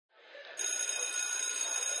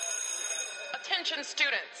Attention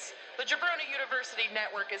students, the Jabroni University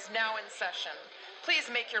Network is now in session. Please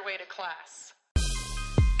make your way to class.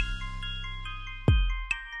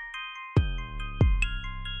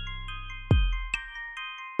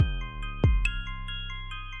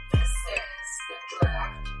 This is the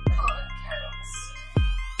Draft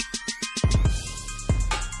Podcast.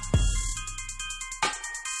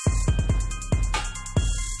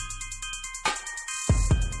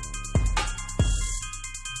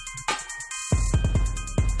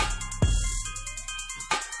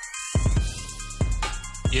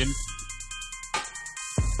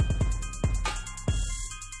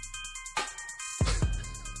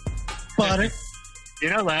 Butter. You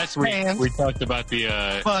know, last week Pans. we talked about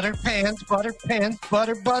the Butter pans, butter pans,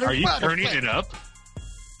 butter. Are you butter turning pans. it up?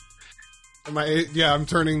 Am I? Yeah, I'm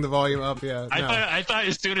turning the volume up. Yeah, no. I thought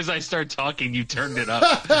as soon as I start talking, you turned it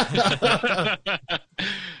up.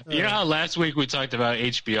 You know how last week we talked about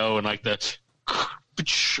HBO and like the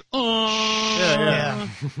Yeah.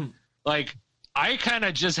 like I kind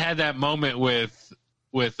of just had that moment with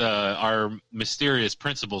our mysterious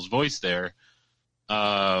principal's voice there.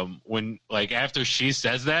 When like after she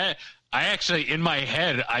says that, I actually in my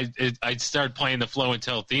head I started playing the Flow and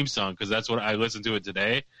Tell theme song because that's what I listened to it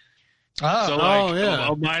today. Oh, So like,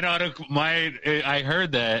 yeah. I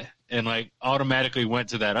heard that and like automatically went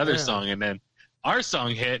to that other Yeah. song, and then our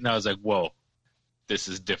song hit, and I was like, "Whoa, this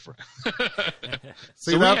is different."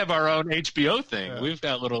 See, So we that- have our own HBO thing. Yeah. We've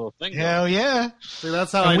got little thing. hell yeah. See,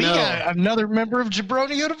 that's how And I we know. got another member of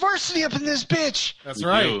Jabroni University up in this bitch. That's We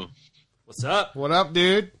right. do. What's up? What up,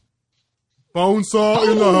 dude?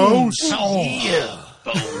 Bonesaw in the house. Oh,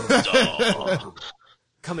 Bonesaw.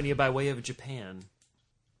 Coming to you by way of Japan.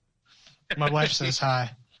 my wife says hi.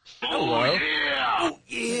 Hello.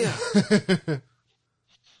 Yeah.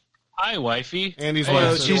 Hi, wifey. Andy's Hey,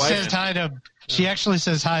 wife. it's She your wife? says hi to. She actually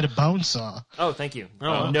says hi to Bonesaw. Oh, thank you.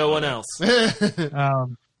 Oh. No one else. She it's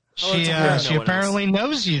she no one apparently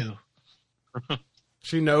knows you.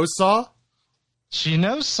 She knows Saw. She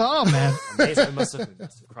knows Saw, man. Amazing. We must have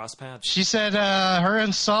crossed paths. She said her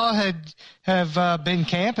and Saw have been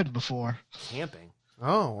camping before. Camping.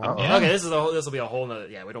 Oh, wow. Yeah. Okay, this will be a whole nother.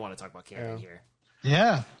 Yeah, we don't want to talk about camping here.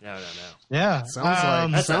 Yeah, No. yeah.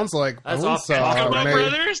 Sounds like that's off- Come on, Bonesaw.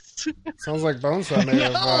 brothers. Sounds like Bonesaw may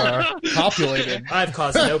have copulated. I've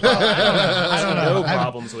caused no problem. I don't know. No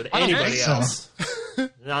problems with I don't anybody think so. else.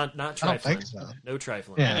 Not I trifling. don't think so. No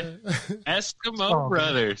trifling. Yeah. Eskimo Oh,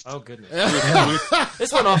 brothers. Oh goodness.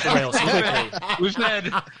 This went off the rails quickly.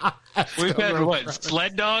 We've had what,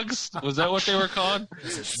 sled dogs? Was that what they were called?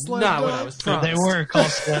 Not what I was promised. They were called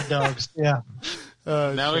sled dogs. Yeah.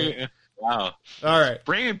 Now wow, All right.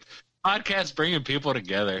 bringing people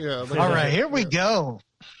together. Yeah. All right, here we go.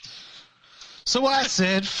 So I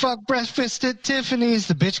said, fuck breakfast at Tiffany's.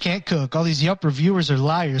 The bitch can't cook. All these Yelp reviewers are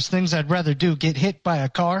liars. Things I'd rather do, get hit by a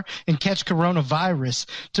car and catch coronavirus.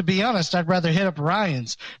 To be honest, I'd rather hit up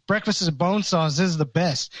Ryan's. Breakfast at Bonesaw's is the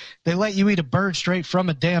best. They let you eat a bird straight from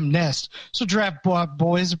a damn nest. So draft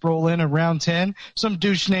boys roll in around 10. Some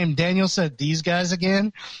douche named Daniel said, these guys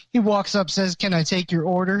again? He walks up, says, can I take your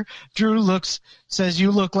order? Drew says,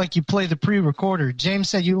 you look like you play the pre-recorder. James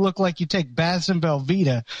said, you look like you take baths in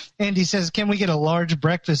Velveeta. Andy says, can we get a large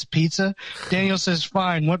breakfast pizza? Daniel says,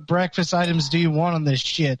 fine. What breakfast items do you want on this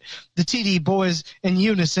shit? The TD boys in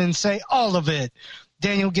unison say, all of it.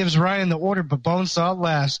 Daniel gives Ryan the order, but Bonesaw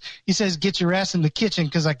laughs. He says, get your ass in the kitchen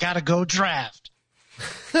because I got to go draft.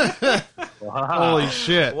 Holy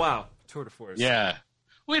shit. Wow. Tour de force. Yeah.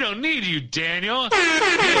 We don't need you, Daniel.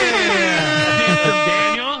 Handsome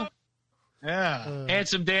Daniel. Yeah.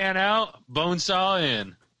 Handsome Dan out. Bonesaw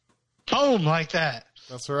in. Boom, like that.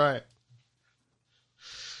 That's right.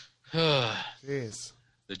 The Jeez.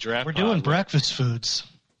 draft. We're doing pod. breakfast foods.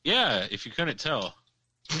 Yeah, if you couldn't tell.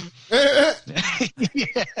 I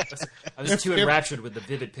was too enraptured with the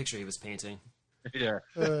vivid picture he was painting. Yeah.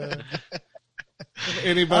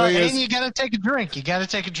 Anybody And is you got to take a drink. You got to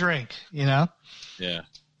take a drink, you know? Yeah.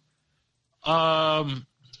 I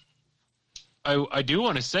do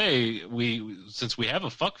want to say since we have a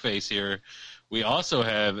fuck face here, we also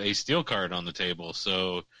have a steel card on the table.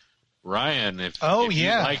 So Ryan, if you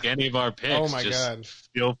like any of our picks, God.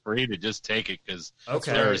 feel free to just take it because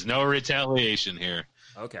Okay. there is no retaliation here.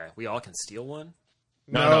 Okay. We all can steal one?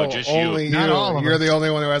 No, just you. only Not all of You're us. the only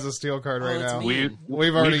one who has a steel card right that's now. me.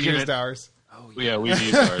 We've already we've used given- ours. Oh, Yeah, we've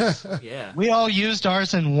used ours. yeah. We all used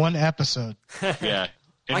ours in one episode. Yeah.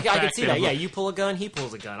 I can see that. Yeah, you pull a gun, he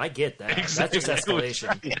pulls a gun. I get that. Exactly. That's just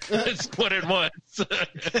escalation. That's what it was.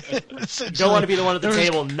 You don't want to be the one at the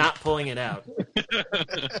table not pulling it out.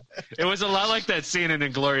 It was a lot like that scene in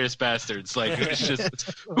Inglourious Bastards. Like it was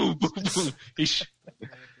just boom, boom, boom.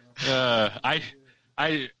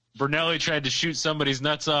 Brunelli tried to shoot somebody's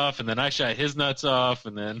nuts off, and then I shot his nuts off,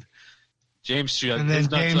 and then James shot And then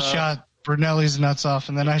his nuts James off. shot Brunelli's nuts off,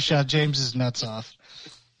 and then I shot James's nuts off.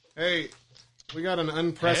 Hey, we got an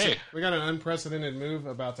unprecedented move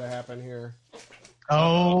about to happen here.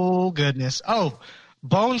 Oh, goodness. Oh,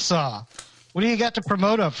 Bonesaw. What do you got to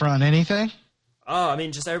promote up front? Anything? Oh, I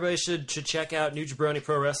mean, just everybody should check out New Jabroni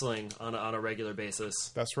Pro-Wrestling on a regular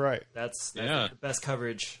basis. That's right. That's Yeah. the best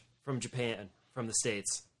coverage from Japan, from the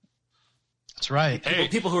States. That's right. Hey,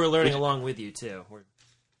 People who are learning along with you, too.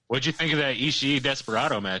 what'd you think of that Ishii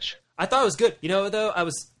Desperado match? I thought it was good. You know, though, I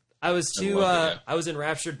was too love it, yeah. I was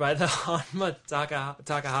enraptured by the Hanma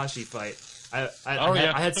Takahashi fight. I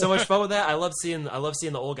yeah. had so much fun with that. I love seeing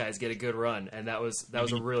the old guys get a good run, and that was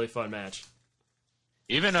a really fun match.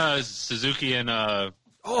 Even Suzuki and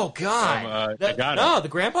Oh God! Nagata. No, the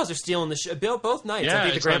grandpas are stealing the show. Both nights. Yeah, I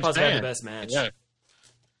think the that's what I'm grandpas had the saying. best match. Yeah.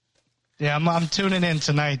 Yeah, I'm tuning in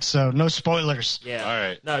tonight, so no spoilers. Yeah. All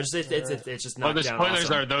right. No, it's just Well, knocked the down spoilers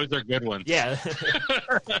awesome. are those are good ones. Yeah.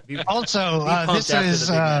 Be Also, pumped this after is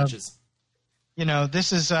the big matches.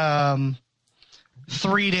 this is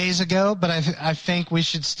 3 days ago, but I think we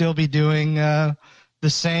should still be doing the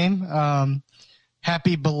same.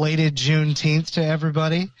 Happy belated Juneteenth to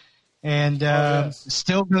everybody, and yes.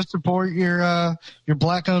 still go support your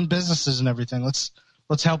black-owned businesses and everything.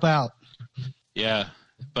 Let's help out. Yeah.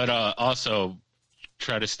 But also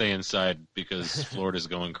try to stay inside because Florida's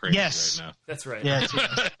going crazy Yes. right now. That's right. Yes.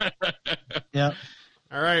 Yeah.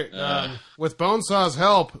 All right. With Bonesaw's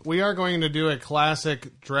help, we are going to do a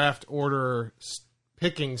classic draft order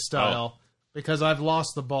picking style because I've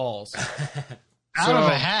lost the balls. Out of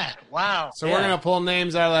a hat. Wow. So we're going to pull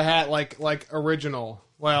names out of the hat like original.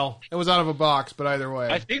 Well, it was out of a box, but either way.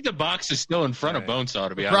 I think the box is still in front of Bonesaw,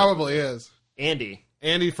 to be honest. Probably is. Andy,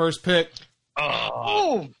 First pick.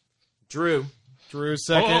 Oh. Drew,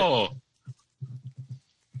 Second. Oh,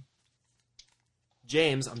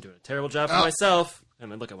 James. I'm doing a terrible job for myself. I'm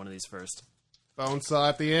gonna look at one of these first. Bonesaw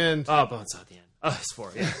at the end. Oh, Bonesaw at the end. Oh, it's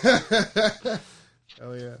 4. Yeah.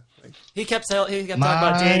 Hell yeah. He kept talking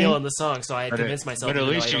about Daniel in the song, so I had convinced myself. but at even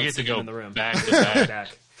though least I you don't get to see him go in the room. back to back. Back.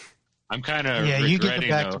 I'm kind of Yeah, you get the regretting,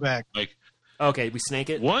 back though. to back. Like, Okay, we snake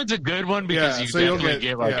it. one's a good one because Yeah, you so you'll definitely get-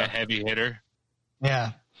 get like yeah. a heavy hitter.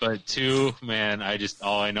 Yeah. But 2, man,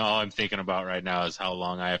 all I'm thinking about right now is how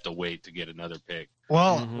long I have to wait to get another pick.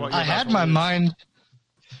 Well, What I you're had about to my lose. mind.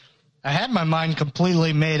 I had my mind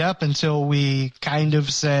completely made up until we kind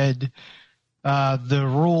of said the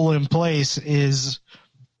rule in place is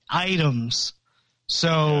items.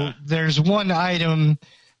 So there's one item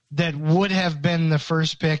that would have been the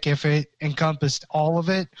first pick if it encompassed all of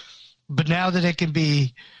it, but now that it can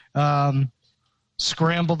be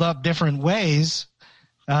scrambled up different ways,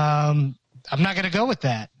 I'm not going to go with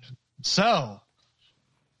that. So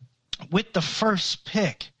with the first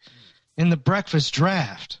pick in the breakfast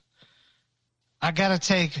draft, I got to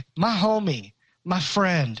take my homie, my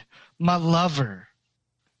friend, my lover,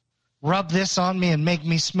 rub this on me and make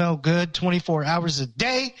me smell good 24 hours a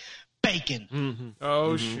day, bacon.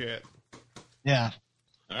 Oh, shit. Yeah.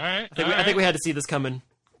 All right. I think we had to see this coming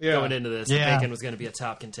Yeah. going into this. Yeah. Bacon was going to be a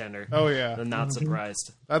top contender. Oh, yeah. I'm not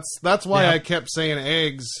surprised. That's why Yeah. I kept saying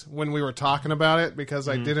eggs when we were talking about it because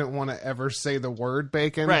I didn't want to ever say the word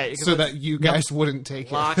bacon, Right, so that you guys wouldn't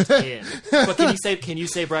take Locked it. in. But can you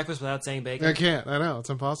say breakfast without saying bacon? I can't. I know it's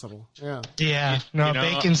impossible. Yeah. Yeah. No, you know-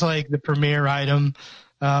 bacon's like the premier item.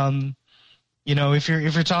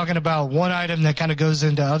 If you're talking about one item that kind of goes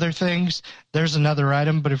into other things, there's another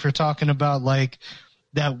item. But if you're talking about like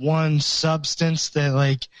that one substance that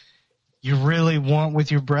like you really want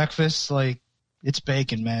with your breakfast, like it's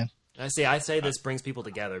bacon, man. I say this brings people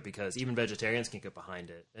together because even vegetarians can get behind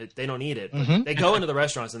it. They don't eat it, but Mhm. they go into the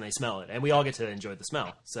restaurants and they smell it, and we all get to enjoy the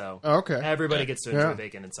smell. So Okay. everybody gets to enjoy Yeah.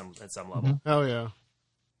 bacon at some level. Oh yeah.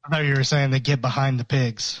 I thought you were saying they get behind the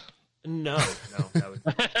pigs. No, that would,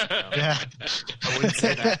 Yeah. I wouldn't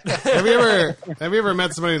say that. Have you ever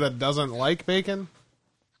met somebody that doesn't like bacon?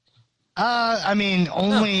 I mean,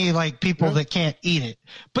 only like people that can't eat it,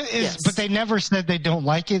 but Yes. but they never said they don't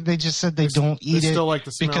like it. They just said they don't eat it still like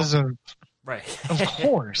the smell. because of Right.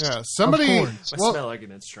 course. Yeah. Somebody. Of course. My Well, smell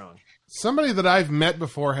argument's strong. somebody that I've met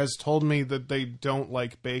before has told me that they don't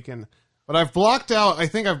like bacon, But I've blocked out. I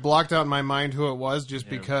think I've blocked out in my mind who it was, just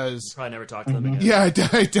because. Probably never talked to them again. Yeah, I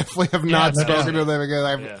definitely have not no spoken doubt. to them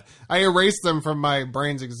again. I erased them from my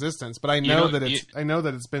brain's existence, but I know that it's. I know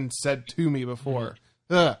that it's been said to me before.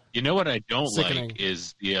 Ugh. You know what I don't Sickening. like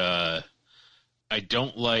is the. I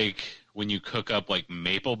don't like when you cook up like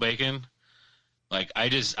maple bacon. Like I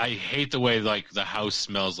hate the way like the house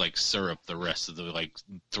smells like syrup the rest of the like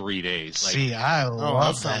 3 days. Like, See, I that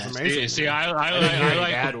love sounds that. amazing. see, I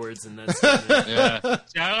like bad words in this. yeah.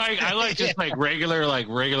 See, I like just like regular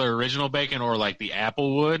original bacon or like the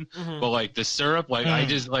applewood, but like the syrup, like I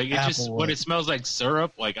just like it just Applewood. when it smells like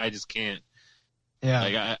syrup, like I just can't. Yeah.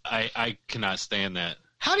 Like I cannot stand that.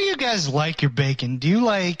 How do you guys like your bacon? Do you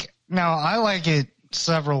like? Now, I like it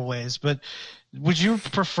several ways, but would you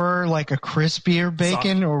prefer like a crispier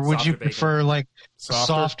bacon, or would you Softer bacon. prefer like Softer?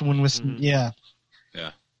 soft one with? Yeah.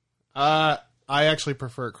 Yeah. I actually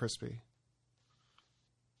prefer crispy.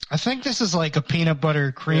 I think this is like a peanut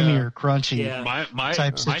butter creamy or crunchy. Yeah. My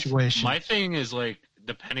Type situation. My thing is like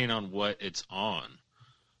depending on what it's on.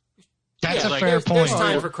 That's Yeah, a like, fair There's point.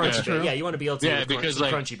 time for crunchy Yeah. bacon. Yeah, you want to be able to Yeah, with because some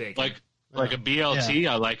like crunchy bacon. like a BLT,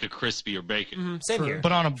 I like a crispier bacon. Same here.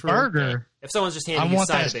 But on a burger, If someone's just I handing you a want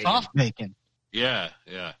side that of bacon, soft bacon. Yeah.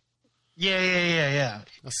 Yeah.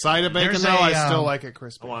 A side of bacon, There's though, a, I still like it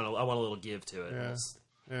crispy. I want a little give to it. Yeah.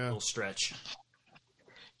 A Yeah. little stretch.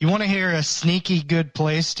 You want to hear a sneaky good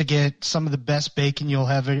place to get some of the best bacon you'll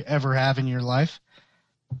ever have in your life?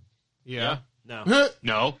 Yeah. No.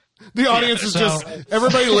 No. The audience is So- just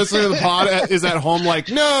everybody listening to the pod is at home like,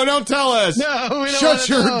 no, don't tell us. No, we don't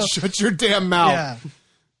wanna know. Shut your damn mouth.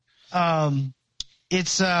 Yeah.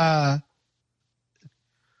 It's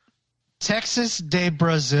Texas de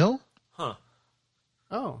Brazil. Huh.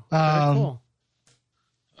 Oh, okay, cool.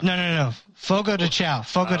 No. Fogo de Chao.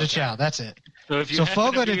 Fogo de Chao. That's it. So if you So happen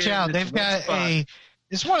Fogo to de be Chao, in they've this got spot-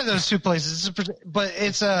 it's one of those two places, but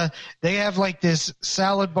they have like this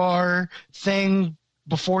salad bar thing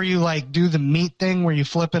before you like do the meat thing where you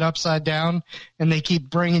flip it upside down and they keep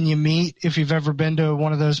bringing you meat if you've ever been to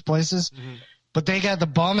one of those places. Mm-hmm. But they got the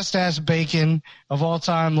bombest ass bacon of all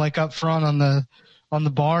time, like up front on the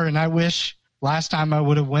bar. And I wish last time I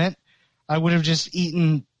would have went, I would have just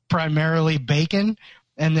eaten primarily bacon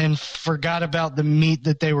and then forgot about the meat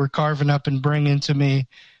that they were carving up and bringing to me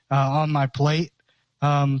on my plate.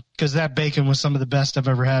 Because that bacon was some of the best I've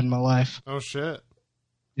ever had in my life. Oh, shit.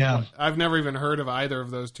 Yeah. I've never even heard of either of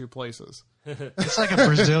those two places. It's like a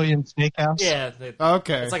Brazilian steakhouse. Yeah.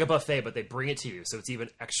 Okay. It's like a buffet, but they bring it to you, so it's even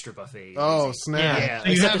extra buffet. Oh, snap. Yeah. So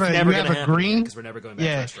you except have it's a- never you have gonna a happen green- because we're never going back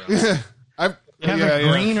Yeah. to restaurants. You have a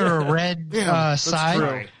green or a red That's side.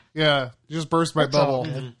 true. Yeah, you just burst my That's all.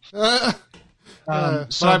 bubble.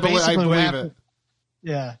 So but I basically what believe happens, it.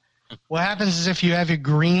 Yeah. What happens is if you have your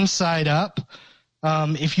green side up,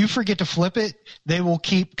 if you forget to flip it, they will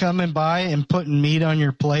keep coming by and putting meat on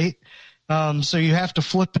your plate. So you have to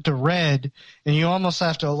flip it to red, and you almost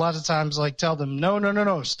have to a lot of times like tell them,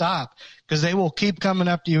 no, stop, because they will keep coming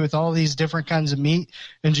up to you with all these different kinds of meat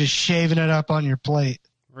and just shaving it up on your plate.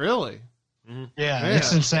 Really? Yeah, Man.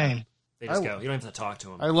 it's insane. They just go. You don't have to talk to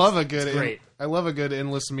them. I love a good. It's great. I love a good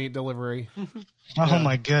endless meat delivery. Oh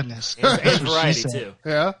my goodness. and That's what she variety said. too.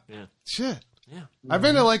 Yeah. Yeah. Shit. Yeah. I've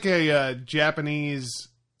been to like a Japanese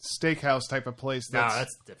steakhouse type of place. No, That's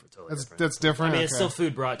that's different. Totally different. that's different. I mean, it's Okay. still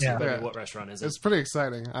food brought to you. Yeah. But I Yeah. mean, what restaurant is it? It's pretty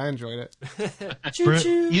exciting. I enjoyed it. Choo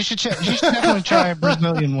choo. You should definitely try a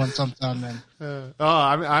Brazilian one sometime, man.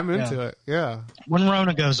 I'm into it. Yeah. When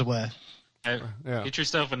Rona goes away. Yeah. Get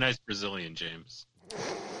yourself a nice Brazilian, James.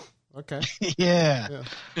 Okay. Yeah.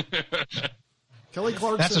 Kelly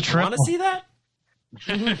Clarkson. That's a triple. Want to see that?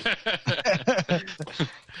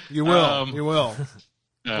 You will. Um,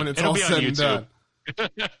 When it's it'll all be on said and done.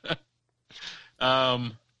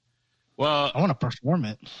 YouTube. Well, I want to perform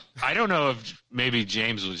it. I don't know if maybe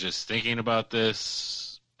James was just thinking about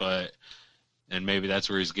this, and maybe that's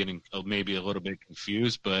where he's getting maybe a little bit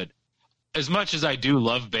confused. But as much as I do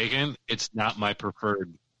love bacon, it's not my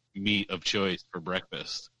preferred meat of choice for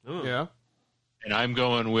breakfast. Ooh. Yeah. And I'm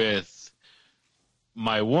going with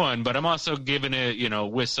my one, but I'm also giving it,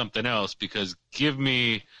 with something else because give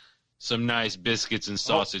me some nice biscuits and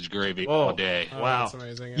sausage gravy all day. Oh, Wow. That's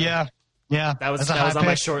amazing. Yeah. That was That's a on high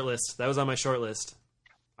my pick. short list. That was on my short list.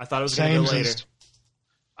 I thought it was going to go later. Samesiest.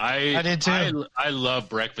 I did too. I love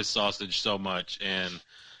breakfast sausage so much, and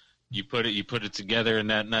you put it together in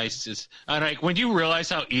that nice. And like when you realize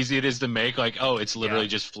how easy it is to make, like it's literally Yeah.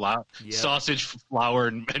 just flour, Yep. sausage, flour,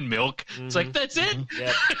 and milk. It's like that's it.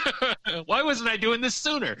 Yep. Why wasn't I doing this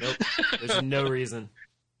sooner? Nope. There's no reason.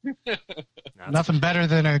 Nothing better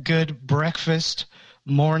than a good breakfast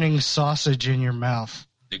morning sausage in your mouth.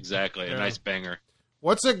 Exactly, a nice banger.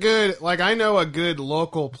 What's a good, like, I know a good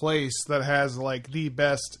local place that has, like, the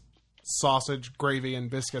best sausage, gravy, and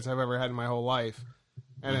biscuits I've ever had in my whole life.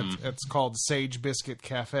 And it's called Sage Biscuit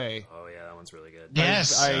Cafe. Oh, yeah, that one's really good.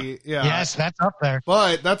 Yes. Yeah. Yes, that's up there.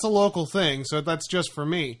 But that's a local thing, so that's just for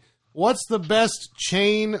me. What's the best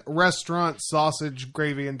chain restaurant sausage,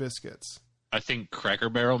 gravy, and biscuits? I think Cracker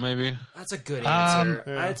Barrel, maybe. That's a good answer.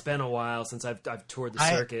 Yeah. It's been a while since I've toured the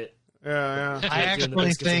circuit. Yeah. I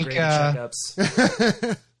actually think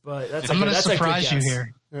but that's I'm going to that's a good surprise you guess.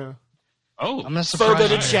 here. Yeah. Oh, I'm going to Fogo surprise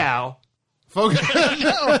de you. Chow.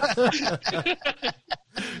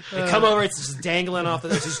 They come over, it's just dangling off,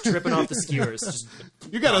 it's just dripping off the skewers. Just,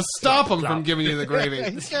 You gotta stop them from giving you the gravy.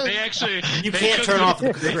 they actually you they can't cook turn the- off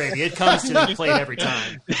the gravy. It comes to the plate every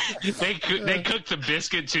time. They cook the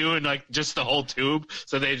biscuit too, and like just the whole tube,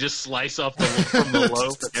 so they just slice off from the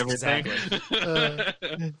loaf and everything.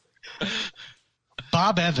 Exactly.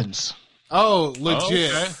 Bob Evans. Oh,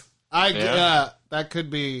 legit. Okay. That could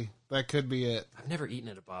be it. I've never eaten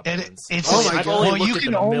at a Bob It- Evans. it's- Oh my I've God. only Well, looked you at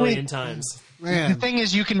can them a only- million times. The Man. thing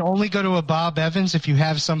is, you can only go to a Bob Evans if you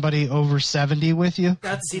have somebody over 70 with you.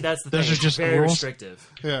 That's the Those thing. are It's just very rules. restrictive.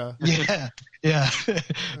 Yeah. Yeah.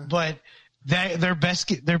 But their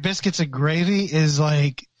biscuits and gravy is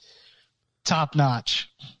like top notch.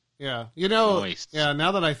 Yeah. You know, Moist. yeah,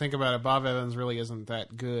 now that I think about it, Bob Evans really isn't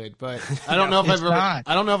that good, but I don't know if It's not.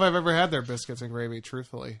 I don't know if I've ever had their biscuits and gravy,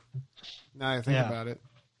 truthfully. Now I think Yeah. about it.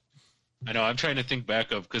 I know. I'm trying to think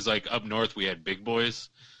back of because like up north we had Big Boys,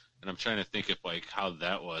 and I'm trying to think if like how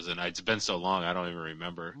that was, and it's been so long I don't even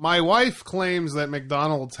remember. My wife claims that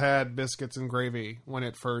McDonald's had biscuits and gravy when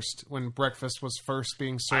breakfast was first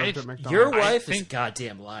being served at McDonald's. Your wife is a think-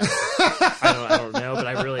 goddamn liar. I don't know, but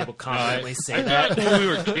I really will confidently say that. When we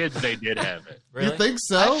were kids, they did have it. Really? You think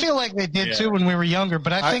so? I feel like they did Yeah. too when we were younger,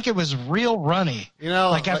 but I think it was real runny. You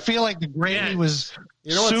know, Like I feel like the gravy Yeah. was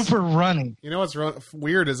You know what's- super runny. You know what's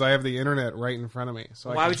weird is I have the internet right in front of me.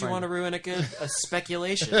 So Why would you want to ruin a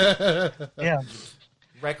speculation? Yeah.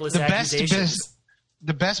 Reckless The best accusations.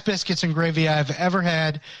 The best biscuits and gravy I've ever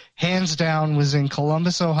had, hands down, was in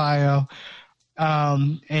Columbus, Ohio.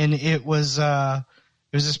 And it was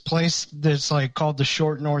this place that's like called the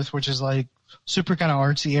Short North, which is like super kind of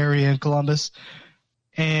artsy area in Columbus.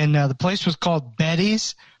 And the place was called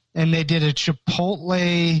Betty's, and they did a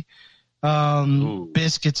Chipotle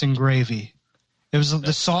biscuits and gravy. It was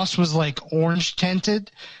the sauce was like orange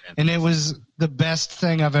tinted, and it was the best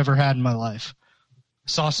thing I've ever had in my life.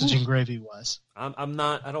 Sausage and gravy was. I'm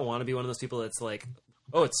not. I don't want to be one of those people that's like,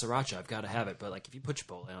 oh, it's sriracha, I've got to have it. But like, if you put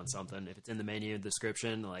Chipotle on something, if it's in the menu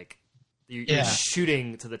description, like, you're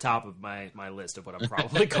shooting to the top of my list of what I'm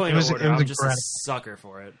probably going to order. I'm just a sucker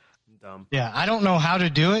for it. I'm dumb. Yeah, I don't know how to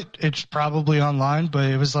do it. It's probably online, but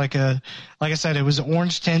it was like I said, it was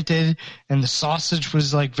orange tinted, and the sausage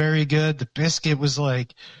was like very good. The biscuit was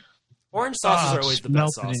like Orange sauces are always the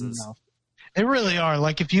best melted in your sauces. mouth. They really are.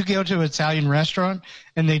 Like if you go to an Italian restaurant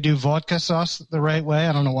and they do vodka sauce the right way,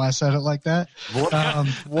 I don't know why I said it like that. What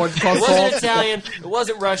It wasn't Italian. It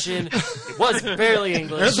wasn't Russian. It wasn't barely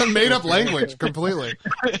English. It's a made-up language completely.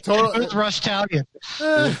 It Totally, was Rush Italian,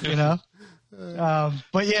 you know.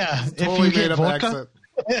 But yeah, totally if you get made-up vodka,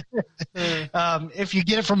 accent. if you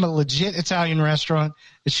get it from a legit Italian restaurant,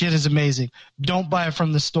 the shit is amazing. Don't buy it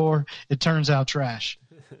from the store; it turns out trash.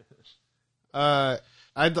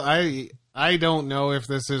 I don't know if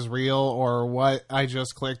this is real or what I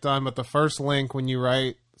just clicked on, but the first link when you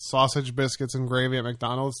write sausage, biscuits, and gravy at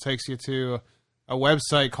McDonald's takes you to a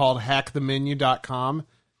website called hackthemenu.com.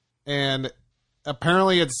 And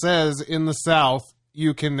apparently it says in the South,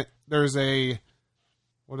 there's a,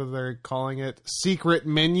 what are they calling it? Secret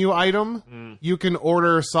menu item. You can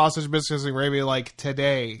order sausage, biscuits, and gravy like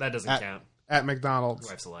today. That doesn't count. At McDonald's.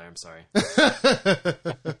 Your wife's a liar. I'm sorry.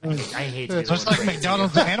 I hate to be the So it's one like to break it to you.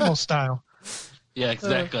 McDonald's animal style. Yeah,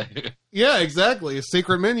 exactly. Yeah, exactly.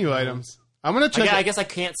 Secret menu items. I'm going to check. I guess I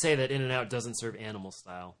can't say that In-N-Out doesn't serve animal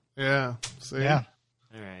style. Yeah. See? Yeah,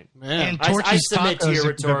 All right. Man. and I Torchy's submit to tacos,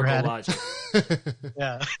 your if you've ever had rhetorical it. logic.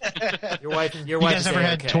 Yeah. Your wife You is guys ever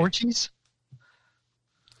had okay. Torchy's?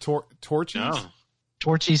 Torchies? No.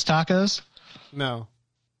 Torchy's tacos? No.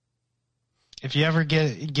 If you ever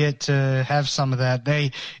get to have some of that,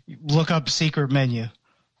 they look up secret menu.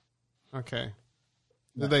 Okay.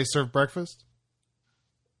 Did they serve breakfast?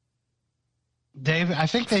 Dave, I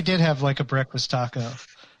think they did have like a breakfast taco.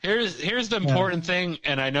 Here's the important thing,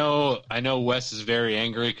 and I know Wes is very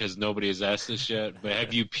angry because nobody has asked this yet. But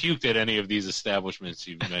have you puked at any of these establishments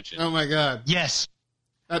you've mentioned? Oh my God. Yes.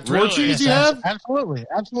 At Really? Torchies Yes, you have?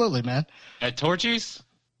 absolutely, man. At Torchy's?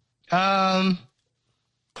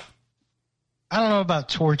 I don't know about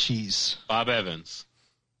Torchy's. Bob Evans.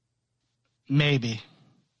 Maybe.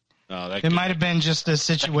 Oh, that It might have been just a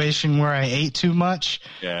situation where I ate too much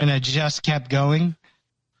and I just kept going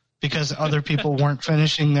because other people weren't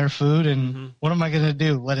finishing their food. And what am I going to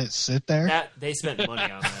do? Let it sit there? They spent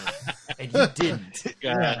money on that, and you didn't.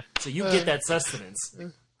 Yeah. So you get that sustenance.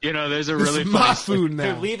 You know, there's a This really is funny my food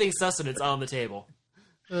They're now. leaving sustenance on the table.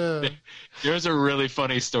 There's a really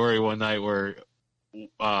funny story one night where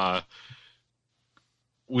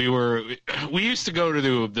we used to go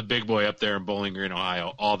to the Big Boy up there in Bowling Green,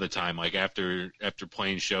 Ohio, all the time, like after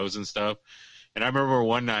playing shows and stuff. And I remember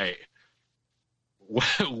one night,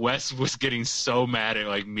 Wes was getting so mad at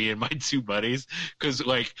like me and my two buddies because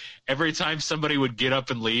like every time somebody would get up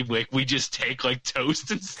and leave, like we just take like toast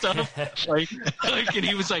and stuff, like and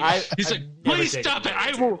he was like, please stop it,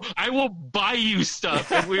 I will buy you stuff.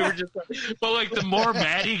 And we were just, but like the more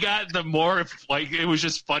mad he got, the more like it was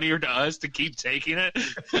just funnier to us to keep taking it.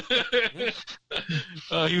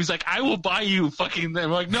 He was like, I will buy you fucking.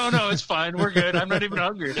 I'm like, no, it's fine, we're good. I'm not even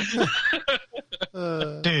hungry.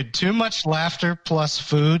 Dude, too much laughter plus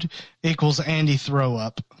food equals Andy throw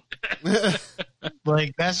up.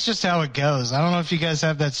 Like, that's just how it goes. I don't know if you guys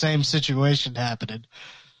have that same situation happening.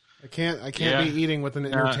 I can't be eating with an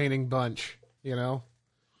entertaining bunch, you know?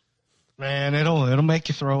 Man, it'll make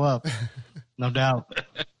you throw up. No doubt.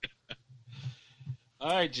 All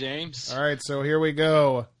right, James. All right, so here we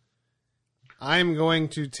go. I'm going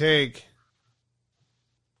to take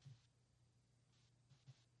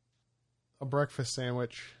a breakfast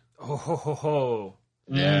sandwich. Oh, ho, ho, ho.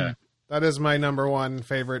 Yeah. That is my number one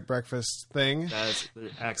favorite breakfast thing. That's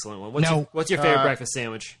an excellent one. What's your favorite breakfast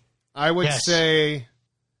sandwich? I would say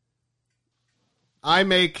I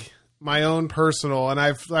make my own personal, and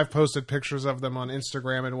I've posted pictures of them on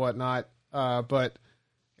Instagram and whatnot. But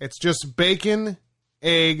it's just bacon,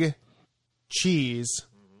 egg, cheese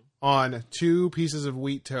on 2 pieces of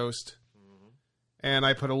wheat toast, and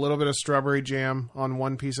I put a little bit of strawberry jam on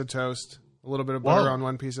 1 piece of toast, a little bit of butter on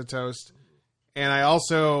 1 piece of toast. And I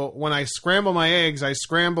also, when I scramble my eggs, I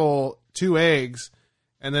scramble 2 eggs,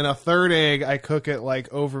 and then a third egg I cook it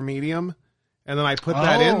like over medium, and then I put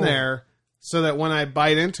that in there so that when I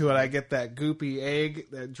bite into it, I get that goopy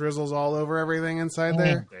egg that drizzles all over everything inside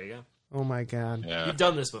there. There you go. Oh my god! Yeah. You've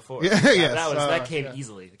done this before. Yeah, yes, That came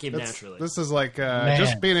easily. It came naturally. This is like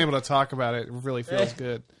just being able to talk about it really feels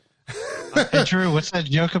good. Hey, Drew, what's that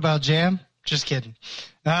joke about jam? Just kidding.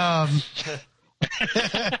 That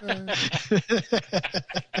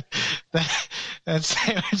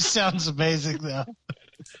sandwich sounds amazing, though.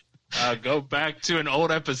 Go back to an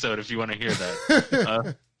old episode if you want to hear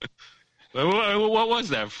that. What was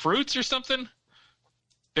that? Fruits or something?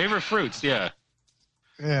 Favorite fruits, yeah.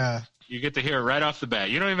 Yeah. You get to hear it right off the bat.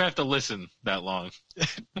 You don't even have to listen that long.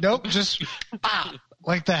 Nope, just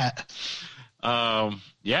like that.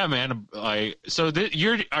 Yeah, man. Are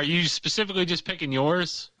you specifically just picking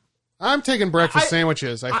yours? I'm taking breakfast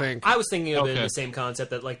sandwiches. I think I was thinking of it in the same concept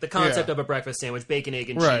that like the concept of a breakfast sandwich, bacon, egg,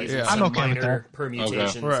 and cheese, and some minor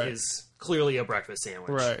permutations is clearly a breakfast sandwich.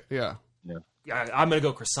 Right? Yeah. I'm gonna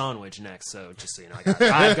go croissant next, so just so you know,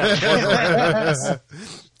 I've got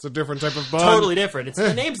it's a different type of bun. Totally different.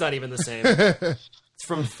 The name's not even the same. It's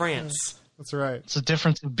from France. That's right. It's the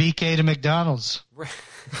difference of BK to McDonald's.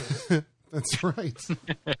 That's right.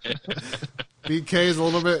 BK is a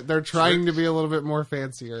little bit. They're trying to be a little bit more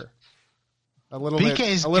fancier.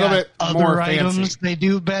 BK's a little got bit other more items fancy. they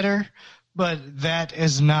do better, but that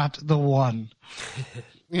is not the one.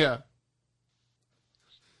 Yeah.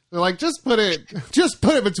 They're like, just put it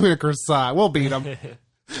between a croissant. We'll beat them. You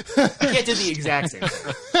can't do the exact same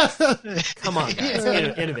thing. Come on, guys.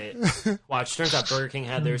 Innovate. Watch, turns out Burger King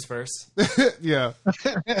had theirs first. Yeah.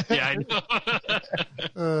 Yeah, I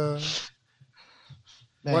know.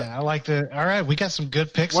 I like the. All right, we got some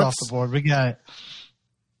good picks off the board. We got it.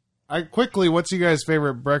 What's you guys'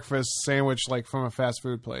 favorite breakfast sandwich like from a fast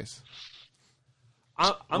food place?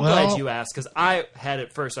 I'm glad you asked because I had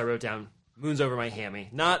it first. I wrote down Moon's Over My Hammy.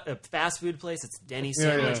 Not a fast food place. It's Denny's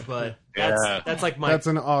sandwich, but that's like my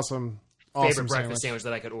an awesome favorite breakfast sandwich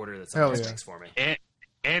that I could order. That somebody makes for me.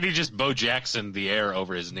 Andy just Bo Jackson the air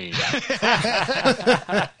over his knee.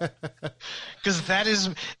 Because that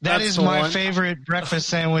is my favorite breakfast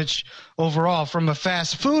sandwich overall from a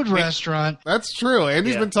fast food restaurant. That's true.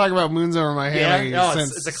 Andy's been talking about Moons Over My Hammy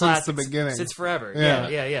since the beginning. Since forever. Yeah.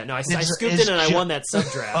 Yeah. No, I scooped in and I won that sub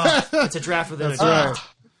draft. It's a draft within a draft.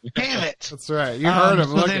 Damn it! That's right. You heard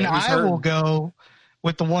him. So then I will go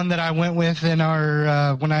with the one that I went with in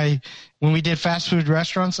our when we did fast food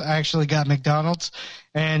restaurants. I actually got McDonald's,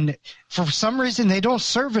 and for some reason they don't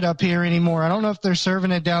serve it up here anymore. I don't know if they're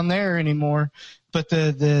serving it down there anymore. But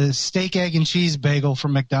the steak, egg, and cheese bagel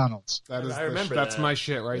from McDonald's. That is I remember that's that. my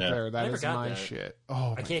shit right there. That Never is got my that. shit.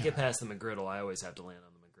 Oh, I can't get past the McGriddle. I always have to land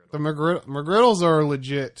on the the McGriddle. McGriddles are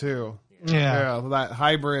legit too. Yeah. That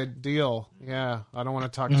hybrid deal. Yeah, I don't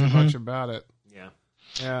want to talk too much about it. Yeah.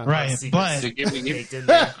 Yeah, Right, but Baked in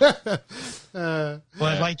there.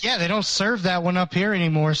 they don't serve that one up here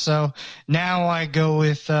anymore. So now I go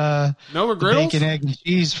with no the McGriddles. bacon, egg, and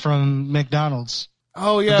cheese from McDonald's.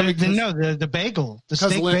 Oh yeah, the bagel, the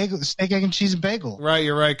steak bagel, the steak, egg, and cheese and bagel. Right,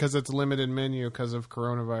 you're right because it's a limited menu because of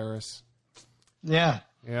coronavirus. Yeah.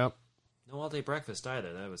 Yep. No all-day breakfast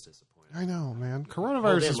either. That was disappointing. I know, man. Whole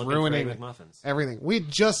Coronavirus day is looking for ruining Egg McMuffins. everything. We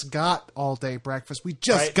just got all day breakfast. We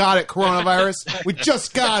just Right. got it. Coronavirus. We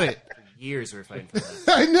just got it. Years we were fighting for that.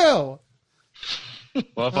 I know.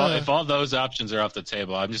 Well, if all those options are off the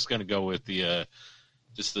table, I'm just going to go with the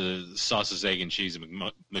just the sausage, egg, and cheese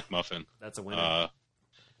McMuffin. That's a winner.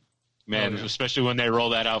 Man, especially when they roll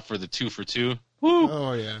that out for the 2 for $2.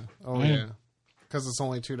 Oh yeah. Oh yeah. Because it's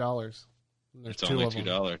only $2. There's It's two only of them.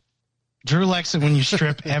 $2. Drew likes it when you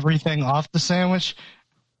strip everything off the sandwich,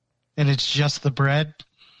 and it's just the bread.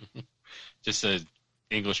 Just a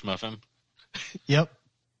English muffin. Yep.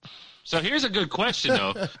 So here's a good question,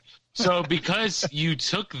 though. So because you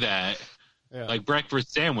took that, Yeah. like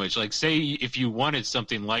breakfast sandwich, like say if you wanted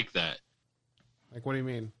something like that, Like what do you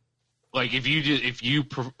mean? like if you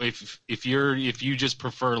just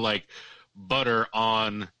prefer like butter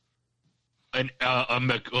on an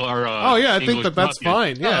Oh yeah, I think English that's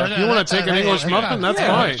muffin. fine. Yeah, no, if you want to take an English muffin, that's yeah.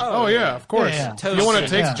 fine. Oh, Oh yeah, yeah. of course. Yeah. You want to Toasted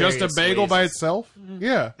take in just a various bagel ways. by itself?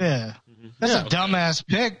 Yeah. Yeah. That's a dumbass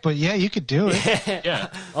pick, but yeah, you could do it. Yeah,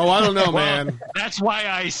 Oh, I don't know, well, man. that's why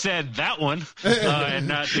I said that one and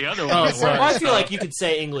not the other one. Oh, Well, sorry. I feel like you could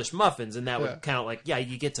say English muffins, and that would Yeah. count. Like, yeah,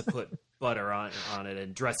 you get to put butter on it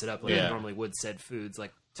and dress it up like Yeah. you normally would said foods.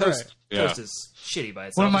 Like toast, Right. Yeah. toast is shitty by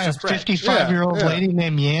itself. What am I, a It's just bread. 55-year-old Yeah, yeah. lady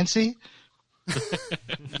named Yancey?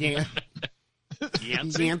 Yeah.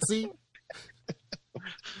 Yancey? Yancey.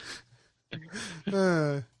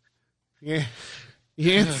 Yeah.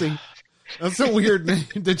 Yancey. That's a weird name.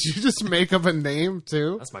 Did you just make up a name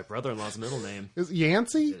too? That's my brother-in-law's middle name. Is it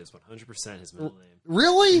Yancey? It is 100% his middle name.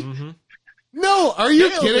 Really? Mm-hmm. No, are you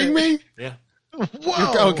Nailed kidding me? Yeah.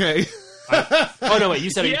 Whoa. Okay. Oh no! Wait, you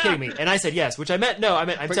said, "Are you Yeah. kidding me?" And I said, "Yes," which I meant no. I'm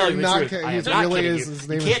But telling you you're the not truth. kidding. I am It not really kidding is. you. His You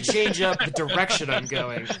name is- can't change up the direction I'm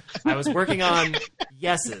going. I was working on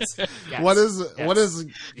yeses. Yes. What is Yes.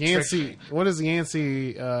 Yancey? tricked me. What is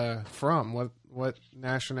Yancey from? What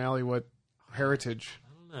nationality? What heritage?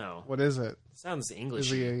 I don't know. What is it? Sounds Is English.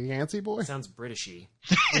 he a Yancey boy? Sounds Britishy.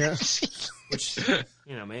 Yeah, Which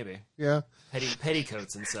maybe yeah,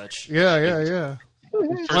 petticoats and such. yeah.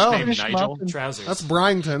 First Well, name Nigel. Trousers. That's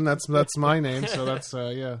Bryington. That's my name. So that's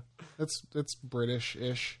yeah. It's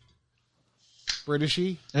British-ish.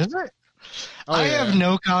 Britishy. Is it? Oh, I yeah. have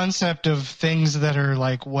no concept of things that are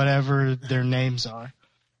like whatever their names are.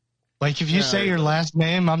 Like if you Yeah. say your last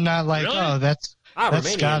name, I'm not like, Really? oh, that's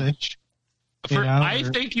Romanian. Scottish. You know, I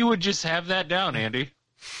or- think you would just have that down, Andy.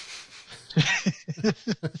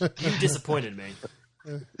 You disappointed me.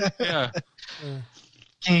 Yeah.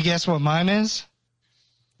 Can you guess what mine is?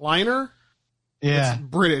 Liner. Yeah, It's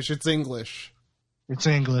British. It's English. it's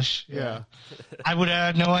English. Yeah. I would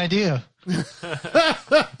have had no idea.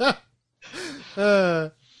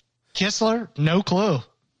 Kistler, no clue.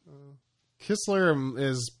 Kistler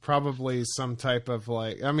is probably some type of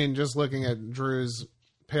like. I mean, just looking at Drew's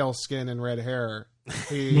pale skin and red hair,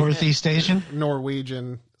 he Northeast Asian.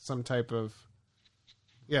 Norwegian, some type of.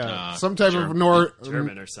 Yeah, Nah, some type German. of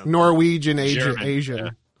German or something. Norwegian German, Asian. yeah.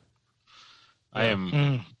 I am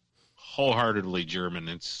Mm. wholeheartedly German.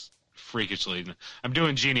 It's freakishly. I'm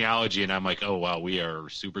doing genealogy, and I'm like, oh wow, we are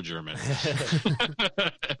super German.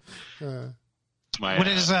 My, What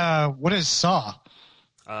is Saw?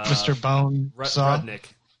 Mr. Bone Saw. Rudnick.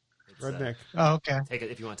 It's, Redneck. Oh, okay. take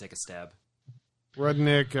it if you want to take a stab.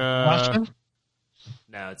 Redneck. Russian?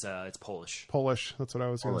 No, it's Polish. Polish. That's what I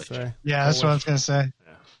was going to Polish. say. Yeah, that's what I was gonna say.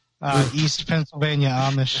 East Pennsylvania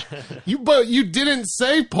Amish. But you didn't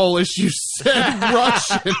say Polish. You said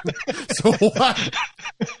Russian. So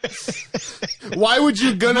why would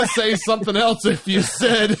you gonna say something else if you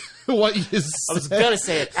said what you said? I was gonna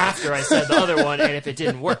say it after I said the other one, and if it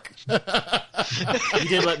didn't work, you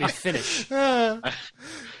didn't let me finish.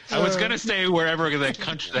 I was gonna say wherever that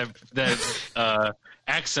country that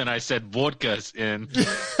accent I said vodka's in.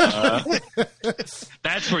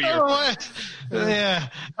 That's where you're. Yeah,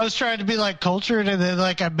 I was trying to be like cultured, and then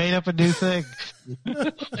like I made up a new thing.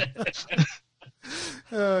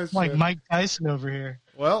 Like Mike Tyson over here.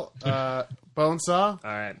 Well, Bonesaw, All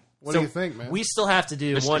right. what do you think, man? We still have to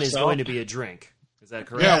do Mr. one is Sal? going to be a drink. Is that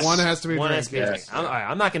correct? Yeah, one has to be a One drink. has to be a drink. Yes. All right,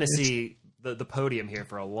 I'm not going to see the podium here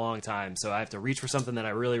for a long time, so I have to reach for something that I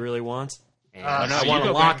really, really want. And no, I you want to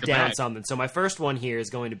go lock back to down back. something. So my first one here is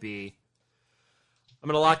going to be, I'm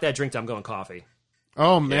going to lock that drink down. I'm going coffee.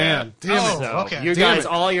 Oh man, damn it! So okay. you Damn guys, it.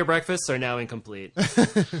 all your breakfasts are now incomplete.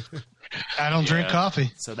 I don't drink Yeah.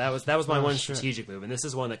 coffee. So that was my one strategic move, and this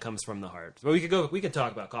is one that comes from the heart. But we could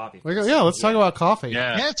talk about coffee. Yeah, let's talk about coffee.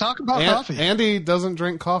 Yeah. Yeah, talk about coffee. Andy doesn't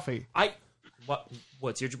drink coffee.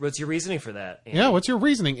 What's your reasoning for that? Andy? Yeah, what's your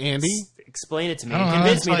reasoning, Andy? Explain it to me. I don't know,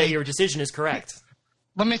 Convince it's me that like- your decision is correct.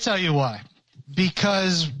 Let me tell you why.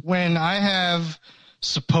 Because when I have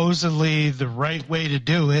supposedly the right way to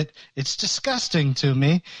do it, it's disgusting to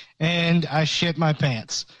me, and I shit my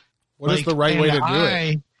pants. What is the right way to do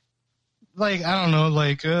it? Like, I don't know,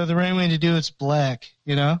 like, the right way to do it's black,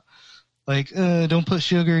 you know? Like, don't put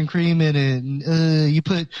sugar and cream in it. And, you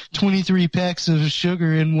put 23 packs of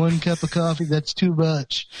sugar in 1 cup of coffee. That's too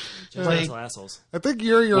much. Judgmental assholes. I think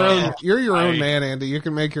you're your Well, own. You're your own I- man, Andy. You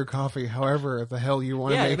can make your coffee however the hell you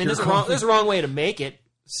want to Yeah, make I mean, your there's a, coffee. there's a wrong way to make it.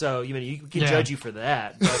 So you can Yeah. judge you for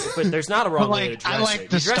that, but there's not a wrong But, way to like, dress I like it.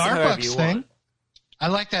 the You dress it however you Starbucks want. thing. I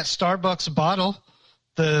like that Starbucks bottle,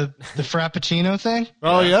 the Frappuccino thing.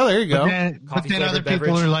 Oh yeah, there you go. But then other Coffee-flavored people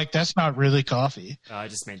beverage. are like, that's not really coffee. I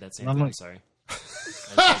just made that same I'm thing. like- Sorry.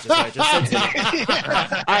 I just said to you.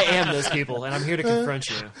 I am those people, and I'm here to confront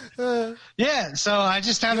you. Yeah, so I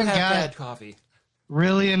just You haven't have got bad coffee.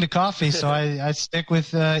 really into coffee, so I stick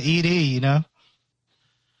with ED, you know,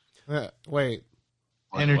 Wait.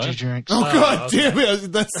 energy what? drinks. Oh god okay. damn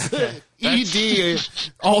it! That's ED.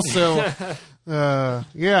 Also,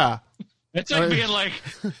 yeah. It's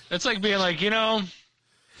like being like, you know,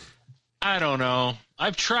 I don't know.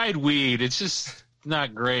 I've tried weed. It's just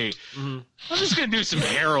not great. I'm just gonna do some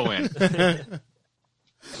heroin.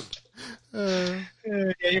 Yeah,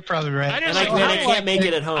 you're probably right. I And didn't I, like. and I I can't like make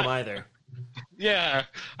it at home either. yeah,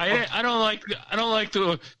 I don't like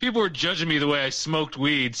the people were judging me the way I smoked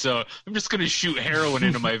weed, so I'm just gonna shoot heroin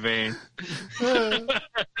into my vein.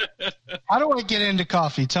 How do I get into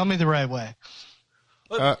coffee? Tell me the right way.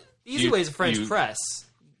 Well, the easy you- way is a French you- press.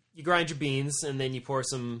 You grind your beans, and then you pour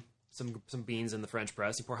some beans in the French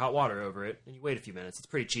press. You pour hot water over it, and you wait a few minutes. It's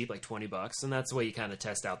pretty cheap, like $20, and that's the way you kind of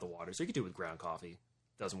test out the water. So you can do it with ground coffee.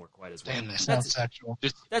 Doesn't work quite as well. Damn, that That's sounds sexual.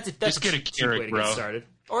 that's a Just get a cheap way Keurig, to bro. get started.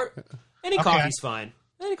 Or any Okay. coffee's fine.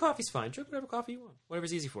 Any coffee's fine. Drink whatever coffee you want.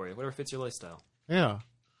 Whatever's easy for you. Whatever fits your lifestyle. Yeah.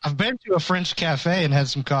 I've been to a French cafe and had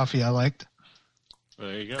some coffee I liked.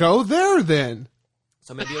 There you go. Go there then.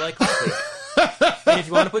 So maybe you like coffee. And if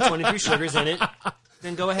you want to put 23 sugars in it,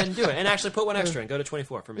 then go ahead and do it. And actually put one extra in. Go to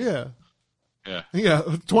 24 for me. Yeah. Yeah. Yeah.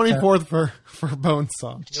 24th for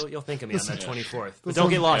Bonesaw. You'll think of me on that 24th. But don't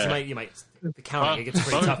get lost. Yeah. You might the counting. It gets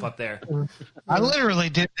pretty tough up there. I literally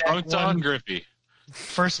did that Bonesaw and one Griffey.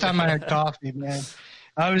 first time I had coffee, man.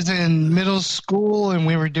 I was in middle school and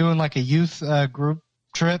we were doing like a youth group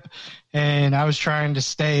trip, and I was trying to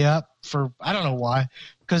stay up for, I don't know why,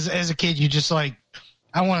 because as a kid you just like,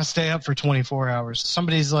 I want to stay up for 24 hours.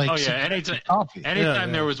 Somebody's like, Oh yeah, anytime coffee. Yeah.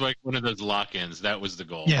 there was like one of those lock-ins, that was the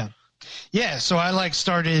goal. Yeah. Yeah, so I like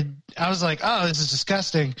started, I was like, oh, this is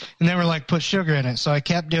disgusting. And they were like, put sugar in it. So I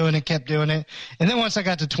kept doing it. And then once I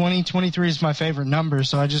got to 20, 23 is my favorite number,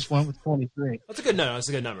 so I just went with 23. That's a good number. That's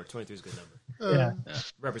a good number. 23 is a good number. Yeah.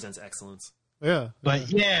 Represents excellence. Yeah.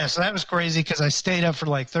 But yeah, so that was crazy because I stayed up for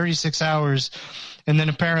like 36 hours. And then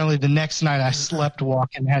apparently the next night I slept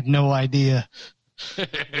walking, had no idea.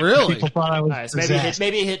 Really? People thought I was All right, so possessed.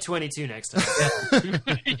 maybe hit 22 next time.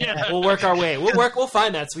 Yeah. We'll work our way. We'll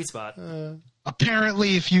find that sweet spot.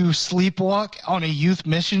 Apparently, if you sleepwalk on a youth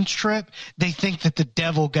mission trip, they think that the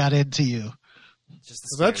devil got into you. Just the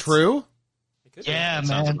Is that spirits. true? It could Yeah, happen.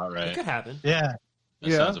 Sounds man. about It right. could happen. Yeah. That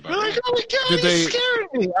Yeah. sounds about They're like, right. oh my God, Did you they- scared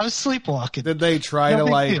me. I was sleepwalking. Did they try No to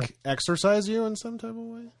big like deal. exercise you in some type of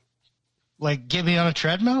way? Like, get me on a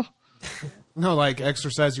treadmill? No, like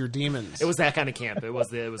exercise your demons. It was that kind of camp. It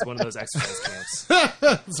was one of those exercise camps.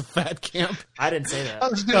 It was a fat camp. I didn't say I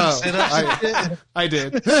that. was doing Oh, sit-ups. I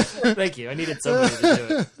did. Thank you. I needed somebody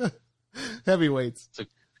to do it. Heavyweights.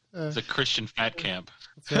 It's a Christian fat camp.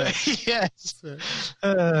 Yes.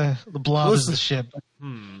 The blob is Listen. the ship.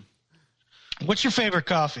 What's your favorite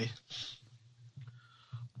coffee?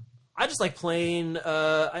 I just like plain.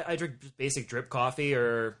 I drink basic drip coffee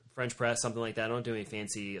or French press, something like that. I don't do any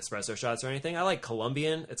fancy espresso shots or anything. I like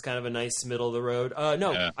Colombian. It's kind of a nice middle of the road.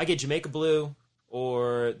 I get Jamaica Blue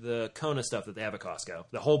or the Kona stuff that they have at Costco.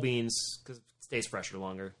 The whole beans, because it stays fresher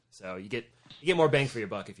longer. So you get more bang for your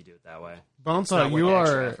buck if you do it that way. Bonesaw, you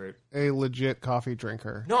are a legit coffee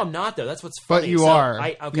drinker. No, I'm not though. That's what's funny. But you are.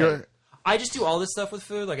 I just do all this stuff with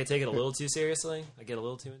food. Like I take it a little too seriously. I get a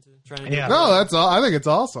little too into trying to. Yeah. No, that's all. I think it's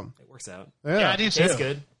awesome. It works out. Yeah, I do It tastes too.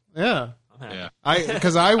 good. Yeah. I'm happy. Yeah.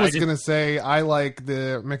 Because I was gonna say I like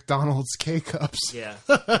the McDonald's K cups. Yeah.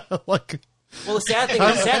 Like, Well, the sad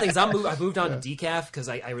thing is I moved on to decaf because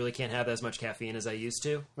I really can't have as much caffeine as I used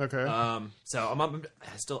to. okay. So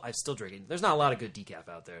I'm still drinking. There's not a lot of good decaf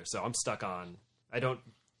out there, so I'm stuck on. I don't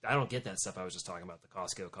get that stuff I was just talking about, the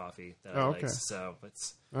Costco coffee that I like. So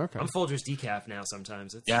Okay. I'm Folgers decaf now.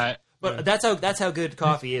 Sometimes it's Yeah. but that's how good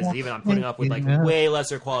coffee is. Even I'm putting up with like way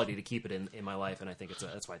lesser quality to keep it in my life, and I think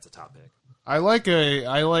that's why it's a top pick. I like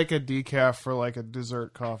a decaf for like a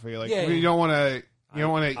dessert coffee. Like you don't want to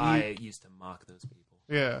eat. I used to mock those people.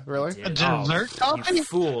 Yeah, really? Did. Dessert coffee? You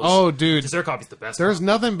fools! Oh, dude, dessert coffee's the best. there's coffee.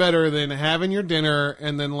 nothing better than having your dinner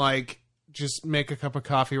and then like just make a cup of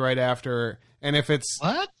coffee right after. And if it's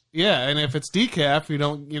What? yeah, and if it's decaf, you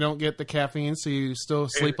don't get the caffeine, so you still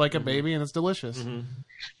sleep like a baby, and it's delicious. I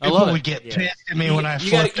People love would it. get pissed at me when I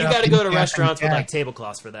You got to go to decaf restaurants with and like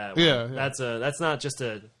tablecloths for that. one. Yeah. That's not just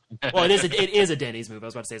a. Well, it is a Denny's move. I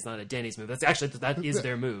was about to say it's not a Denny's move. That is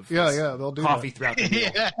their move. Yeah, is yeah, they'll do coffee that. throughout the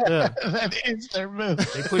meal. Yeah, that is their move.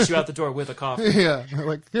 They push you out the door with a coffee. Yeah,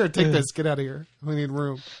 like here, take this, get out of here. We need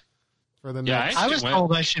room for the Yeah, next. I was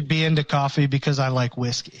told I should be into coffee because I like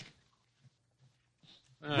whiskey.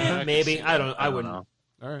 Maybe I wouldn't. know.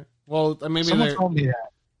 All right. Well, maybe Someone told me that.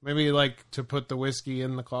 maybe like to put the whiskey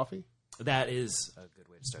in the coffee. That is a good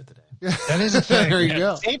way to start the day. That is a thing. There you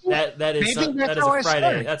go. Maybe, That is Maybe that's a how I Friday.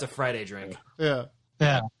 started. That's a Friday drink. Yeah.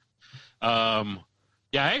 yeah.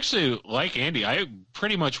 Yeah, I actually, like Andy, I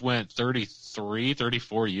pretty much went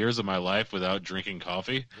 34 years of my life without drinking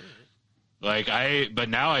coffee. But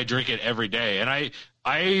now I drink it every day. And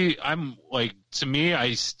I'm like, to me,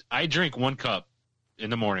 I drink 1 cup in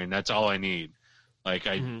the morning. That's all I need. Like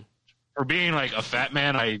for being like a fat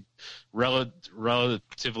man, I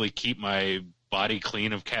relatively keep my body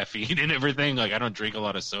clean of caffeine and everything. Like I don't drink a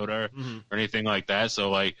lot of soda or anything like that. So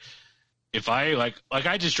like, if I like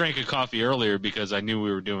I just drank a coffee earlier because I knew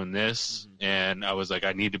we were doing this, and I was like,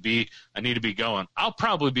 I need to be going. I'll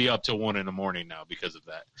probably be up till 1 a.m. now because of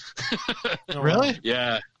that. Really?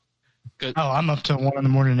 Yeah. Oh, I'm up till 1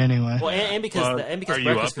 a.m. anyway. Well, and because are you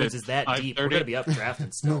breakfast up foods at is that deep, we're 5:30? gonna be up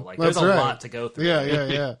drafting still. Like That's there's a right. lot to go through.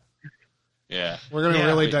 Yeah. Yeah. We're gonna Yeah,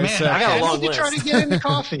 really man, dissect. I got a long need to try to list. get into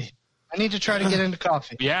coffee. I need to try to get into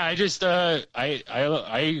coffee. Yeah, I just I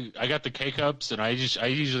got the K cups, and I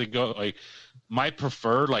usually go like my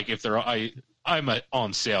preferred, like if they're I'm an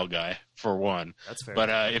on sale guy for one. That's fair. But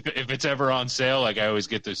if it's ever on sale, like I always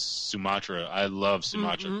get the Sumatra. I love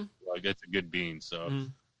Sumatra. Like it's a good bean. So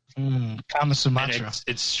Kama Sumatra. and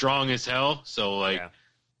it's strong as hell. So like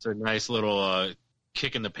it's a nice little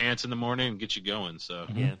kick in the pants in the morning and get you going. So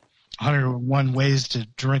yeah. 101 ways to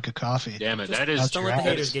drink a coffee. damn it, Just that is don't let the right.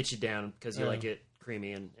 haters get you down because you like it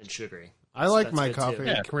creamy and sugary. I like That's my good, coffee too.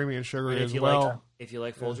 Yeah. creamy and sugary And as if you well.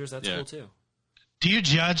 like Folgers, that's Yeah. cool too. Do you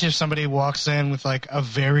judge if somebody walks in with like a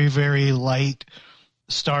very, very light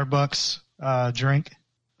Starbucks drink?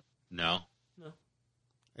 no.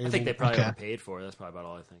 I think they probably Okay. overpaid for it. That's probably about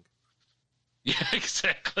all I think. Yeah,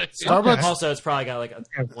 exactly. Starbucks. Also, it's probably got like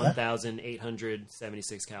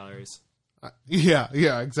 1,876 calories. Yeah,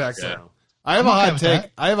 exactly. Yeah. So, I have I'm a okay hot with take.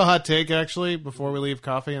 that. I have a hot take actually before we leave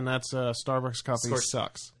coffee, and that's Starbucks coffee Of course.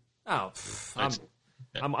 sucks. oh, That's-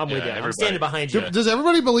 I'm with you. I'm everybody. standing behind you. Does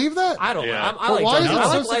everybody believe that? I don't. Yeah. I But like why is Dunkin'. it I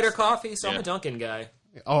so like lighter success- coffee, so I'm Yeah. a Dunkin' guy.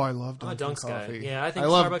 Oh, I love I'm a Dunkin' Dunks guy. coffee. Yeah, I think I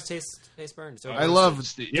love Starbucks tastes burned. So I love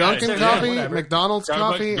Yeah, Dunkin' yeah, coffee, whatever. McDonald's Starbucks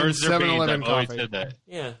coffee, and burns their beans. 7-Eleven I've always coffee. said that.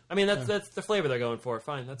 Yeah, I mean that's the flavor they're going for.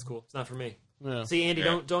 Fine, that's cool. It's not for me. Yeah. See, Andy,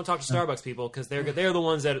 Yeah. don't talk to Starbucks people because they're the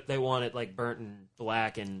ones that they want it like burnt and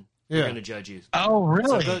black, and they're Yeah. going to judge you. Oh, So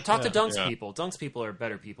really? go talk to Dunks Yeah. people. Dunks people are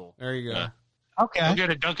better people. There you go. Yeah. Okay. Go get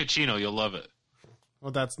a Dunkachino. You'll love it.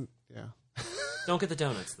 Well, that's yeah. Don't get the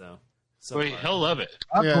donuts though. So Wait, far. he'll love it.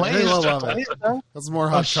 Yeah, Blaze, they will love it. Blaze, though? That's more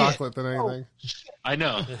hot shit. chocolate than anything. I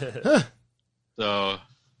know. So,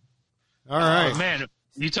 All right, man,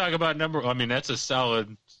 you talk about number. I mean, that's a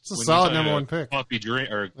solid. it's a when you solid talk number about one pick. Coffee drink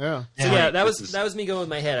or Yeah. So yeah, that this was me going with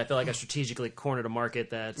my head. I feel like I strategically cornered a market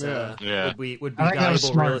that Yeah. would be I think that was valuable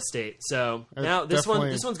real smart. estate. So That's now this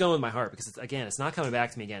definitely- one's going with my heart because it's not coming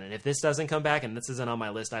back to me again. And if this doesn't come back and this isn't on my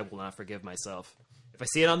list, I will not forgive myself. If I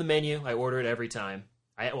see it on the menu, I order it every time.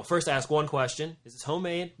 Well, first I ask one question: is this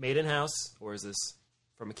homemade, made in house, or is this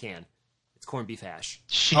from a can? It's corned beef hash.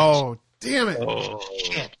 Shit. Oh, damn it!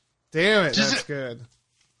 Shit. Damn it! Does That's it- good.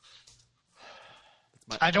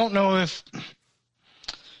 I don't know if.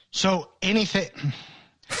 So anything,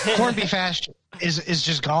 corned beef hash is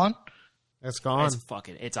just gone. It's gone.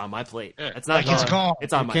 It's on my plate. Yeah. It's not. It's gone.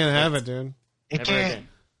 It's on You my. can't plate. have it, dude. It Never can't. again.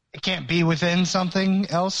 It can't be within something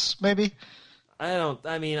else. Maybe. I don't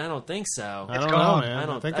think so. I don't know, gone. man.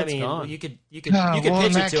 I think I it's mean, gone. you could No, you could well, in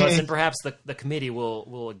pitch it that to us, case- and perhaps the committee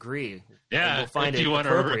will agree. Yeah, and we'll find if it you wanna-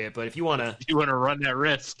 appropriate. But if you want to, You want to run that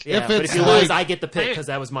risk? yeah. If But it's if you lose, like- I get the pick Hey, because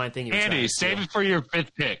that was my thing. You were Andy, trying to save steal. it for your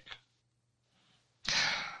 5th pick.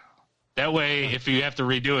 That way, if you have to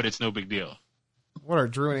redo it, it's no big deal. What are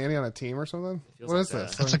Drew and Andy on a team or something? Feels What like is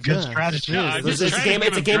this? That's a good strategy. Yeah, I'm It's just a trying to game. give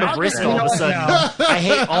It's a him game of drop risk. there. All of a sudden, No. I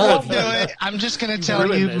hate all of Do you. it. I'm just gonna tell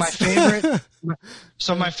ruined you this. my favorite.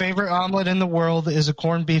 So my favorite omelet in the world is a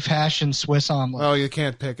corned beef hash and Swiss omelet. Oh, you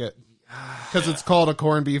can't pick it because it's called a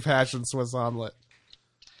corned beef hash and Swiss omelet.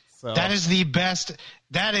 So That is the best.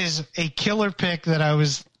 That is a killer pick that I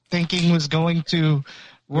was thinking was going to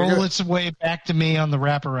roll gonna- its way back to me on the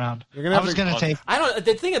wraparound. You're gonna I have was to- going to take. I don't.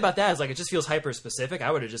 The thing about that is like it just feels hyper specific.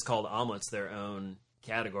 I would have just called omelets their own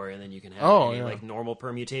category, and then you can have Oh, any yeah. like normal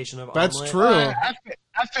permutation of That's omelet. true.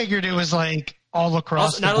 I figured it was like all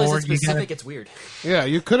across Also, not the only is board. it You specific, gotta- it's weird. Yeah,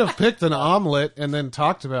 you could have picked an omelet and then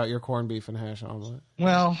talked about your corned beef and hash omelet.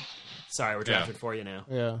 well, Sorry, we're drafting for you now.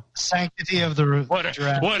 Yeah. sanctity of the What draft. is you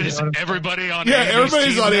know what I'm saying? everybody on? Yeah, Andy's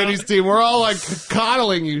everybody's team on now? Andy's team. We're all like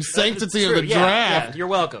coddling you. Sanctity of True, the yeah, draft. Yeah, you're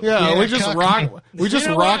welcome. Yeah, Yeah, we just cuck rocked. me. We just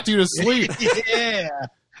You know rocked what? you to sleep. Yeah.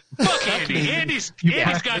 Fuck Andy. Andy's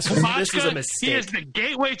got This was a vodka. mistake. He is the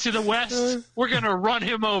gateway to the West. We're gonna run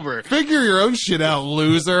him over. Figure your own shit out,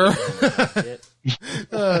 loser. Shit.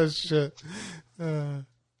 Oh shit.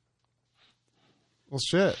 Well,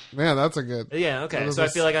 shit, man, that's a good. Yeah, okay. What So I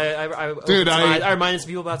is feel like Dude, I reminded some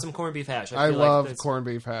people about some corned beef hash. I feel love like corned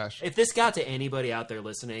beef hash. if this got to anybody out there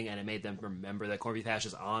listening and it made them remember that corned beef hash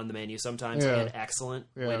is on the menu sometimes Yeah. and excellent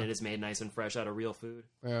Yeah. when it is made nice and fresh out of real food,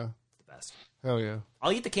 Yeah, it's the best. hell yeah,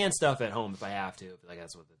 I'll eat the canned stuff at home if I have to. Like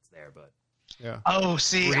that's what it's there, but yeah, Oh,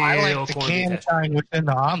 see, I Real like the corned beef can hash. kind within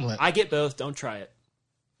the omelet. I get both. Don't try it.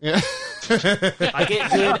 yeah. I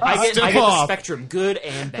get good. I get Step the off. spectrum, good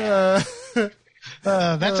and bad.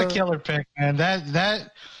 That's a killer pick, man. That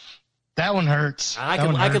one hurts. And That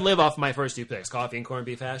one I could hurts. live off my first two picks: coffee and corned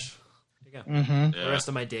beef hash. There you go. Mhm. The rest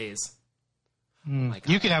of my days. Mm. my God.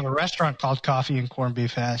 You could have a restaurant called Coffee and Corned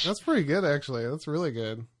Beef Hash. That's pretty good, actually. That's really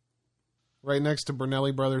good. Right next to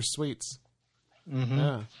Brunelli Brothers Sweets. Mhm.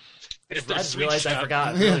 Yeah. I just realized I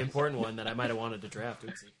forgot a really important one that I might have wanted to draft.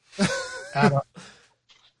 Oopsie.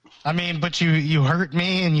 I mean, but you hurt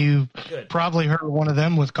me, and you Good. probably hurt one of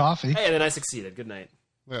them with coffee. Hey, and then I succeeded. Good night.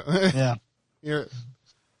 Yeah. Yeah.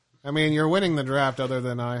 You're winning the draft. Other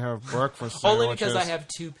than I have breakfast. Only because I sandwiches. have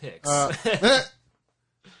two picks.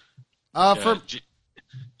 For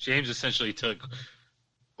James essentially took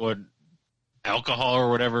what alcohol or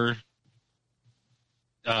whatever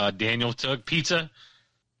Daniel took, pizza.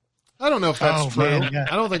 I don't know if that's Oh, true. man, yeah.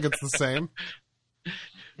 I don't think it's the same.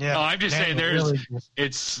 Yeah. Oh, I'm just saying Daniel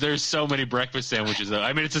there's so many breakfast sandwiches though.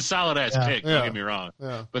 I mean, it's a solid ass Yeah. pick. Yeah. Don't get me wrong,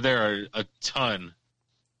 Yeah. but there are a ton.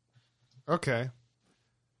 Okay.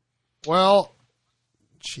 Well,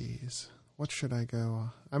 jeez, what should I go?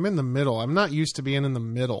 I'm in the middle. I'm not used to being in the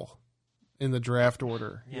middle in the draft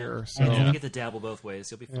order here. So, You get to dabble both ways.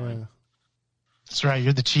 You'll be yeah. fine. That's right.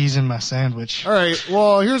 You're the cheese in my sandwich. All right.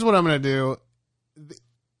 Well, here's what I'm going to do.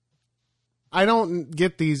 I don't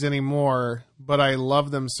get these anymore, but I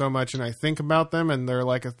love them so much, and I think about them, and they're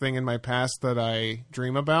like a thing in my past that I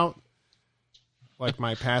dream about, like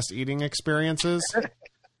my past eating experiences.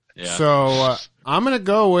 Yeah. So I'm going to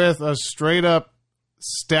go with a straight up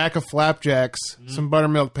stack of flapjacks, some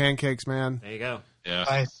buttermilk pancakes, man. There you go. yeah.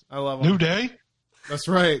 Nice. I love them. New day. That's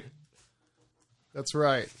right. That's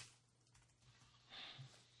right.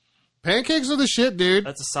 Pancakes are the shit, dude.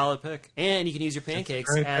 That's a solid pick. And you can use your pancakes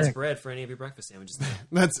great as pick. bread for any of your breakfast sandwiches.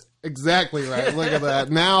 That's exactly right. Look at that.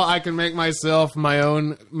 Now I can make myself my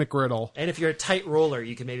own McGriddle. And if you're a tight roller,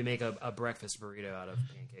 you can maybe make a breakfast burrito out of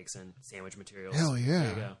pancakes and sandwich materials. Hell yeah. There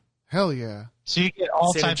you go. Hell yeah. So you get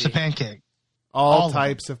all Synergy. types of pancake. All All of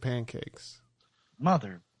types of pancakes.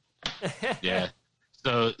 Mother. Yeah.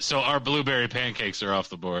 So our blueberry pancakes are off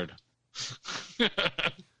the board.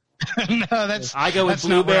 No, that's. I go with that's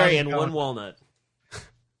not where I blueberry was and going. one walnut.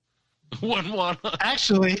 One.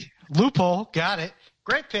 Actually, loophole. Got it.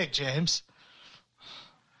 Great pick, James.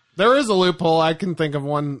 There is a loophole. I can think of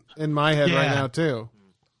one in my head right Yeah. now, too.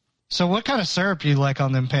 So, what kind of syrup do you like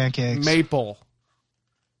on them pancakes? Maple.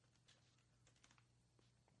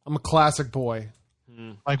 I'm a classic boy.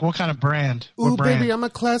 Like what kind of brand? Ooh, What brand? baby, I'm a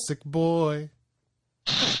classic boy.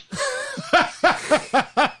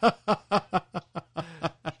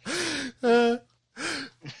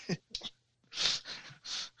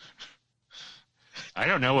 I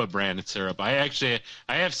don't know what brand it's syrup. I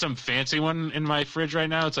have some fancy one in my fridge right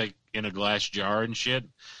now. It's like in a glass jar and shit.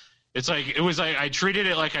 It was like I treated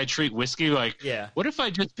it like I treat whiskey. Like, Yeah. what if I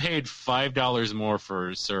just paid $5 more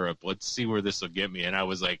for syrup? Let's see where this will get me. And I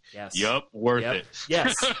was like, Yes. yup, worth Yep. it.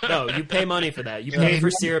 Yes. No, you pay money for that. You pay for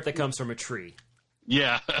syrup that comes from a tree,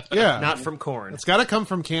 Yeah. Yeah. not from corn. It's got to come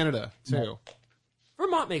from Canada, too.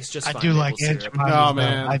 Vermont makes just I fine do maple like syrup. Aunt Jemima's, Oh, though.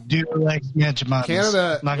 man. I do like Aunt Jemima's.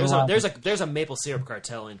 Canada- Not gonna lie. There's a maple syrup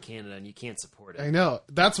cartel in Canada, and you can't support it. I know.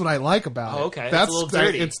 That's what I like about it. Oh, okay. It's That's a little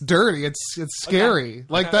dirty. It's dirty. It's scary.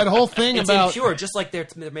 Like that whole thing It's about impure, just like their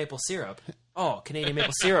maple syrup. Oh, Canadian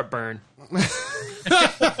maple syrup burn.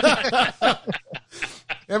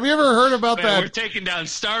 Have you ever heard about Man, we're that? taking down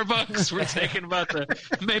Starbucks. We're taking about the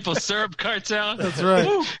maple syrup cartel. That's right.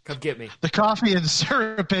 Come get me. The coffee and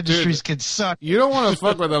syrup industries can suck. You don't want to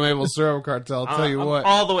fuck with the maple syrup cartel. I'll tell you I'm what.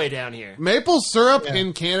 all the way down here. Maple syrup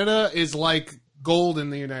in Canada is like gold in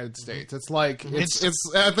the United States. It's like it's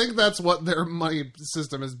I think that's what their money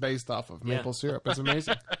system is based off of. Maple syrup. It's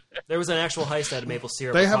amazing. There was an actual heist at a maple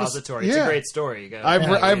syrup They have a- repository. It's yeah. a great story. You go,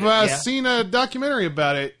 I've seen a documentary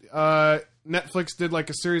about it. Netflix did like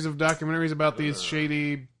a series of documentaries about these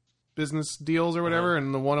shady business deals or whatever,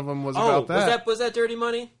 and one of them was about that. Was that Dirty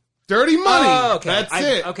Money? Dirty money. Oh, okay. That's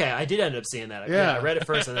it. Okay, I did end up seeing that. Yeah. I read it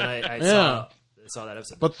first, and then I Yeah. saw that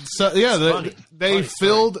episode. But so, yeah, Funny. they Funny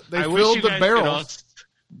filled I wish filled you the guys could barrels.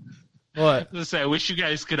 What? I wish you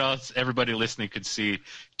guys could everybody listening could see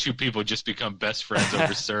two people just become best friends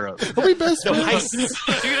over syrup. Are we best No, friends?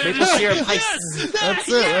 heists. Maple syrup heists. That's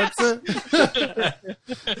it.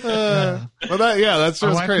 Well, that's My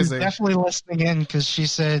just wife crazy. is definitely listening in because she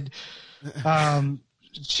said,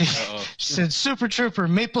 she said, Super Trooper,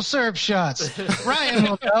 maple syrup shots. Ryan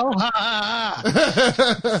will go. Ha, ha,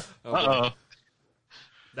 ha. Uh-oh.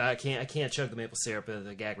 I can't chug the maple syrup.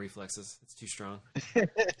 The gag reflexes. It's too strong.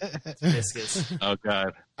 It's viscous. Oh,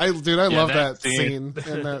 God. I love that that scene.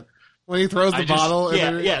 And that, when he throws the I just- bottle and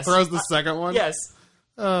Yeah, then yes. throws the second one. Yes,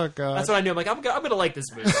 Oh god. that's what I knew. I'm like, I'm gonna like this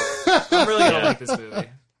movie. I'm really gonna like this movie.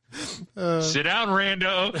 Sit down,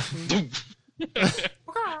 Rando.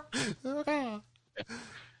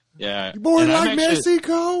 Yeah. Boy And I'm like actually-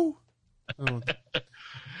 Mexico.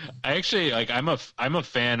 I actually I'm a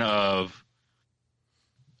fan of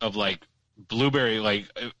like blueberry, like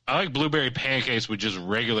I like blueberry pancakes with just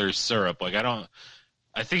regular syrup. Like I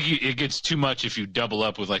think it gets too much if you double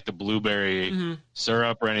up with like the blueberry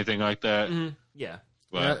syrup or anything like that. Yeah.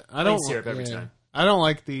 But I don't Plain syrup every yeah. time. I don't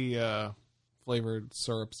like the flavored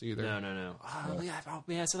syrups either. No. Oh,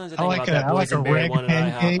 yeah, sometimes I I think like about that I like a boysenberry reg one at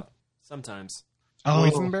pancake. IHOP. Sometimes. Oh,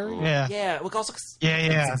 Boysenberry? yeah. Yeah. Look, also, Yeah,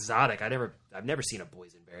 yeah. It's exotic. I've never seen a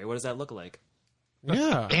boysenberry. What does that look like?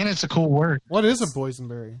 Yeah. And it's a cool word. What is a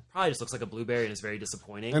boysenberry? Probably just looks like a blueberry and is very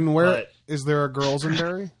disappointing. And where but is there a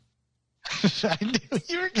girlsenberry? I knew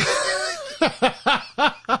you were going to do it.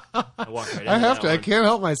 I walked right into I have that to. I one. can't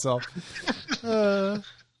help myself.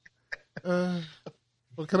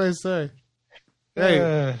 What can I say?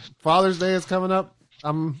 Hey, Father's Day is coming up.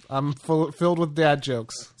 I'm filled with dad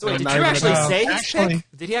jokes. So wait, I'm did not you even actually gonna- say his actually- pick?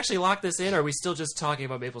 Did he actually lock this in, or are we still just talking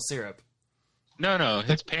about maple syrup? no,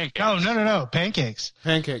 it's pancakes. Oh, no. Pancakes.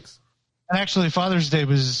 pancakes? And actually, Father's Day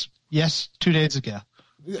was, 2 days ago.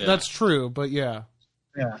 That's true, but yeah.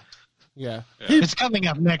 Yeah. It's coming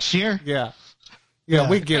up next year. Yeah. Yeah.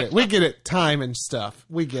 We get it. We get it. Time and stuff.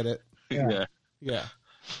 We get it. Yeah. Yeah.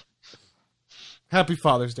 Happy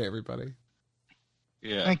Father's Day, everybody.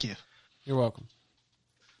 Yeah. Thank you. You're welcome.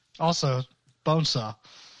 Also, Bonesaw.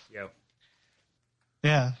 Yo.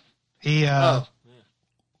 Yeah.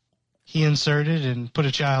 He inserted and put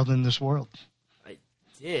a child in this world. I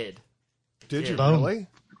did. Did you Boom. really?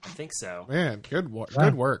 I think so. Man, good work. Yeah.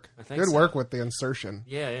 Good work. I think Good so. work with the insertion.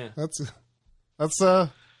 Yeah. That's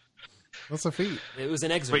a feat. It was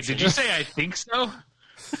an excerpt. Wait, did you say I think so?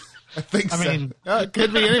 I think I so. mean, It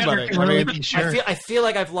could be anybody. Can I really mean, be sure. I feel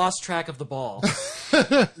like I've lost track of the ball.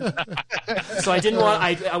 So I didn't want.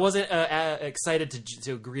 I wasn't excited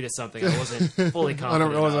to agree to something. I wasn't fully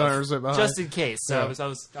confident. wasn't of, 100% behind. just in case. So Yeah.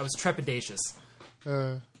 I was trepidatious.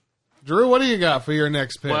 Drew, what do you got for your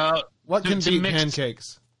next pick? Well, what can to beat mix-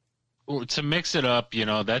 pancakes? To mix it up,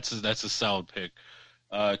 that's a solid pick.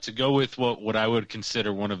 To go with what I would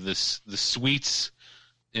consider one of the sweets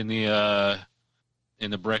in the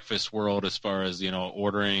breakfast world, as far as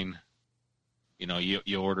ordering, you know, you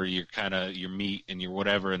order your meat and your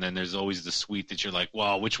whatever, and then there's always the sweet that you're like,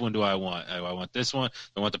 well, which one do I want? Do I want this one?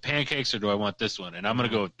 Do I want the pancakes or do I want this one? And I'm going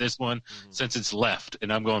to go with this one since it's left,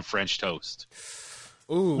 and I'm going French toast.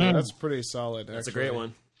 Ooh, that's pretty solid. That's a actually. great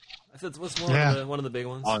one. I think what's one of the big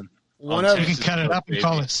ones. You can cut it up and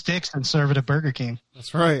call it sticks and serve it at Burger King.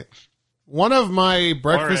 That's right. One of my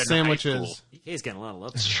breakfast sandwiches. BK's getting a lot of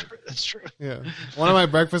love. That's true. Yeah. One of my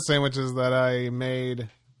breakfast sandwiches that I made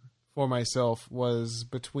for myself was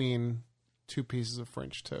between 2 pieces of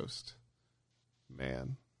French toast.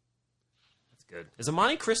 Man. That's good. Is a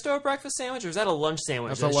Monte Cristo a breakfast sandwich, or is that a lunch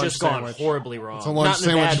sandwich? That's a lunch just gone sandwich. horribly wrong. It's a lunch Not in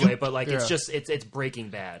a bad sandwich. way, but like it's Breaking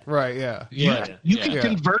Bad. Right, yeah. You can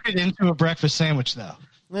convert it into a breakfast sandwich, though.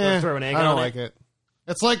 Throw an egg I don't on like it.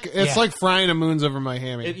 It's like frying a moons over my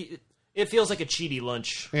hammy. It feels like a cheaty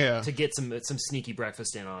lunch Yeah. to get some sneaky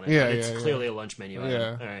breakfast in on it. Yeah, but it's yeah, clearly a lunch menu item.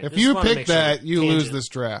 Yeah. All right. If Just you wanted to pick make sure. that, you lose Tangent. this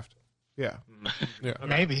draft. Yeah. Yeah.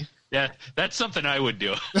 Maybe. Yeah, that's something I would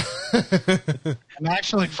do. And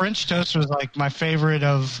actually, French toast was like my favorite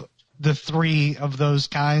of the 3 of those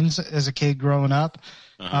kinds as a kid growing up.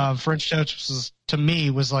 French toast to me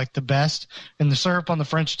was like the best, and the syrup on the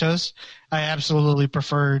French toast I absolutely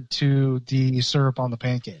preferred to the syrup on the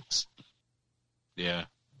pancakes. Yeah.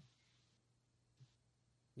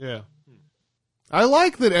 Yeah. I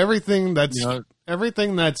like that everything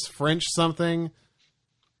that's French something.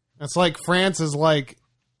 It's like France is like,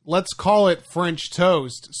 let's call it French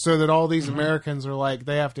toast, so that all these Americans are like,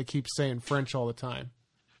 they have to keep saying French all the time.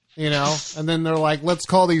 You know? And then they're like, let's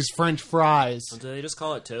call these French fries. Do they just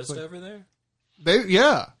call it toast over there?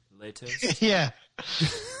 Lay toast? Yeah.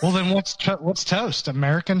 Well, then what's toast?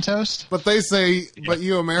 American toast? But they say, but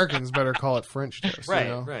you Americans better call it French toast. Right,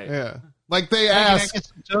 you know? right. Yeah. Like they Can I ask. get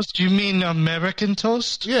some toast? You mean American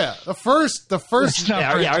toast? Yeah. The first. It's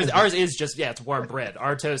not French. Ours is just it's warm bread.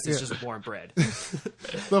 Our toast is just warm bread.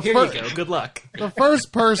 The Here you go. Good luck. The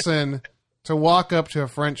first person to walk up to a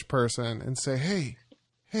French person and say, hey,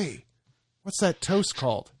 what's that toast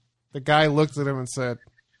called? The guy looked at him and said,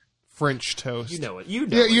 French toast. You know it.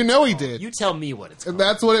 Yeah, you know he did. You tell me what it's called. And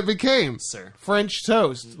that's what it became. Sir. French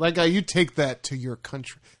toast. Like, you take that to your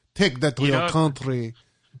country. Take that to your country.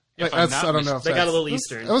 Like, I'm I not don't know if They got a little that's-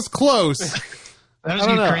 Eastern. That was close. That I was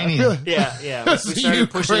don't know. I Ukrainian. feel like- Yeah. That's We started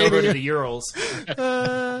pushing over to Ukrainian. the Urals.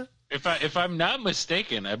 If I'm not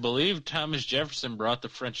mistaken, I believe Thomas Jefferson brought the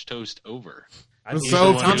French toast over.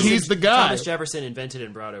 So he's the guy. Thomas Jefferson invented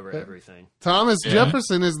and brought over everything. Thomas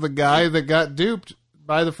Jefferson is the guy that got duped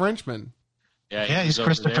by the Frenchmen. Yeah, he's over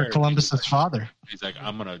Christopher there. Columbus's father. He's like,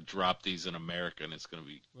 I'm gonna drop these in America, and it's gonna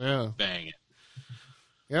be Yeah. banging.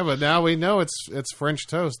 Yeah, but now we know it's French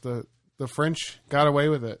toast. The French got away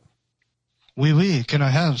with it. Oui, can I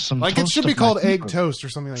have some Like it toast should be of my called egg people? toast or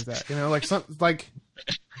something like that. You know, like some like.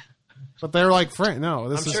 But they're like French. No,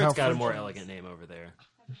 this I'm is sure how it's got a French- more elegant name over there.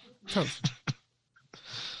 toast.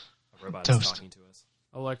 A robot Toast. is talking to us.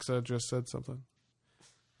 Alexa just said something.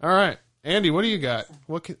 All right, Andy, what do you got?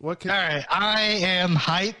 What can? All right, I am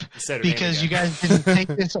hype said her name because again. you guys didn't take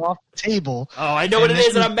this off the table. Oh, I know what And it this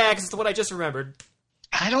is, and I'm back. It's what I just remembered.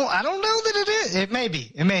 I don't know that it is. It may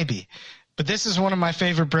be. But this is one of my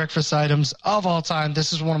favorite breakfast items of all time.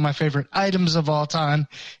 This is one of my favorite items of all time.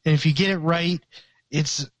 And if you get it right,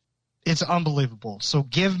 it's unbelievable. So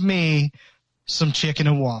give me some chicken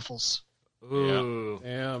and waffles. Ooh,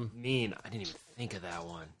 Damn. mean. I didn't even think of that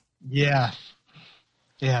one. Yeah.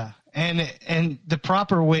 And the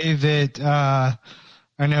proper way that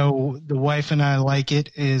I know the wife and I like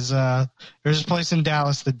it is there's a place in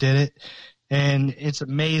Dallas that did it, and it's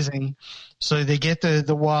amazing. So they get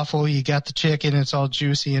the waffle, you got the chicken, it's all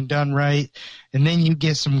juicy and done right, and then you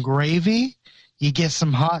get some gravy, you get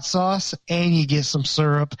some hot sauce, and you get some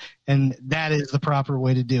syrup, and that is the proper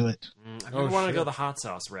way to do it. I really want to go the hot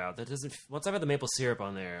sauce route. That doesn't. Once I've had the maple syrup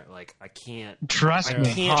on there, like I can't. Trust I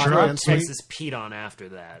me. can't Hot throw and sweet. Texas Pete on after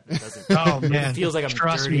that. It doesn't. Oh, man. It feels like I'm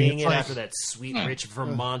Trust me, dirtying it's it like- after that sweet, rich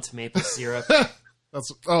Vermont maple syrup. That's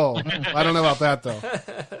I don't know about that though.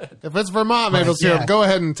 If it's Vermont maple Right, syrup, yeah. go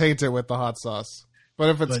ahead and taint it with the hot sauce. But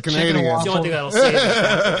if it's But chicken and Canadian, It's the only thing that'll save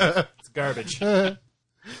it. It's garbage.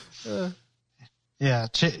 Yeah,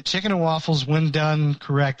 chicken and waffles, when done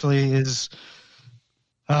correctly, is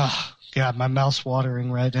oh god, my mouth's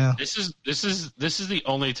watering right now. This is the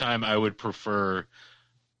only time I would prefer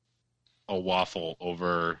a waffle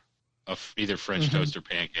over either French toast or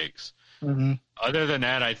pancakes. Hmm. Other than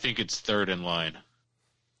that, I think it's third in line.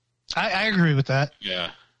 I agree with that.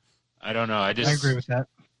 Yeah, I don't know. I I agree with that.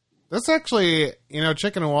 that's actually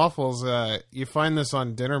chicken and waffles. You find this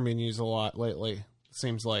on dinner menus a lot lately. It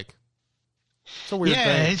seems like. It's a weird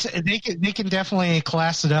thing. They can definitely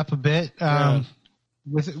class it up a bit.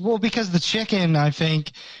 Because the chicken, I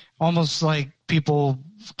think, almost like people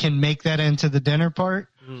can make that into the dinner part.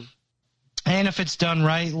 Mm. And if it's done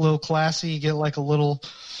right, a little classy, you get like a little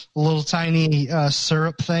tiny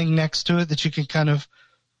syrup thing next to it that you can kind of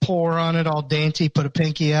pour on it all dainty, put a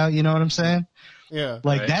pinky out. You know what I'm saying? Yeah.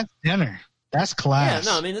 Like that's dinner. That's class.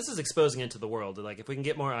 Yeah, no, I mean, this is exposing it to the world. Like, if we can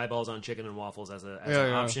get more eyeballs on chicken and waffles as an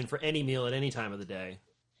option for any meal at any time of the day,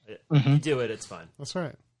 you do it, it's fine. That's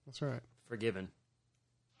right. Forgiven.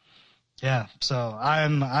 Yeah, so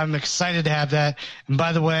I'm excited to have that. And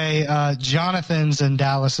by the way, Jonathan's in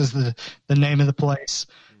Dallas is the name of the place.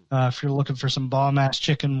 If you're looking for some bomb-ass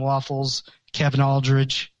chicken waffles, Kevin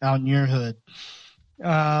Aldridge out in your hood.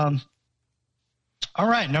 All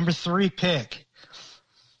right, number 3 pick.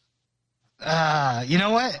 You know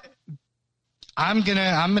what? I'm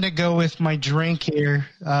gonna go with my drink here,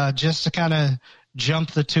 just to kind of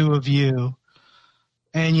jump the two of you.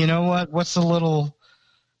 And you know what? What's a little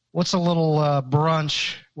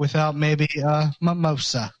brunch without maybe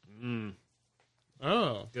mimosa? Mm.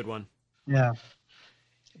 Oh, good one. Yeah.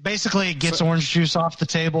 Basically, it gets orange juice off the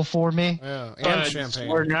table for me. Yeah, and champagne.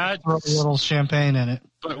 We're not throw a little champagne in it.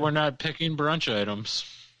 But we're not picking brunch items.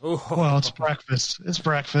 Ooh. Well, it's breakfast. It's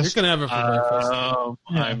breakfast. You can have it for breakfast.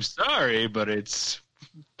 I'm sorry, but it's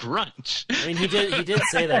brunch. I mean, he did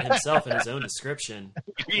say that himself in his own description.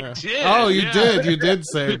 He did. Oh, you did. You did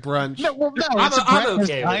say brunch. No, I'm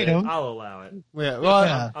okay with it. I'll allow it. Yeah,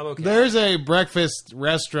 well, I'm okay. There's a breakfast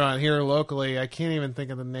restaurant here locally. I can't even think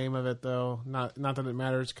of the name of it though. Not that it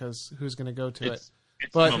matters because who's going to go to it?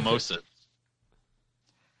 It's But mimosa.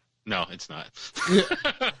 No, it's not.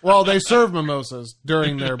 well, they serve mimosas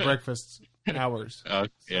during their breakfast hours.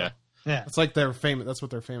 Yeah. Yeah. It's like they're famous. That's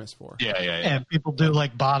what they're famous for. Yeah. And people do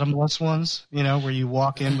like bottomless ones, where you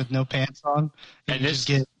walk in with no pants on and you just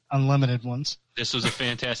get unlimited ones. This was a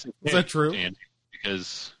fantastic Is that true? Andy,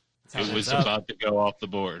 because it was about to go off the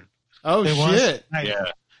board. Oh, shit.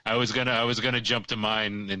 Yeah. I was gonna jump to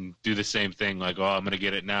mine and do the same thing. Like, I'm gonna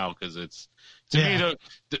get it now because it's to me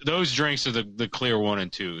those drinks are the clear 1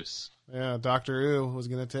 and 2s. Yeah, Dr. Ooh was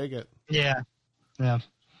gonna take it. Yeah.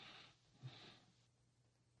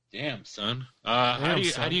 Damn, son. How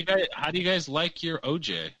do you guys like your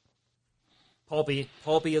OJ?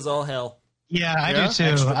 Pulpy is all hell. Yeah, I do too.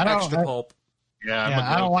 Extra pulp. Yeah,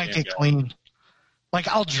 I don't like it clean. Like,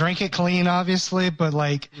 I'll drink it clean, obviously, but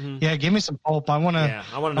give me some pulp. I want to. Yeah,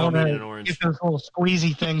 I want to know if I need an orange. Get those little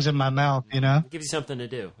squeezy things in my mouth, It gives you something to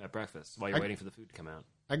do at breakfast while you're waiting for the food to come out.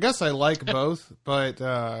 I guess I like both, but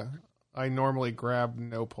I normally grab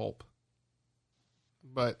no pulp.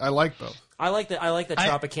 But I like both. I like that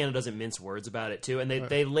Tropicana doesn't mince words about it too, and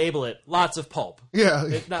they label it lots of pulp. Yeah,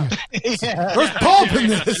 yeah. There's pulp in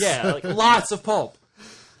this. Yeah, like lots of pulp.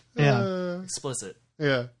 Yeah, explicit.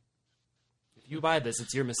 Yeah. If you buy this,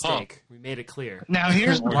 it's your mistake. We made it clear. Now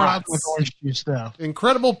here's the problem with orange juice, though.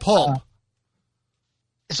 Incredible pulp.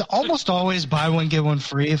 It's almost always buy one get one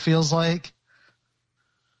free. It feels like.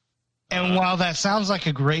 And while that sounds like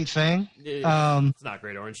a great thing, it's not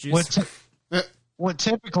great orange juice. What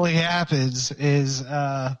typically happens is,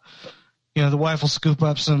 the wife will scoop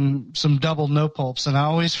up some double no pulps, and I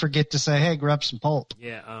always forget to say, "Hey, grab some pulp."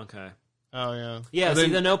 Yeah. Okay. Oh yeah. Yeah. See,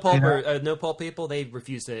 the no pulp or no pulp people, they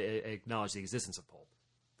refuse to acknowledge the existence of pulp.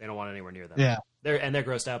 They don't want it anywhere near them. Yeah. They're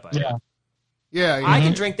grossed out by it. Yeah. I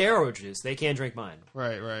can drink their orange juice. They can't drink mine.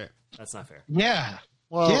 Right. That's not fair. Yeah.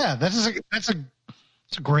 Well, that's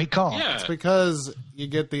a great call. Yeah. It's because you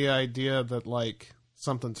get the idea that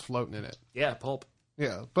something's floating in it. Yeah, pulp.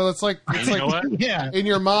 Yeah, but it's like You know what? Yeah. in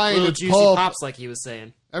your mind Little it's juicy pulp. pops, like he was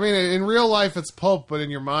saying. I mean, in real life it's pulp, but in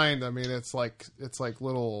your mind, I mean, it's like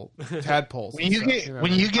little tadpoles. When you get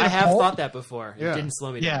I a have pulp, thought that before. Yeah. It didn't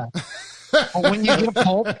slow me yeah. down. But when you get a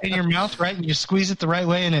pulp in your mouth, right, and you squeeze it the right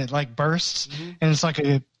way, and it bursts, and it's like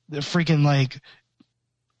a freaking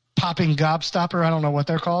popping gobstopper. I don't know what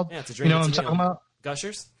they're called. Yeah, it's a You drink. know what I'm talking about?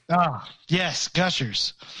 Gushers? Ah, yes,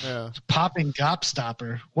 gushers. Yeah, Popping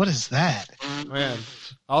gobstopper. What is that? man,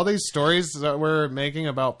 all these stories that we're making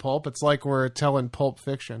about pulp, it's like we're telling Pulp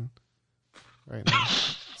Fiction right now.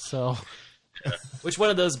 So, Which one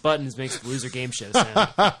of those buttons makes the loser game show sound?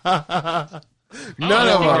 none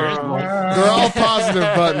of them. They're all positive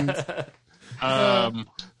buttons.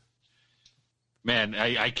 Man,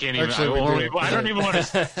 I can't even. Actually, I don't even want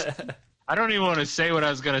to. I don't even want to say what I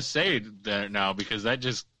was gonna say there now because that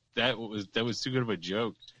was too good of a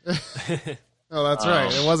joke. Oh, that's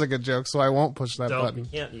right. It was a good joke, so I won't push that button. You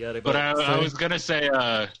can't. You gotta. But I was gonna say,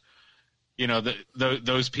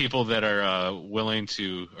 those people that are willing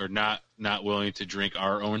to or not willing to drink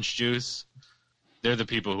our orange juice, they're the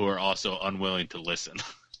people who are also unwilling to listen.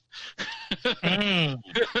 Mm.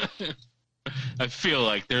 I feel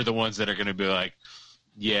like they're the ones that are going to be like,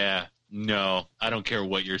 yeah, no, I don't care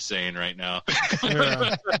what you're saying right now.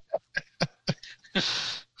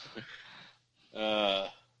 Yeah.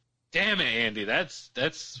 Damn it, Andy. That's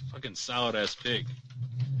fucking solid ass pick.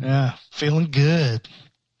 Yeah, feeling good,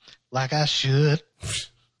 like I should.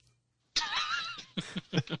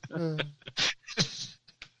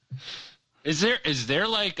 Is there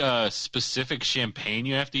like a specific champagne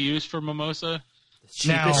you have to use for mimosa?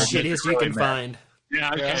 Cheapest, No. shittiest you can find.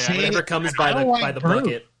 Yeah, okay. See, Whatever comes I by don't like by the brute.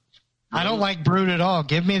 bucket. I don't like brewed at all.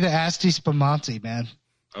 Give me the Asti Spumante, man.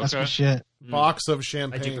 That's my shit. Box of I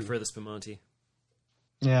champagne. do prefer the Spumante.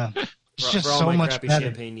 Yeah, it's For just all so my much crappy better.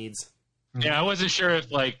 champagne needs. Yeah, I wasn't sure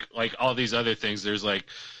if like all these other things. There's like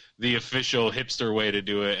the official hipster way to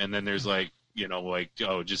do it, and then there's like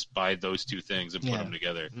just buy those two things and put them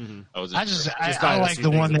together. Mhm. I wasn't. I just sure. Just buy I those like two the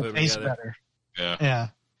things one and that put 'em tastes together. better. Yeah. Yeah,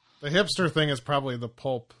 The hipster thing is probably the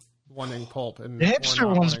pulp, wanting pulp. And the hipster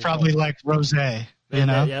or not one's wanting probably pulp. like rosé. You Yeah,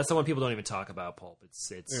 know? yeah, that's the one people don't even talk about. Pulp. It's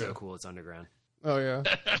Yeah. so cool. It's underground. Oh yeah.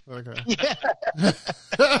 Okay.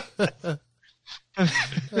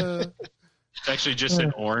 It's actually just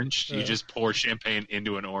an orange. You just pour champagne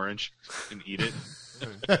into an orange and eat it.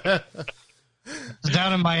 It's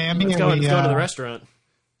down in Miami. Let's and go. we, Let's go to the restaurant.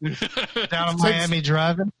 down in Takes- Miami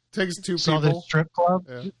driving. Takes two Saw this people. strip club.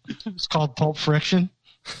 Yeah. It's called Pulp Friction.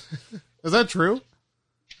 Is that true?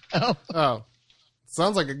 Oh, Oh,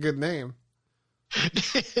 sounds like a good name.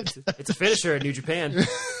 It's a finisher at New Japan.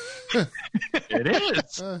 It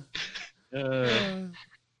is.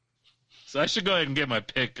 So I should go ahead and get my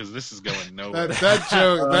pick because this is going nowhere.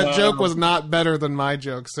 That joke was not better than my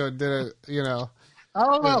joke, so it did it. I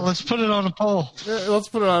don't know. Let's put it on a poll. Let's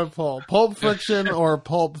put it on a poll: Pulp Friction or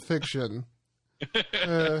Pulp Fiction.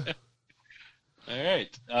 All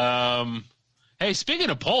right. Hey, speaking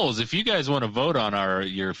of polls, if you guys want to vote on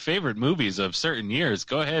your favorite movies of certain years,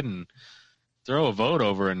 go ahead and throw a vote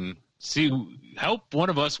over and help one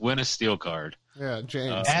of us win a steel card. Yeah,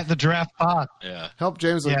 James. At the draft pod. Yeah, Help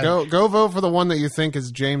James. Yeah. Go vote for the one that you think is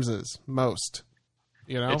James's most.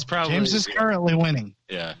 it's probably James is currently winning.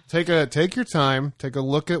 Yeah, Take your time. Take a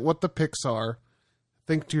look at what the picks are.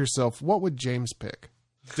 Think to yourself, what would James pick?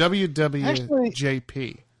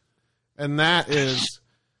 WWJP. And that is...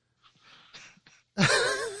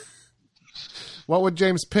 what would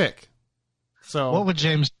James pick? So What would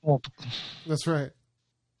James Pulp? that's right.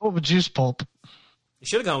 What would Juice Pulp? You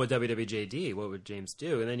should have gone with WWJD. What would James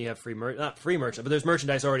do? And then you have not free merchandise, but there's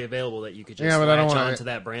merchandise already available that you could just Yeah, but I don't latch wanna- onto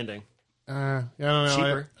that branding. Yeah, I don't know.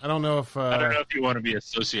 Cheaper. I don't know if... I don't know if you want to be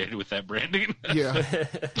associated with that branding. Yeah.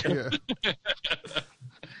 Yeah.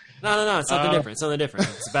 No, it's something different. It's something different.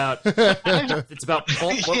 It's about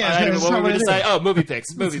pulp. Yeah, What were we it is. decide? Oh, movie picks.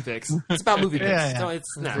 It's about movie picks. Yeah. No,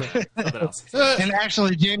 it's something else. And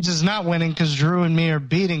actually, James is not winning because Drew and me are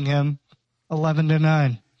beating him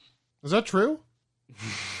 11-9. Is that true?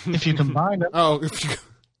 If you combine them. Oh.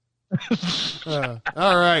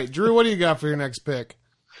 All right. Drew, what do you got for your next pick?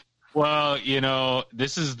 Well,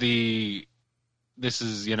 this is give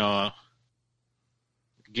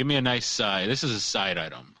me a nice side. This is a side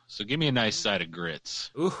item. So give me a nice side of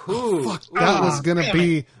grits. Ooh. That was going to damn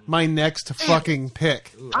be my next fucking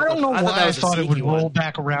pick. I don't know I thought why that I was a thought it would sneaky roll one.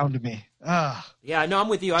 back around to me. Yeah, no, I'm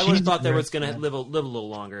with you. I would have Jesus thought that was Christ, going to man. live a little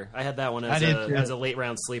longer. I had that one I did too. as a late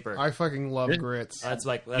round sleeper. I fucking love grits. That's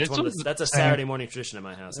a Same. Saturday morning tradition in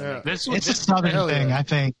my house. I Yeah. make. This It's a was southern Hell thing, yeah. I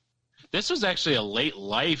think. this was actually a late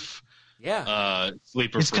life Yeah.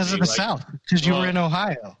 sleeper. It's for because me. of the Like, South. Because you well- were in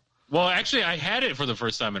Ohio. Well, actually, I had it for the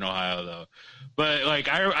first time in Ohio, though. But like,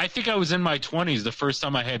 I think I was in my 20s the first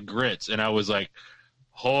time I had grits, and I was like,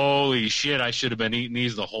 "Holy shit! I should have been eating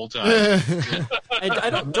these the whole time." And I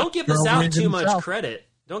don't give the Girl South raised too in the much South. credit.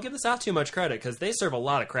 Don't give the South too much credit because they serve a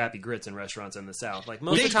lot of crappy grits in restaurants in the South. Like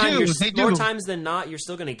most They of the time, do, they more do. times than not, you're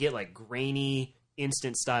still going to get like grainy,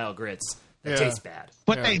 instant style grits that Yeah. taste bad.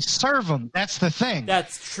 But Yeah. they serve them. That's the thing.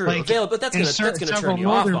 That's true. Like, But that's in going to several turn you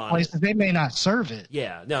off northern on places, it. they may not serve it.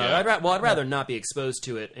 Yeah, no, Yeah. I'd rather not be exposed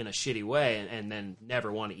to it in a shitty way and then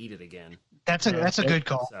never want to eat it again. That's a good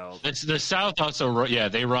call. So It's the South also. Yeah,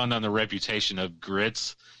 they run on the reputation of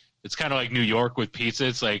grits. It's kind of like New York with pizza.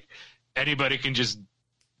 It's like anybody can just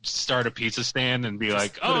start a pizza stand and be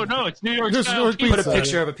like, "Oh no, it's New York Just style New York pizza." put a Pizza.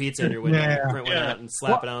 picture of a pizza in your window, Yeah. print one Yeah. out, and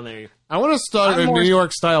slap it on there. I want to start I'm a more- New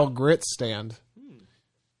York style grit stand.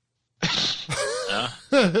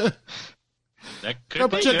 That could Come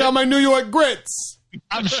be check good. out my New York grits.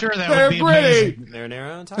 I'm sure that They're would be pretty. amazing.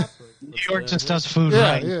 Marinara on top. New York just does food Yeah,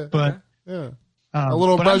 right. yeah. But Yeah. A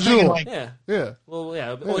little but I'm thinking, bajoule. like, Yeah. Well,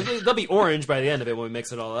 yeah. Well, they'll be orange by the end of it when we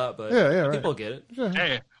mix it all up. But Yeah, right. people get it.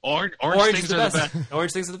 Hey, orange Orange things is the are the best. best.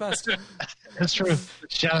 Orange things are the best. that's true.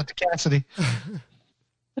 Shout out to Cassidy.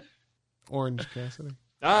 Orange Cassidy.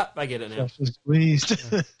 I get it now. Freshly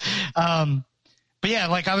squeezed. But yeah,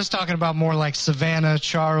 like I was talking about more like Savannah,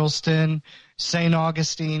 Charleston, St.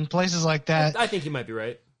 Augustine, places like that. I think you might be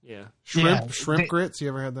right. Yeah. Shrimp grits. You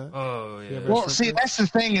ever had that? Oh, yeah. Well, see, that's the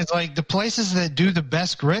thing is like the places that do the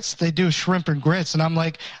best grits, they do shrimp and grits. And I'm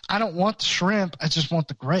like, I don't want the shrimp. I just want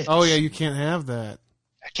the grits. Oh, yeah, you can't have that.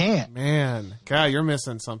 I can't. Man, God, you're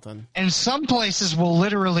missing something. And some places will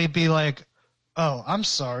literally be like, oh, I'm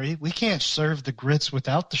sorry. We can't serve the grits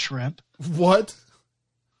without the shrimp. What?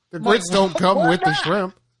 The grits don't come why with the not?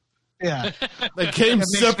 shrimp. Yeah. They came That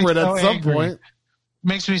makes me separate so at some angry. point.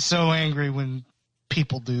 Makes me so angry when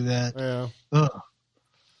people do that. Yeah. Ugh.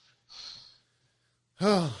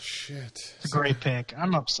 Oh, shit. It's a great pick.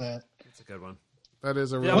 I'm upset. That's a good one. That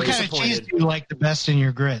is a Yeah, really What kind of cheese disappointed. do you like the best in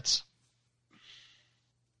your grits?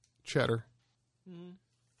 cheddar. It's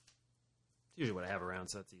usually what I have around,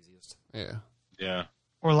 so that's easiest. Yeah. Yeah.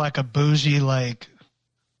 Or like a bougie, like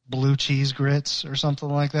blue cheese grits or something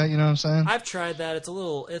like that. You know what I'm saying? I've tried that. It's a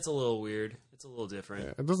little weird. It's a little different.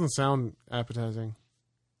 Yeah, it doesn't sound appetizing.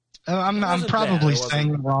 I'm wasn't probably bad. It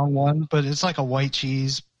saying the wrong one, but it's like a white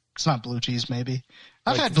cheese. It's not blue cheese, maybe.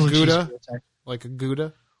 I've Like had blue Gouda? cheese grits. Like a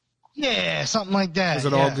Gouda? Yeah, something like that. Is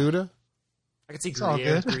it yeah. all Gouda? I could see all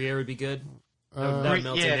Gruyere. good. Gruyere would be good. That Uh, would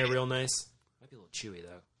melt in yeah. there real nice. Might be a little chewy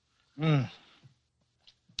though. Mm.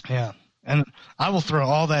 Yeah, and I will throw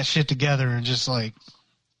all that shit together and just like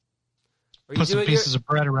Or you put do some it pieces of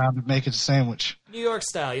bread around and make it a sandwich. New York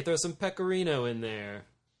style. You throw some pecorino in there.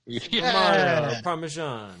 Yeah. Tomato,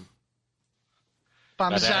 Parmesan.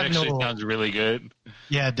 That actually Parmesan. sounds really good.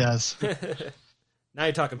 Yeah, it does. Now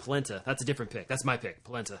you're talking polenta. That's a different pick. That's my pick.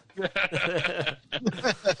 Polenta.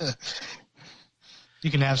 You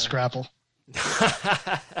can have scrapple.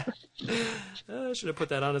 I should have put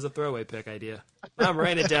that on as a throwaway pick idea. I'm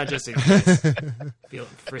writing it down just in case. Feeling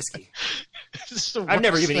frisky. It's the I've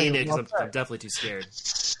never worst even thing eaten it of all because I'm time. definitely too scared.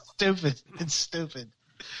 Stupid. It's stupid.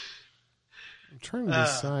 I'm trying to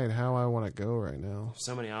decide how I want to go right now.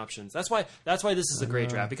 So many options. That's why this is a great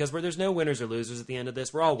draft, because where there's no winners or losers at the end of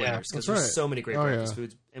this, we're all winners because that's there's right. so many great Oh, breakfast yeah.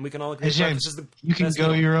 foods, and we can all agree Hey, breakfast James, is the you can best go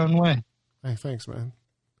meal. your own way. Hey, thanks, man.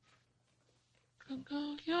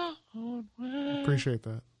 Appreciate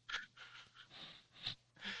that.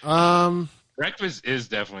 Breakfast is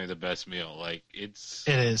definitely the best meal. Like it's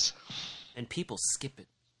It is. and people skip it.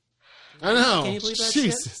 I know. Can you believe that shit?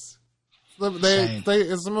 Jesus. Insane.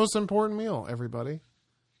 It's the most important meal, everybody.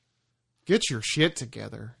 Get your shit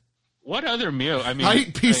together. what other meal? I mean, I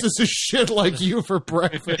eat pieces of shit like you for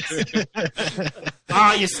breakfast.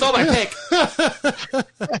 Ah, you stole my pick.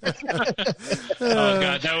 oh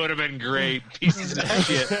god, that would have been great. Pieces of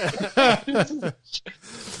shit.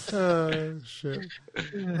 Shit.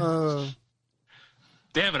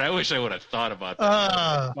 Damn it! I wish I would have thought about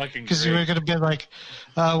that. Fucking Because you were great. going to be like,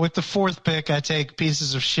 with the fourth pick, I take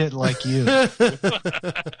pieces of shit like you.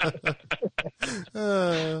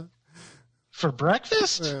 For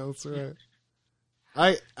breakfast? Yeah, that's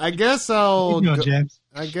right. I guess I'll You know, go, James.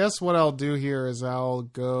 I guess what I'll do here is I'll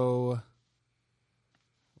go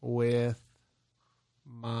with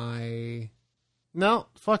no,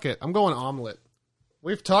 fuck it. I'm going omelet.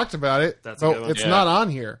 We've talked about it, That's a but good one. it's Yeah. not on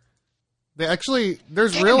here.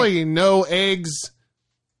 There's Damn really no eggs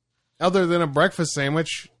other than a breakfast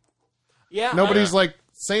sandwich. Yeah, Nobody's like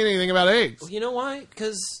saying anything about eggs. Well, you know why?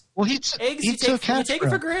 Because Well, eggs, he you took take it for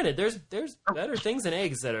Castro. granted. There's better things than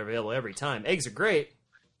eggs that are available every time. Eggs are great,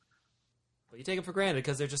 but you take them for granted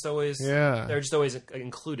because they're just always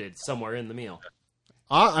included somewhere in the meal.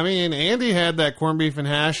 I mean, Andy had that corned beef and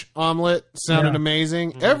hash omelet. Sounded Yeah.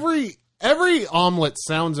 amazing. Mm-hmm. Every omelet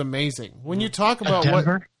sounds amazing. When you talk A about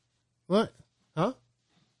Denver? what? Huh?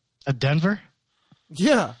 A Denver?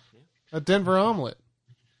 Yeah, a Denver omelet.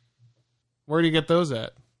 Where do you get those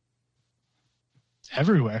at?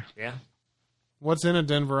 Everywhere. Yeah, What's in a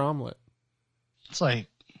Denver omelet? It's like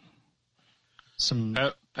some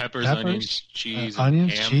Peppers, peppers, onions, cheese,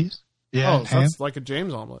 onions, ham. cheese. Yeah, Oh, so ham. that's like a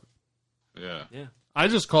James omelet. Yeah. yeah. I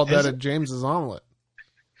just called Is that a it? James's omelet.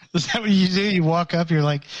 Is that what you do? You walk up, you're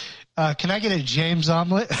like, can I get a James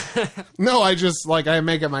omelet? No, I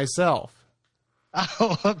make it myself.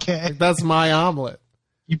 Oh, okay. That's my omelet.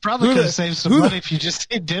 You probably Who could the- have saved some who the- money if you just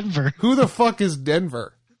said Denver. Who the fuck is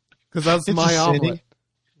Denver? Because that's It's my a city. omelet.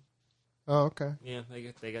 Oh, okay. Yeah,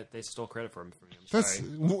 they stole credit for me from me. I'm That's sorry.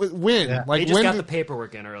 when. Yeah. Like They just when got did, the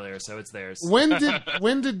paperwork in earlier, so it's theirs.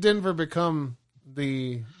 when did Denver become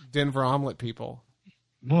the Denver omelet people.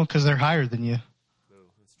 Well, because they're higher than you. Ooh,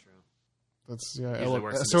 that's true. That's Usually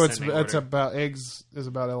works in so it's descending order. about eggs is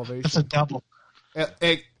about elevation. That's a double.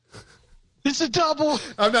 Egg. It's a double.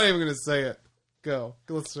 I'm not even going to say it. Go.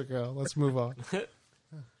 Let's go. Let's move on.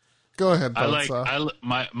 Go ahead, Bonesaw.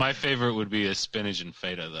 My favorite would be a spinach and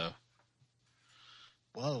feta though.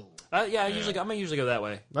 Whoa. Yeah, I'm gonna usually go that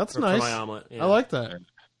way. That's for nice. my omelet. Yeah. I like that.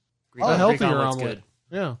 Greek, A Greek healthier omelet's omelet.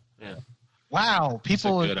 good. Yeah. Wow. It's a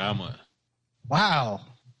People. good omelet. Wow.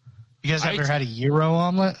 You guys ever had a Euro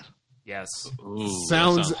omelet? Yes. Ooh,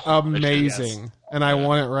 Sounds that amazing, Yes. and I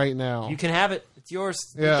want it right now. You can have it. It's yours.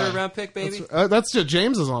 Your Yeah. third round pick, baby. That's just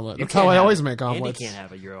James's omelet. You That's how can't I have always it. make omelets. Andy can't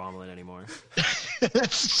have a Euro omelet anymore.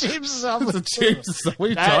 That's James' omelet. It's a James's. What are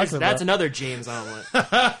you That's talking about? another James omelet.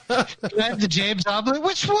 You have the James omelet?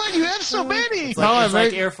 Which one? You have so many. It's How I like, it's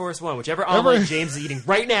like make- Air Force One. Whichever omelet James is eating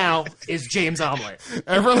right now is James' omelet.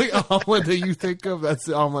 Every omelet that you think of, that's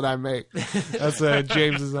the omelet I make. That's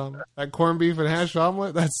James's omelet. That corned beef and hash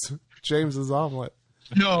omelet, that's James's omelet.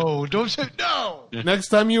 No, don't say no. Next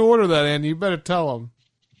time you order that, Andy, you better tell him.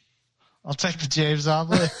 I'll take the James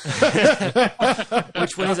omelet.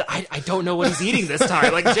 Which one is it? I don't know what he's eating this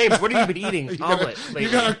time. Like, James, what have you been eating? Omelet.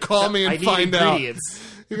 You gotta call me and I need find out.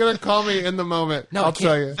 ingredients. You gotta call me in the moment. No, I'll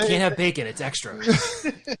tell you. Can't have bacon. It's extra.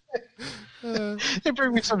 They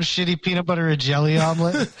bring me some shitty peanut butter and jelly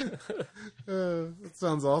omelet. That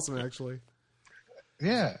sounds awesome, actually.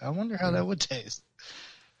 Yeah, I wonder how that would taste.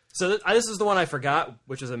 So this is the one I forgot,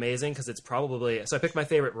 which is amazing because it's probably... So I picked my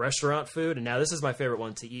favorite restaurant food, and now this is my favorite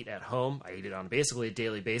one to eat at home. I eat it on basically a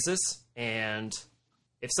daily basis, and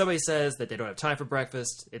if somebody says that they don't have time for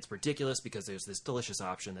breakfast, it's ridiculous because there's this delicious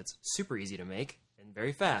option that's super easy to make and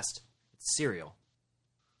very fast. It's cereal.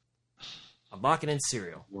 I'm locking in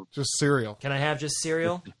cereal. Just cereal. Can I have just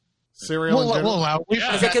cereal? Cereal in general.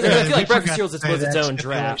 Because I feel like breakfast cereal is supposed its own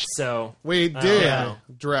draft, so... We did know.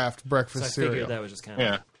 draft So breakfast I cereal. figured that was just kind of...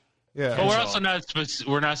 Yeah. Yeah. But we're Sure. also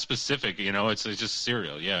not specific, you know. It's just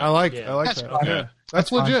cereal. Yeah. I like Yeah. that. fine. Yeah. That's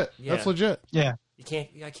fine. legit. Yeah. That's legit. Yeah. I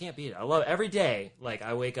can't beat it. I love every day. Like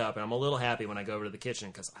I wake up and I'm a little happy when I go over to the kitchen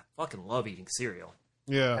because I fucking love eating cereal.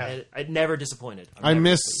 Yeah. I never disappointed. I'm I never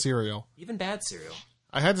miss disappointed. cereal. Even bad cereal.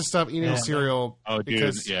 I had to stop eating Yeah. cereal Oh, dude.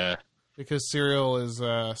 because Yeah. because cereal is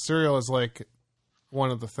like one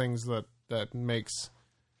of the things that makes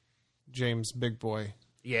James big boy.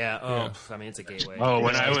 Yeah. Oh, Yeah. I mean, it's a gateway. Oh,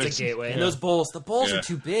 when it's I was- a gateway. And Yeah. those bowls, the bowls Yeah. are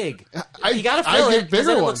too big. I You gotta I fill get it because bigger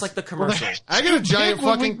then it ones. looks like the commercial. I get a giant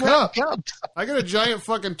When we fucking grab cup. cups. I get a giant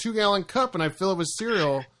fucking 2-gallon cup and I fill it with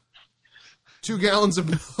cereal. 2 gallons of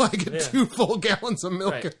milk. I get Yeah. 2 full gallons of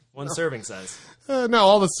milk. Right. One serving size. No,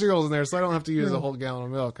 all the cereal's in there, so I don't have to use a whole gallon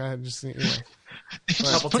of milk. I just, A Just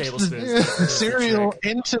couple puts tablespoons. the That's the cereal trick.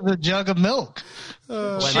 into the jug of milk.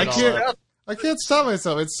 Blend I it all can't. up. I can't stop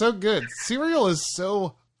myself. It's so good. Cereal is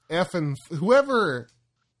so effing. Whoever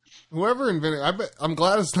invented. I'm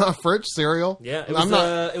glad it's not French cereal. Yeah, I'm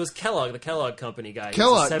not. it was Kellogg, the Kellogg company guy. He was a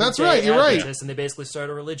Kellogg, Seventh that's Day right, you're right. Adventist, and they basically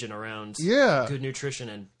started a religion around Yeah. good nutrition,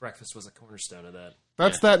 and breakfast was a cornerstone of that.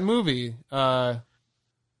 That's that movie.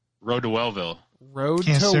 Road to Wellville. Road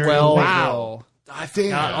Can't to cereal. Wellville. Wow. I Damn.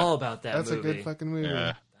 forgot all about that That's movie. a good fucking movie.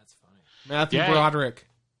 Yeah. That's funny. Matthew Yeah. Broderick,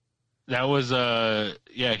 That was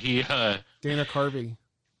yeah. He Dana Carvey,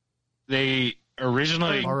 they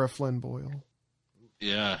originally Laura Flynn Boyle.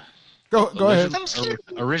 yeah. Go ahead.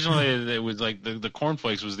 Originally, it was like the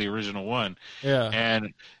cornflakes was the original one, Yeah.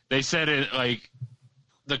 and they said it like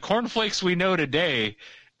the cornflakes we know today.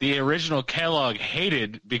 The original Kellogg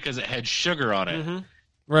hated because it had sugar on it. Mm-hmm.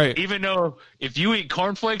 Right. Even though if you eat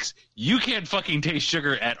cornflakes, you can't fucking taste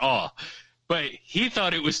sugar at all. But he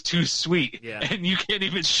thought it was too sweet, Yeah. and you can't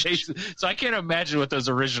even taste it. So I can't imagine what those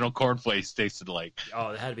original cornflakes tasted like. Oh,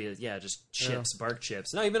 it had to be just chips, bark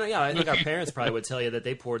chips. No, even I think our parents probably would tell you that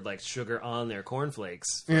they poured like sugar on their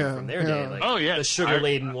cornflakes from their day. Like, Oh, yeah. the sugar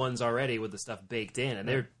laden ones already with the stuff baked in, and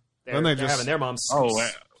they're Then they just- having their moms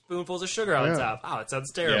spoonfuls of sugar on top. Oh, it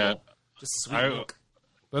sounds terrible. Yeah. Just sweet I- milk.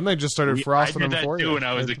 Then they just started I frosting did them that for too you. when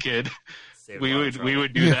I was a kid. Saved We a lot of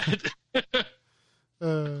would trouble. do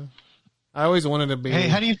that. I always wanted to be. Hey,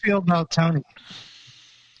 how do you feel about Tony,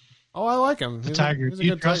 Oh, I like him. the He's tiger? He's a Do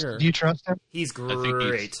you good trust? tiger. Do you trust him? He's think he's-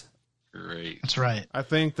 great. Great. That's right. I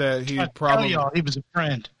think that he I tell probably. y'all, he was a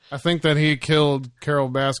friend, I think that he killed Carol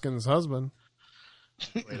Baskin's husband.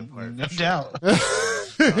 Played a part. no doubt.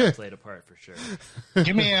 Played a part for sure.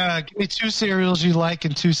 give me 2 cereals you like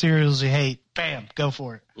and 2 cereals you hate. Bam, go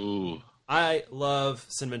for it. Ooh. I love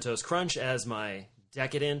Cinnamon Toast Crunch as my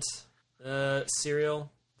decadent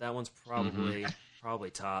cereal. That one's probably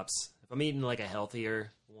tops. If I'm eating like a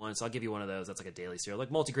healthier one, so I'll give you one of those. That's like a daily cereal, like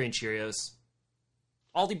multigrain Cheerios.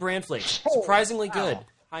 Aldi brand flakes, surprisingly good.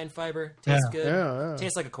 High in fiber, tastes good. Yeah.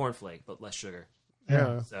 Tastes like a cornflake, but less sugar.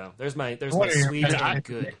 Yeah. So there's my What are your sweet favorite? and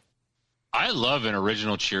good. I love an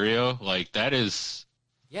original Cheerio. Like that is,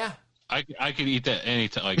 Yeah. I could eat that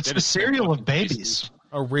anytime. Like It's that the is so cereal fucking of babies. tasty.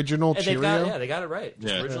 Original And Cheerio. they got it right.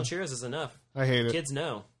 Just Yeah. original Cheerios is enough. I hate it. Kids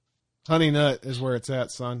know. Honey Nut is where it's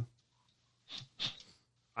at, son.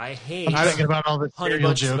 I hate I'm thinking about all the Honey cereal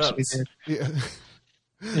Bunches of jokes we Oats.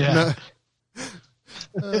 did. Yeah. Yeah.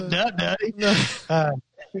 Nut nutty.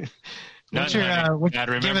 What's your Nut, what,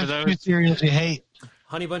 gotta give remember us those? two cereals you hate?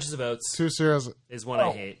 Honey Bunches of Oats Two cereals. is one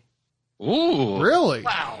I hate. Ooh, Really?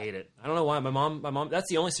 I hate it. I don't know why. My mom. That's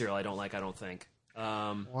the only cereal I don't like. I don't think.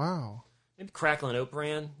 Wow. Maybe Cracklin' Oat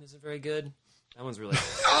Bran isn't very good. That one's really.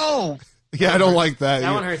 Oh, Yeah, I don't like that.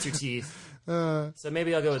 That one either. hurts your teeth. So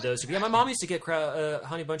maybe I'll go with those two. Yeah, my mom used to get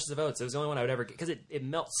Honey Bunches of Oats. It was the only one I would ever get because it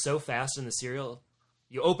melts so fast in the cereal.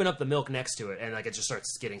 You open up the milk next to it, and like it just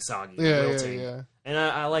starts getting soggy, wilting. Yeah. And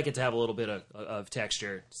I like it to have a little bit of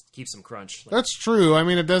texture, just keep some crunch. Like, That's true. I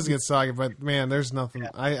mean, it does get soggy, but man, there's nothing.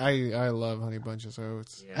 I love Honey Bunches of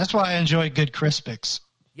Oats. yeah. that's why I enjoy good Crispix.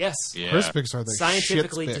 Yes, yeah. Crispix are the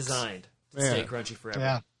scientifically shit designed to Yeah. stay crunchy forever.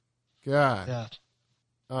 Yeah, God.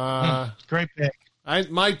 yeah. Great pick.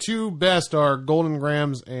 My two best are Golden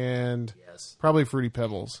Grams and Yes, probably Fruity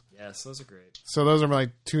Pebbles. yes, those are great. So those are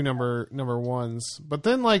my two number ones. But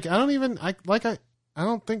then like I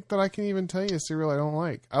don't think that I can even tell you a cereal I don't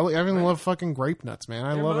like. I even love fucking grape nuts, man.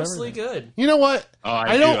 I They're love mostly everything. good. You know what? Oh,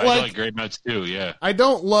 I don't do. I like grape nuts too. Yeah. I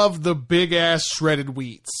don't love the big ass shredded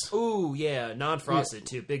wheats. Ooh, yeah, non-frosted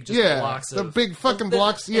too. Big, just Yeah, blocks of the big fucking the-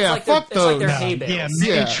 blocks. it's Yeah, like they're- fuck it's like those. they're hay bales. Yeah,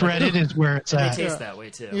 mini Yeah. shredded is where it's And at. they taste that way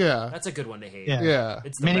too. Yeah. That's a good one to hate. Yeah. Yeah.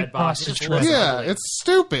 It's the Mini red box. It frosted just shredded. looks Yeah, ugly. it's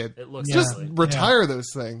stupid. It looks Just ugly. retire those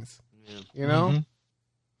things. Yeah. You know? Mhm.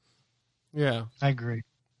 Yeah, I agree.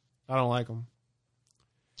 I don't like them.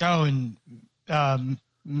 Oh, and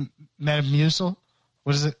Metamucil?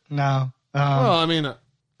 What is it? No. Well, I mean, That's,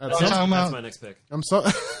 talking that's about- my next pick. I'm so.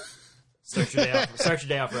 Start your day off. Start your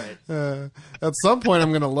day off right. At some point,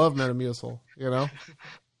 I'm gonna love Metamucil. You know?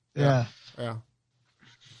 Yeah. Yeah.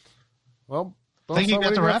 Well, I think you Bonesaw, got what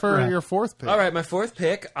the do you wrap for around. your fourth pick. All right, my fourth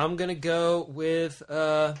pick. I'm gonna go with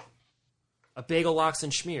a bagel lox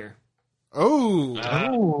and schmear. Oh,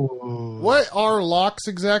 Oh. what are lox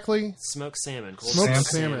exactly? Smoked salmon. Cold Smoked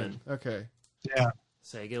salmon. salmon. Okay. Yeah.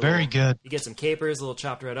 So you get a Very little, good. You get some capers, a little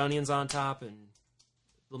chopped red onions on top, and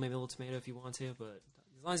maybe a little tomato if you want to. But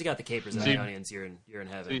as long as you got the capers and See- the onions, you're in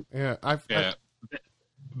heaven. Yeah. Yeah.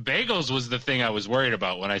 Bagels was the thing I was worried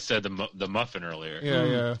about when I said the muffin earlier.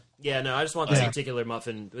 Yeah. Yeah, no, I just want this Yeah. particular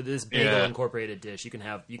muffin with this bagel Yeah. incorporated dish. You can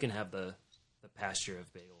have the pasture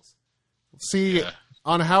of bagels. See, Yeah.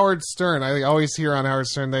 on Howard Stern, I always hear on Howard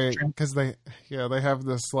Stern they have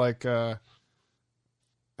this like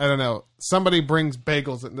I don't know. Somebody brings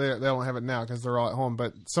bagels. They don't have it now because they're all at home.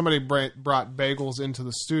 But somebody brought bagels into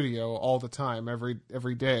the studio all the time,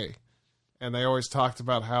 every day, and they always talked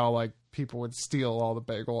about how like people would steal all the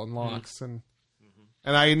bagel and lox, and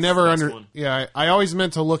I never That's the next one. Yeah, I always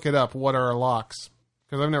meant to look it up. What are lox?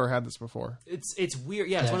 Because I've never had this before. It's weird.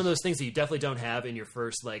 Yeah, it's one of those things that you definitely don't have in your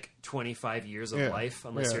first like 25 years of Yeah. life,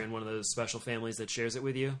 unless Yeah. you're in one of those special families that shares it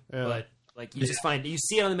with you. Yeah. But like you just find you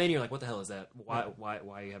see it on the menu, you're like, what the hell is that? Why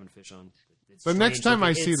are you having fish on? It's The next strange time I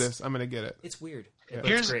looking. see It's- this, I'm gonna get it. it's weird. But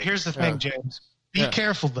it's great. Here's the thing, Yeah. James. Be Yeah.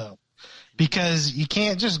 careful though, because you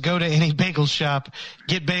can't just go to any bagel shop,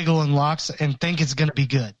 get bagel and lox, and think it's going to be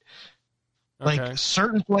good. Okay. Like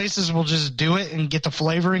certain places will just do it and get the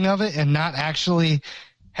flavoring of it, and not actually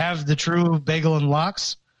have the true bagel and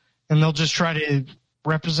lox, and they'll just try to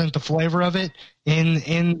represent the flavor of it in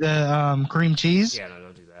the cream cheese. Yeah, no,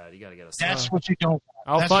 don't do that. You gotta get a That's what you don't.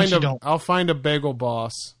 I'll That's what you don't. I'll find a bagel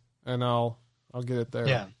boss and I'll get it there.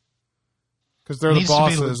 Yeah. Because they're the Needs to be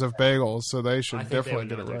bosses of bagels, so they should I think they definitely would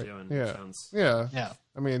know get what it they're right. doing. Yeah, Sounds yeah. Yeah.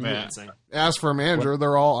 I mean, Yeah. insane. as for a manager,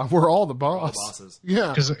 we're all the boss. bosses. Yeah,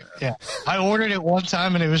 Because I ordered it one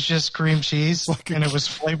time and it was just cream cheese and it was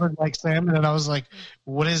flavored like salmon, and I was like,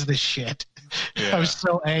 "What is this shit?" Yeah. I was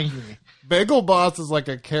so angry. bagel boss is like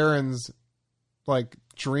a Karen's like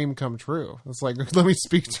dream come true. It's like, let me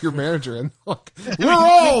speak to your manager, and like, we're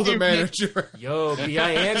all the manager. Yo, B,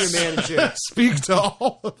 I am your manager. Speak to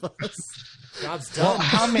all of us. Job's Well, done.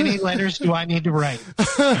 how many letters do I need to write?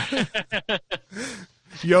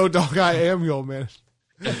 Yo, dog, I am your man.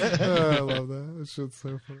 I love that. That shit's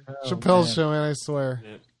so funny. Chappelle's man. show, man, I swear.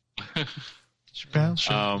 Chappelle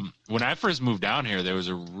Show. When I first moved down here, there was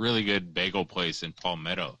a really good bagel place in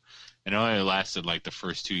Palmetto. And it only lasted like the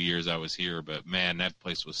first 2 years I was here, but man, that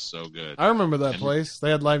place was so good. I remember that place. They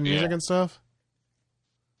had live music Yeah. and stuff.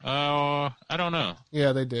 I don't know.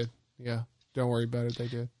 Yeah, they did. Yeah, don't worry about it. They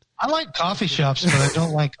did. I like coffee shops, but I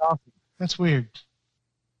don't like coffee. That's weird.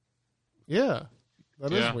 Yeah,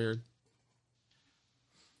 that is Yeah. weird.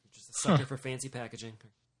 Just a sucker for fancy packaging,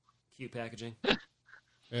 cute packaging.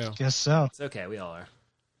 Yeah. Guess so. It's okay. We all are.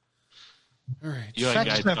 All right. You like Fetch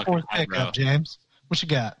guys that fucking fourth pick eyebrow. up, James. What you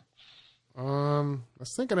got? I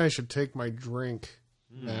was thinking I should take my drink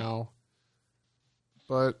now,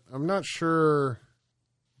 but I'm not sure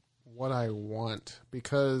what I want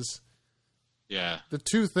because Yeah. the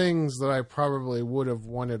two things that I probably would have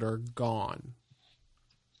wanted are gone.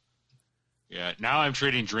 Yeah. Now I'm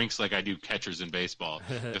treating drinks like I do catchers in baseball.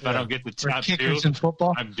 If I don't get the Or top two, kickers in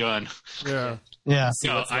football? I'm done. Yeah. Yeah. See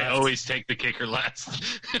No, what's I left. always take the kicker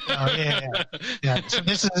last. Oh, yeah.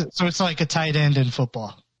 So it's like a tight end in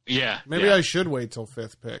football. Yeah. Maybe yeah. I should wait till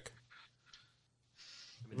fifth pick.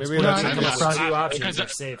 Maybe Maybe that's I come think up it's with probably- two options. because You're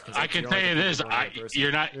safe. 'cause I can you're tell only you this: picking one right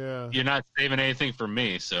person. you're not saving anything for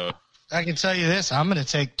me. So I can tell you this. I'm going to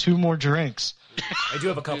take 2 more drinks. I do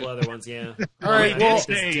have a couple other ones. Yeah. All right, I well-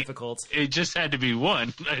 think it's difficult. it just had to be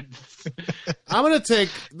one. I'm gonna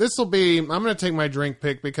take my drink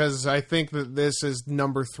pick because I think that this is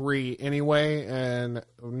number 3 anyway, and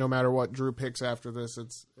no matter what Drew picks after this,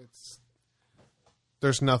 it's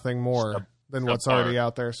there's nothing more than what's subpar. already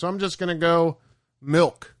out there. So I'm just gonna go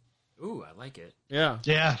milk. Ooh, I like it. Yeah.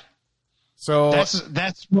 Yeah. So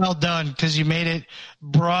That's well done because you made it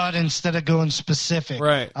broad instead of going specific.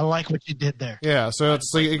 Right. I like what you did there. yeah, so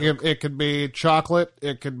it's like it could be chocolate,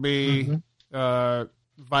 it could be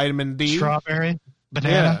vitamin D. Strawberry,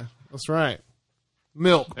 banana. Yeah, that's right.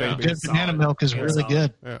 Milk, Yeah. baby. Good banana Solid. milk is Yeah, really solid.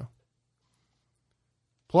 good. Yeah.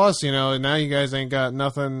 Plus, now you guys ain't got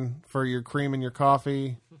nothing for your cream in your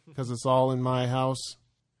coffee because it's all in my house.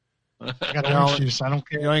 I got No, orange juice. I don't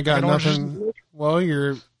care. You ain't got I orange nothing. juice.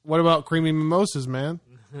 Well, what about creamy mimosas, man?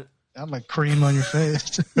 I'm like cream on your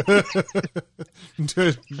face.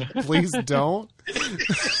 Dude, please don't.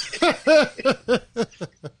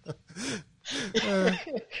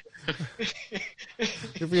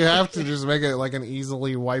 If you have to, just make it like an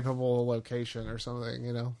easily wipeable location or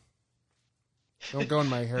something, Don't go in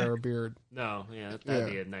my hair or beard. No, that'd be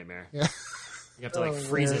Yeah. a nightmare. Yeah. You have to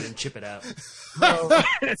freeze it and chip it out.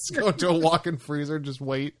 Let's go into a walk-in freezer, just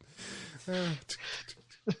wait. All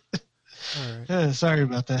right. Sorry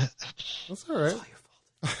about that. That's all right.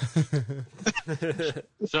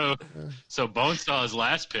 So Bonesaw's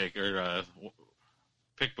last pick or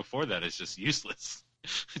pick before that is just useless.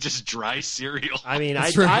 Just dry cereal. I mean,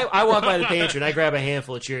 That's right. I walk by the pantry and I grab a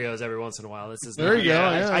handful of Cheerios every once in a while. This is There you go.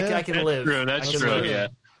 I Yeah. can live. That's I can true. live. Yeah.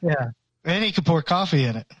 Yeah. And you could pour coffee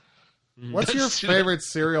in it. What's your favorite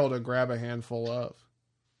cereal to grab a handful of?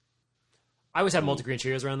 I always have multigrain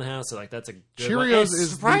Cheerios around the house, so that's a good Cheerios one. It's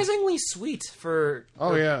is surprisingly sweet for.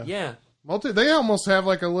 Oh, yeah. Yeah. They almost have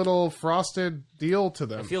like a little frosted deal to I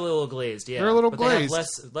them. feel a little glazed. Yeah, They're a little but they have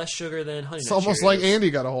glazed. less sugar than honey. It's Nut almost Cheerios. like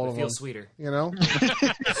Andy got a hold They of feel them. sweeter. God,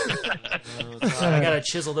 I gotta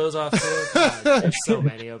chisel those off. Too. God, there's so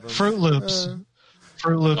many of them. Fruit Loops.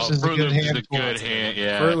 Fruit Loops is a Fruit good Loops is a handful. good hand.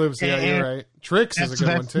 Yeah. Fruit Loops, yeah, And- you're right. Trix is a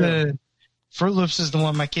good one too. Fruit Loops is the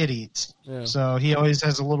one my kid eats. Yeah. So he always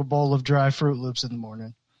has a little bowl of dry Fruit Loops in the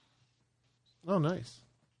morning. Oh, nice.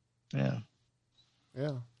 Yeah.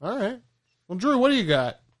 Yeah. All right. Well, Drew, what do you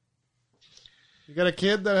got? You got a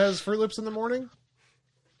kid that has Fruit Loops in the morning?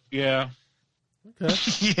 Yeah. Okay.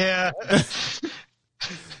 Yeah.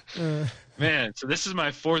 Man, so this is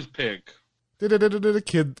my fourth pick. Kid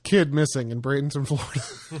missing in Bradenton, Florida.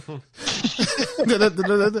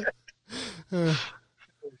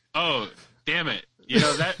 Oh, damn it.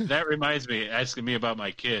 That reminds me, asking me about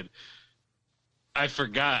my kid. I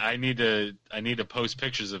forgot I need to post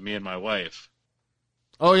pictures of me and my wife.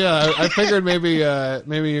 Oh yeah, I figured maybe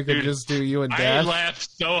you could Dude, just do you and I Dad. laughed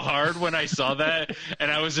so hard when I saw that,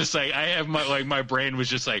 and I was just like, my brain was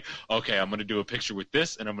just like, okay, I'm gonna do a picture with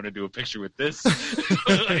this, and I'm gonna do a picture with this.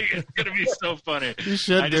 It's gonna be so funny. You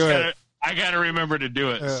should do it. I gotta remember to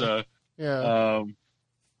do it. Yeah. So, Yeah,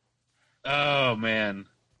 oh man,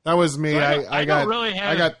 that was me. So I don't really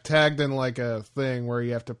have- I got tagged in like a thing where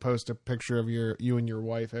you have to post a picture of you and your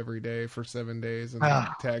wife every day for 7 days and then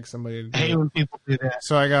tag somebody to do I hate it. when people do that.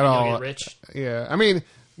 So I got You'll all get rich. yeah. I mean,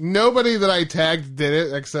 nobody that I tagged did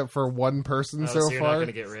it except for one person so you're far. not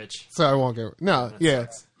gonna get rich. So I won't get no. That Yeah,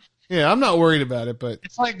 sucks. yeah. I'm not worried about it, but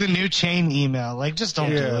It's like the new chain email. Like, just don't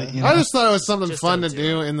do yeah, it. You I know? just thought it was something Just fun to don't do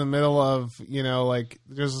do it. in the middle of like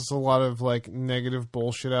there's just a lot of like negative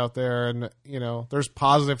bullshit out there, and there's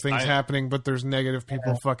positive things happening, but there's negative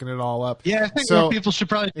people fucking it all up. Yeah, I think So- more people should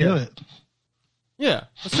probably do Yeah. it. Yeah,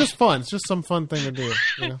 it's just fun. It's just some fun thing to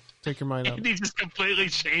do. Take your mind out. Andy just completely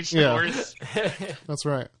changed Yeah. course. That's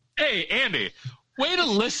right. Hey, Andy, way to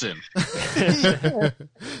listen.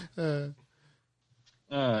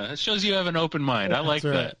 That shows you have an open mind. I like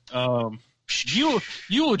That's that. You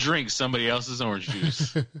will drink somebody else's orange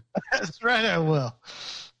juice. That's right, I will.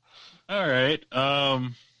 All right.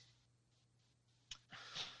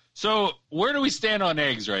 So where do we stand on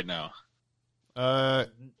eggs right now?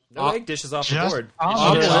 No egg dishes off the just board.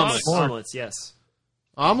 omelets. Omelets, yes.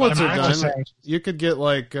 Omelets are American done. eggs. You could get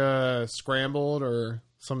like scrambled or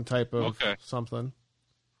some type of something.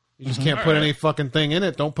 You just can't put any fucking thing in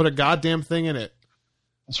it. Don't put a goddamn thing in it.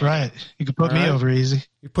 That's right. You can put All me right. over easy.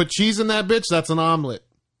 You put cheese in that bitch, that's an omelet.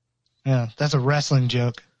 Yeah, that's a wrestling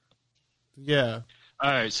joke. Yeah.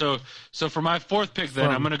 All right. So for my fourth pick, then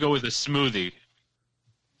I'm going to go with a smoothie.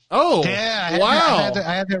 Oh, Yeah, wow.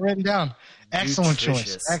 I had that written down. Excellent choice.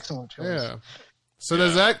 Nutritious. Excellent choice. Yeah. So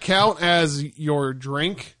does that count as your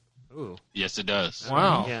drink? Ooh. Yes, it does.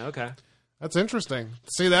 Wow. Yeah, okay. That's interesting.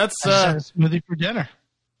 See, that's I just had a smoothie for dinner.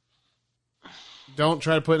 don't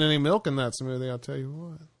try to put any milk in that smoothie, I'll tell you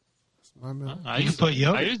what. That's my milk. I You use, can put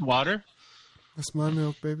yogurt. I use water. That's my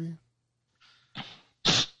milk, baby.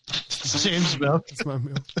 James milk. That's my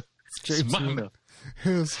milk. It's It's James my milk.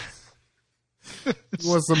 milk.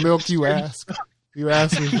 What's the milk you ask? You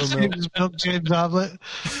asked me for milk. James milk, James omelet.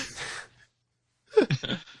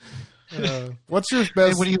 What's your Hey,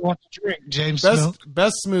 best what do you want to drink? James milk.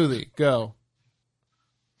 best smoothie? Go.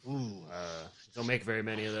 Ooh, don't make very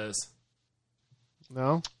many of those.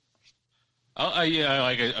 No? Yeah,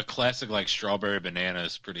 like a classic like strawberry banana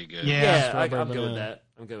is pretty good. Yeah. Yeah, strawberry I'm good with banana. that.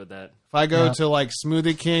 I'm good with that. If I go Yeah. to like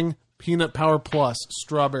Smoothie King, Peanut Power Plus,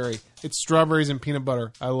 strawberry. It's strawberries and peanut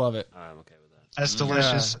butter. I love it. I'm okay with that. That's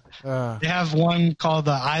delicious. Uh, They have one called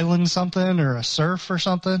the Island something or a Surf or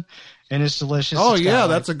something, and it's delicious. oh It's got, yeah, like-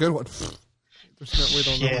 that's a good one. There's no, we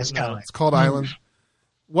don't know. Yeah, what it's it- got like- it's called Island.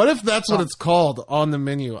 What if that's what it's called on the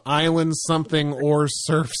menu? Island something or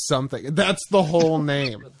Surf something. That's the whole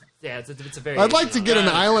name. Yeah, it's a very. I'd like to get an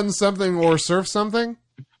Island something or Surf something.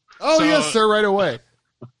 Oh yes, sir, right away.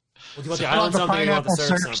 Well, do you want the I island want the something or you want the pineapple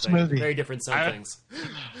surf surf something? smoothie. Very different somethings.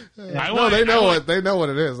 No, they know what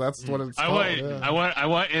it is. That's what it's called. Yeah. I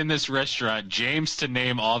want in this restaurant James to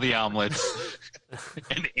name all the omelets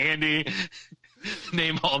and Andy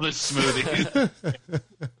name all the smoothies.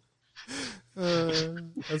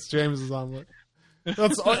 That's James's omelet.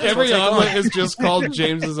 That's every omelet is just called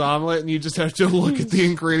James's omelet, and you just have to look at the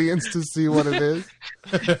ingredients to see what it is.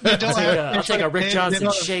 They don't have- I'll take a Rick they Johnson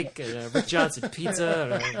don't- shake, a Rick Johnson pizza,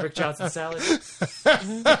 and a Rick Johnson salad.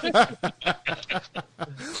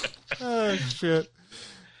 Oh shit!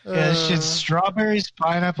 Yeah, shit's strawberries,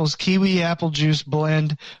 pineapples, kiwi, apple juice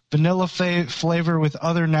blend, vanilla flavor with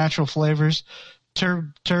other natural flavors,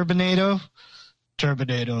 turbinado,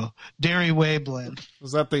 dairy whey blend.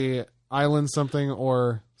 Was that the Island something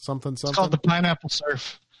or something It's called the something? pineapple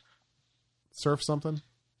surf. Surf something?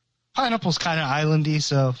 Pineapple's kind of islandy,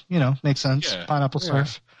 so makes sense. Yeah. Pineapple Yeah.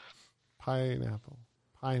 surf. Pineapple,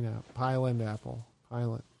 Pineland apple,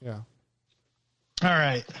 Pineland. Yeah. All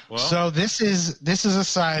right. Well- So this is a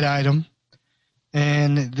side item,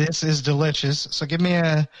 and this is delicious. So give me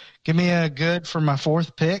a good for my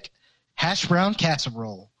fourth pick, hash brown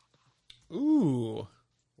casserole. Ooh,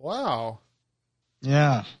 wow.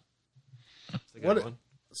 Yeah. That's a good What- one.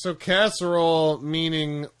 So casserole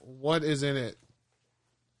meaning what is in it?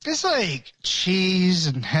 It's like cheese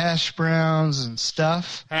and hash browns and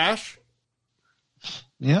stuff. Hash.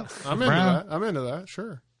 Yep. I'm into Brown. that. I'm into that.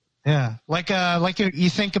 Sure. Yeah. Like you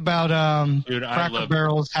think about Dude, I Cracker love-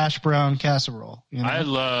 Barrel's hash brown casserole. You know? I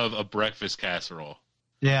love a breakfast casserole.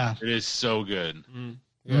 Yeah. It is so good.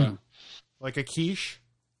 Yeah. Like a quiche.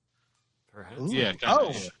 Perhaps. Ooh. Yeah, kinda,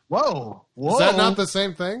 Oh. yeah. Whoa. Whoa. Is that not the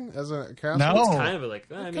same thing as a casserole? No. It's kind of like,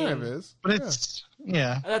 I It mean, kind of is. But it's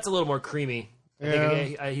yeah. that's a little more creamy. I Yeah.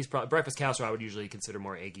 think he's probably breakfast casserole. I would usually consider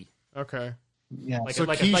more eggy. Okay. Yeah. Like So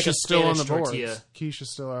like quiche a is still on the Spanish board. tortilla. Quiche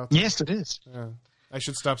is still out there. Yes, it is. Yeah. I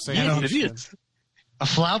should stop saying Yeah, quiche it then. is. A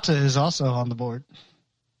flauta is also on the board.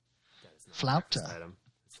 That is not a breakfast Flauta. item.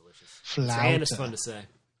 It's delicious. Flauta. And it's fun to say.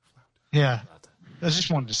 Yeah. Flauta. I just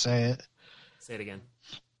wanted to say it. Say it again.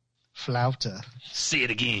 Flauta. Say it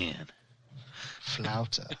again.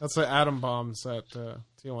 Flauta. That's the atom bombs at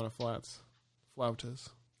Tijuana Flats. Flautas.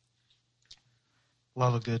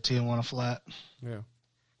 Love a good Tijuana flat. Yeah.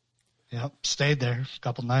 Yep. Stayed there a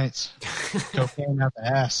couple nights. Cocaine out the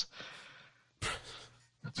ass.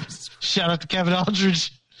 Shout out to Kevin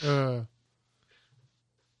Aldridge.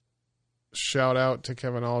 Shout out to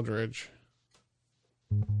Kevin Aldridge.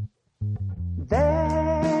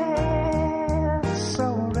 There's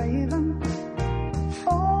a raven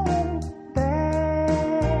over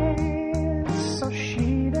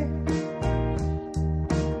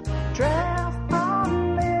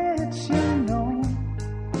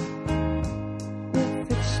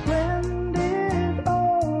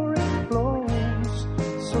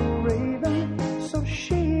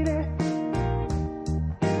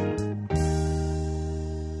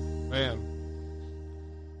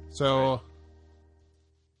So,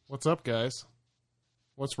 what's up, guys?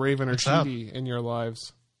 What's Raven or Sheedy in your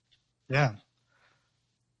lives? Yeah.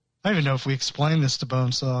 I don't even know if we explained this to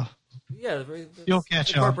Bonesaw. Yeah, You'll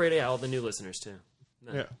catch on. Incorporate all the new listeners too.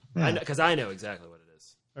 No. Yeah. Because I know exactly what it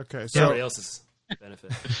is. Okay, So everybody else's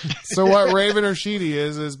benefit. So what Raven or Sheedy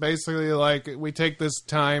is basically like we take this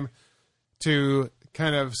time to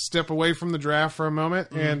kind of step away from the draft for a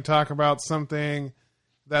moment and talk about something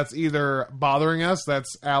that's either bothering us,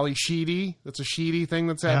 that's Allie Sheedy, that's a Sheedy thing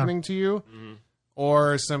that's happening to you,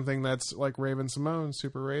 or something that's like Raven Simone,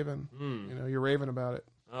 Super Raven. You know, you're raving about it.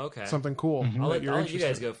 Okay. Something cool. I'll let you're you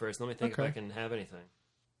guys go first. Let me think if I can have anything.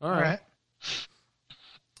 All right.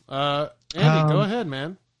 Andy, go ahead,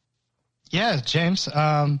 man. Yeah, James.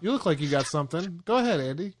 You look like you got something. Go ahead,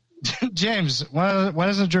 Andy. James, why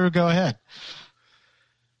doesn't Drew go ahead?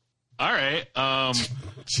 All right.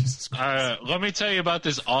 Let me tell you about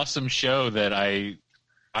this awesome show that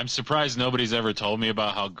I'm surprised nobody's ever told me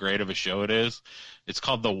about how great of a show it is. It's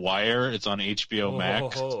called The Wire. It's on HBO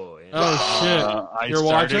Max. Oh shit! You're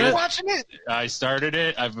watching it? I started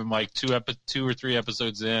it. I've been like 2 or 3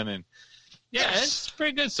 episodes in, and it's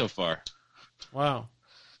pretty good so far. Wow.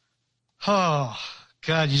 Oh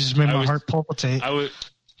God, you just made my heart palpitate.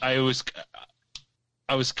 I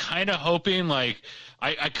was kind of hoping, like,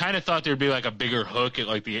 I kind of thought there'd be like a bigger hook at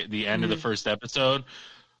like the end of the first episode.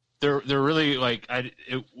 They're really like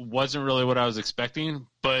it wasn't really what I was expecting,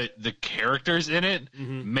 but the characters in it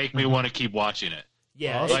make me want to keep watching it.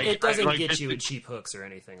 Yeah, like, it doesn't like, get you with cheap hooks or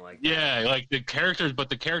anything like that. Yeah, like the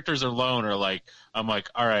characters alone are like, I'm like,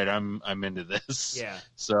 all right, I'm into this. Yeah.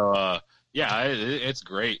 So it's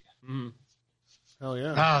great. Hell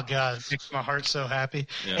yeah. Oh God, it makes my heart so happy.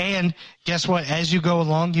 Yeah. And guess what? As you go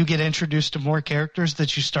along, you get introduced to more characters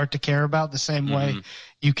that you start to care about the same way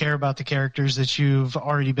you care about the characters that you've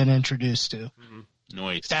already been introduced to.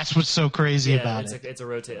 Nice. That's what's so crazy about it. It's a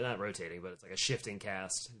not rotating, but it's like a shifting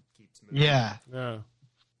cast. It keeps moving. Yeah. Yeah.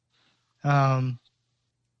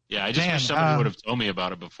 Yeah, I just wish somebody would have told me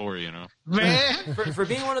about it before, you know. Man. For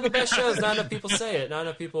being one of the best shows, not enough people say it. Not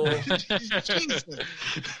enough people. But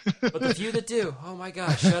the few that do, oh my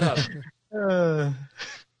gosh, shut up.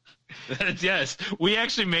 Yes, we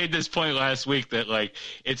actually made this point last week that like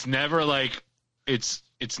it's never like it's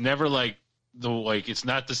never like it's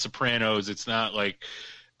not The Sopranos, it's not like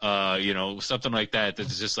something like that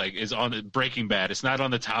that's just like is on Breaking Bad. It's not on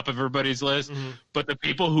the top of everybody's list, but the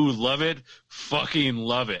people who love it fucking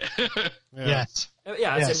love it. Yes.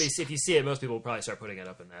 Yeah, if you see it, most people will probably start putting it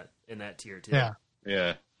up in that tier too. Yeah.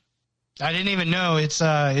 Yeah. I didn't even know it's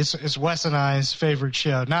Wes and I's favorite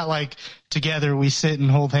show. Not like together we sit and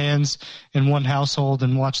hold hands in one household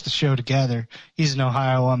and watch the show together. He's in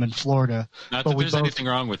Ohio, I'm in Florida. Not that there's anything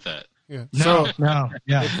wrong with that. Yeah. No.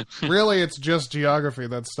 Yeah. Really, it's just geography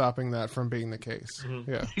that's stopping that from being the case.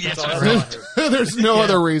 Yeah. Yes, There's no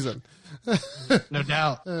other reason. No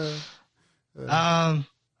doubt.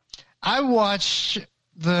 I watched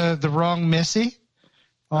the Wrong Missy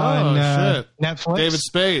on Netflix. David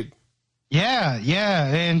Spade. Yeah,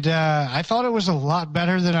 and I thought it was a lot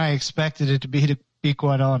better than I expected it to be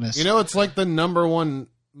quite honest. You know, it's like the #1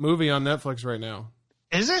 movie on Netflix right now.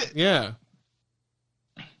 Is it? Yeah.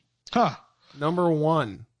 Huh.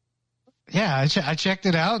 #1. Yeah, I checked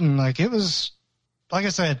it out, and like it was, like I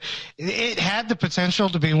said, it had the potential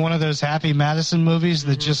to be one of those Happy Madison movies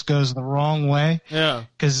that just goes the wrong way. Yeah.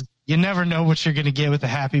 Because you never know what you're going to get with a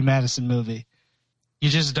Happy Madison movie. You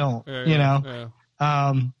just don't, you know?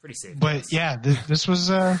 Yeah. Pretty safe. But yeah, this was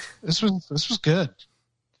good.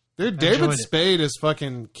 Dude, David Spade is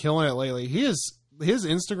fucking killing it lately. His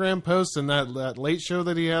Instagram posts and that late show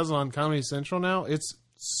that he has on Comedy Central now, it's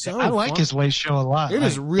so I like fun. his late show a lot. It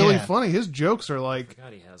is really funny. His jokes are like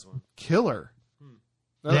God, he has one. killer.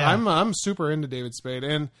 Yeah. I'm super into David Spade,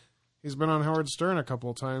 and he's been on Howard Stern a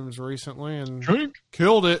couple of times recently and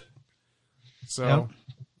killed it. So,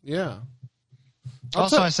 yeah.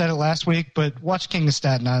 Also, I said it last week, but watch King of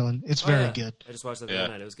Staten Island. It's very good. I just watched that the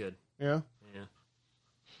other night. It was good. Yeah. Yeah.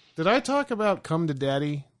 Did I talk about Come to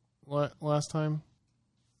Daddy last time?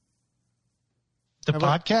 The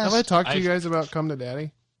podcast? Have I talked to you guys about Come to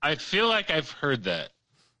Daddy? I feel like I've heard that.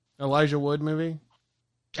 Elijah Wood movie?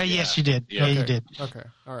 Yes, you did. Yeah. Yeah, you did. Okay.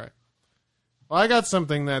 All right. Well, I got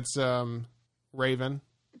something that's Raven.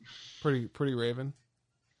 Pretty Raven.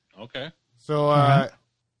 Okay. So I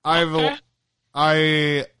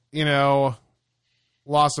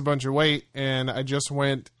lost a bunch of weight, and I just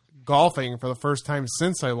went golfing for the first time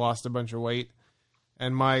since I lost a bunch of weight,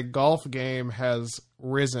 and my golf game has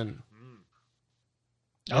risen.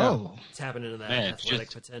 Oh. Tapping into that Man,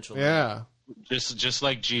 athletic potential. Yeah. Just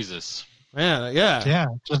like Jesus. Man, yeah. Yeah,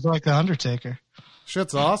 just like the Undertaker.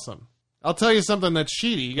 Shit's awesome. I'll tell you something that's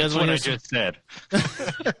cheaty. You guys That's what I want to just said.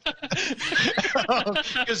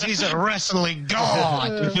 Because he's a wrestling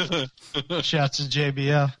god. Shouts to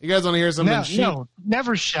JBL. You guys want to hear something No,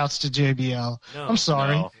 never shouts to JBL. No. I'm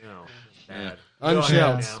sorry. No. No, bad.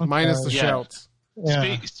 Unshouts, Yeah. minus the Yeah. shouts.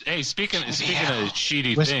 Yeah. Speaking of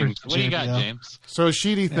sheety Whisper things, to what do you got, JBL. James? So a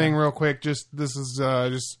sheety thing, real quick. This is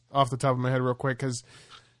just off the top of my head, real quick, because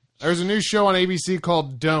there's a new show on ABC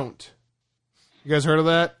called Don't. You guys heard of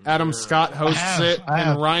that? Adam Scott hosts it, I have.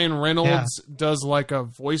 and Ryan Reynolds does like a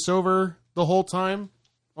voiceover the whole time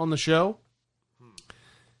on the show,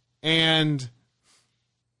 and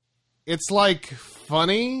it's like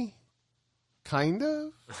funny, kind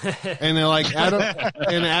of, and then like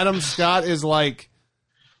Adam Scott is like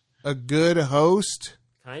a good host,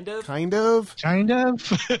 Kind of. kind of. Kind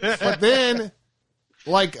of. But then,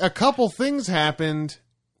 like, a couple things happened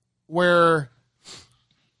where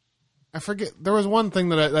I forget. There was one thing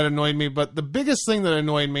that annoyed me, but the biggest thing that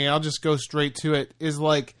annoyed me, I'll just go straight to it, is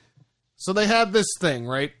like, so they had this thing,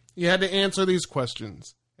 right? You had to answer these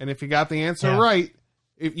questions. And if you got the answer right,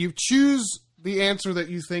 if you choose the answer that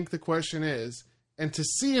you think the question is, and to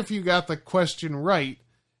see if you got the question right,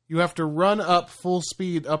 you have to run up full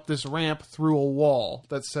speed up this ramp through a wall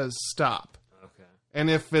that says stop. Okay. And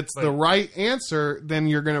if it's the right answer, then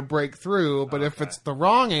you're going to break through. But if it's the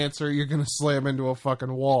wrong answer, you're going to slam into a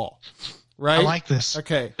fucking wall. Right? I like this.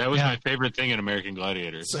 Okay. That was my favorite thing in American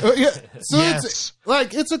Gladiators. So Yes. it's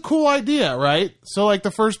like, it's a cool idea, right? So like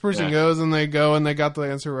the first person goes and they got the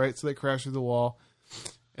answer right. So they crash through the wall.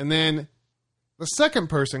 And then the second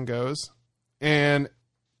person goes and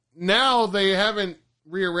now they haven't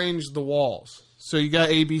rearranged the walls. So you got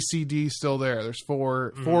A, B, C, D still there. There's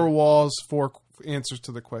four walls, 4 answers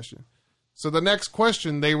to the question. So the next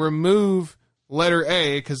question, they remove letter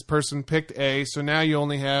A because person picked A. So now you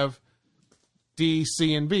only have D,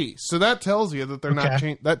 C, and B. So that tells you that they're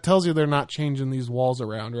not changing these walls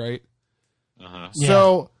around, right? Uh-huh.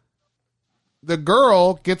 So the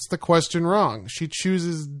girl gets the question wrong. She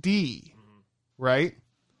chooses D, right?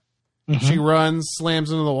 Mm-hmm. She runs,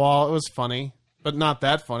 slams into the wall. It was funny, but not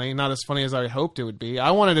that funny. Not as funny as I hoped it would be.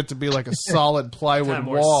 I wanted it to be like a solid plywood Kinda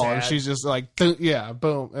more wall, sad. and she's just like,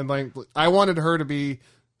 boom. And like, I wanted her to be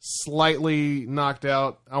slightly knocked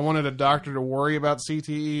out. I wanted a doctor to worry about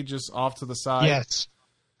CTE just off to the side. Yes.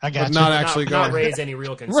 I got But you. not actually not going. raise any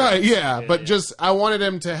real concerns. Right, yeah, but just I wanted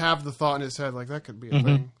him to have the thought in his head, like that could be a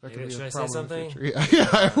thing. That could Maybe be should a I say problem in the something? future.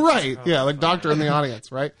 Yeah, right. Yeah, like doctor in the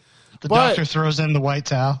audience, right? The but- doctor throws in the white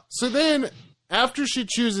towel. So then, after she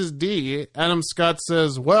chooses D, Adam Scott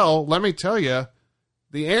says, "Well, let me tell you,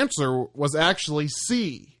 the answer was actually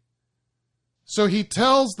C." So he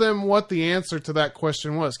tells them what the answer to that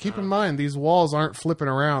question was. Keep in mind, these walls aren't flipping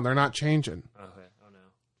around; they're not changing, Okay. Oh no.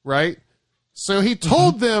 right? So he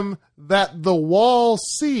told them that the wall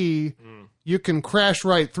C, you can crash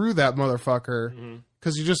right through that motherfucker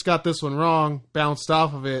because you just got this one wrong, bounced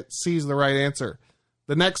off of it, C's the right answer.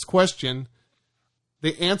 The next question,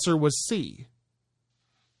 the answer was C.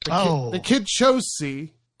 The kid chose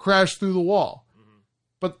C, crashed through the wall.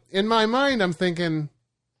 But in my mind, I'm thinking,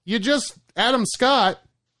 Adam Scott,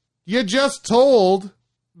 you just told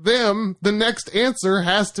them the next answer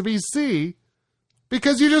has to be C.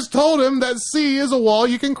 Because you just told him that C is a wall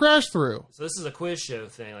you can crash through. So this is a quiz show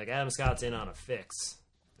thing. Like Adam Scott's in on a fix.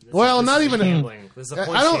 This Well, not is even- gambling. This is a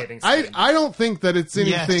point shaving. I don't think that it's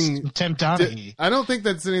anything. Yes, Tim Donaghy. I don't think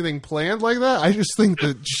that's anything planned like that. I just think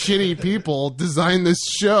that shitty people designed this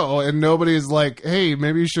show and nobody's like, hey,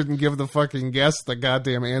 maybe you shouldn't give the fucking guests the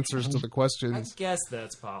goddamn answers to the I questions. guess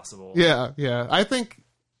that's possible. Yeah. I think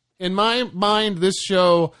in my mind, this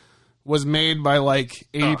show was made by like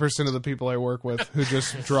 80% of the people I work with who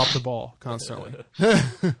just drop the ball constantly. Some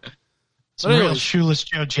real anyways. shoeless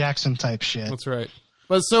Joe Jackson type shit. That's right.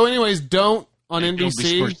 But so anyways, Don't on Don't NBC.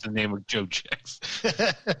 besmirch the name of Joe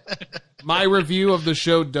Jackson. My review of the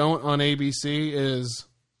show Don't on ABC is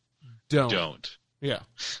Don't. Yeah.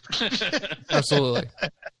 Absolutely.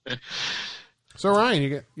 So Ryan,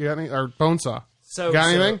 you got any or Bonesaw? So Got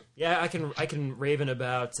anything? Yeah, I can raven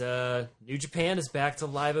about New Japan is back to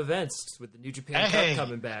live events with the New Japan Hey. Cup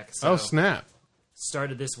coming back. So Oh snap.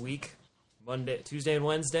 started this week, Tuesday and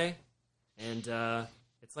Wednesday, and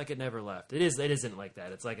it's like it never left. It isn't like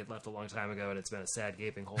that. It's like it left a long time ago, and it's been a sad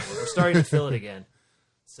gaping hole. But we're starting to fill it again.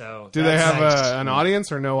 So Do they that's have nice. an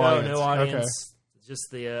audience or no audience? No audience. Just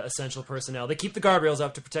the essential personnel. They keep the guardrails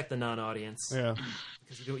up to protect the non-audience. Okay. Yeah.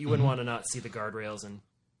 Because you wouldn't want to not see the guardrails and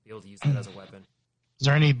be able to use that as a weapon. Is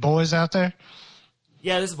there any boys out there?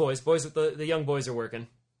 Yeah, this is boys. The young boys are working.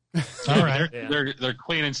 All right. Yeah. They're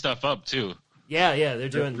cleaning stuff up too. Yeah, they're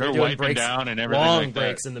doing wiping breaks, down and everything long like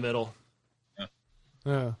breaks that. in the middle.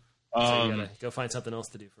 Yeah. So you gotta go find something else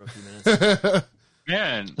to do for a few minutes.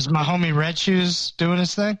 Man, Is my homie Red Shoes doing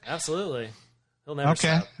his thing? Absolutely. He'll never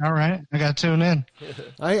Okay. stop. All right. I got to tune in.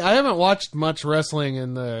 I haven't watched much wrestling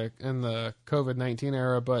in the COVID-19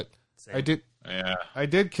 era, but Same. I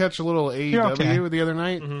did catch a little AEW okay. the other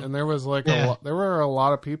night, and there was like Yeah. there were a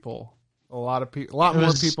lot of people, a lot more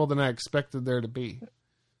was- people than I expected there to be.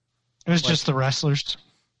 It was just the wrestlers.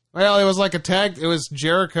 Well, it was like a tag. It was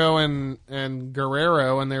Jericho and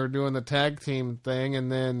Guerrero, and they were doing the tag team thing,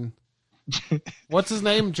 and then what's his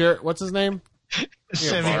name? What's his name?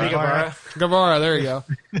 Sammy Sammy Guevara. Guevara. There you go.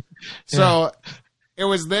 So it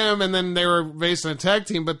was them, and then they were facing a tag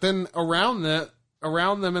team. But then around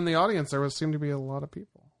them in the audience, there seemed to be a lot of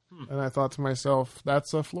people, and I thought to myself,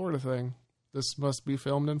 "That's a Florida thing. This must be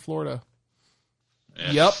filmed in Florida."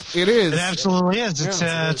 Yep, it is. It absolutely is.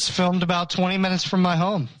 It's filmed about 20 minutes from my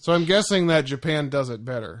home. So I'm guessing that Japan does it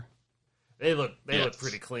better. They look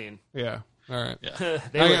pretty clean. Yeah. All right. they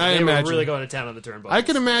were imagine. really going to town on the turnbuckles. I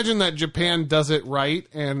can imagine that Japan does it right,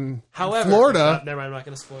 and However, Florida. never mind. I'm not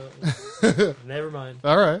going to spoil it. Never mind.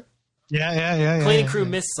 All right. Yeah. Cleaning crew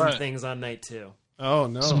missed some things on night 2. Oh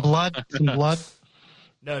no. Some blood.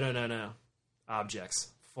 No.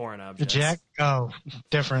 Objects. Foreign The objects. Jack. Oh,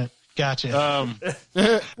 different. Gotcha.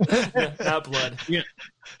 Not blood. Yeah.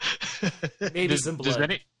 Maybe some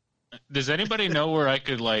blood. Does anybody know where I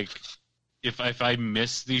could like, if I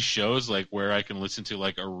miss these shows, like where I can listen to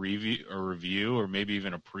like a review, or maybe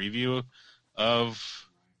even a preview of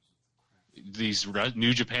these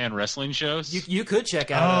New Japan wrestling shows? You could check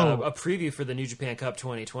out a preview for the New Japan Cup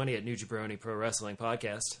 2020 at New Jabroni Pro-Wrestling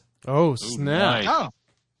Podcast. Oh snap! Nice. Oh,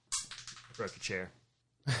 Broke your chair.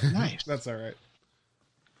 nice. That's all right.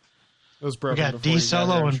 It was We broken. got before D you got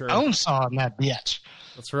Solo here, I'm and sure. Bonesaw in that bitch.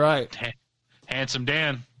 That's right. Handsome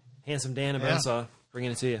Dan. Handsome Dan and Yeah. Bonesaw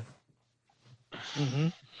bringing it to you. Mm-hmm.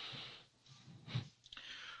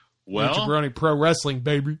 Well, Jabroni Pro Wrestling,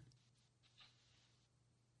 baby.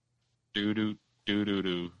 do.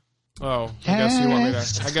 Oh, I guess you want me to.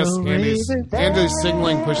 I guess Andy's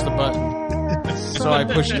signaling push the button, so I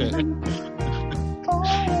pushed it.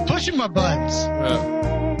 Pushing my buttons.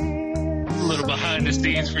 A little behind the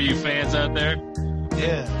scenes for you fans out there.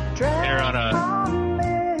 Yeah. They're on a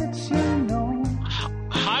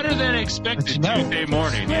hotter than expected Tuesday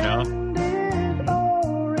morning, you know?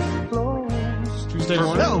 Tuesday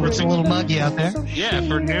morning. No, it's a little muggy out there. Yeah,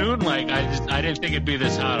 for noon, like I didn't think it'd be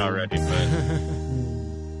this hot already, but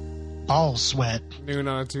All sweat. Noon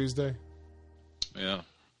on a Tuesday. yeah.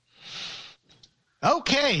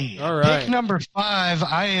 Okay. All right. Pick number 5,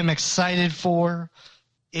 I am excited for.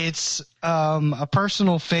 It's a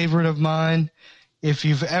personal favorite of mine. If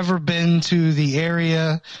you've ever been to the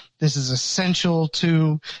area, this is essential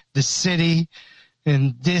to the city.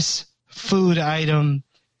 And this food item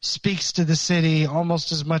speaks to the city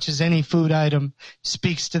almost as much as any food item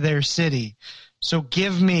speaks to their city. So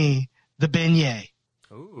give me the beignet.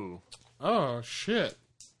 Ooh. Oh shit!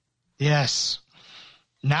 Yes.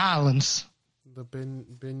 Nolans. The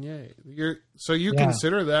beignet. You Yeah.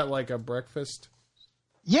 consider that like a breakfast?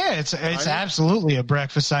 Yeah, it's absolutely a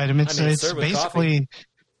breakfast item. It's I mean, it's served with basically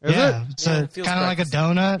Is yeah, it? it's Yeah, a it feels kind of like a breakfast.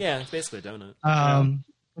 donut. Yeah, it's basically a donut.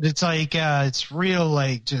 But it's like it's real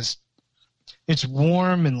like just it's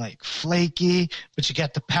warm and like flaky, but you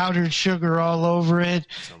got the powdered sugar all over it.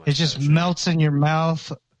 So much It just powdered sugar. melts in your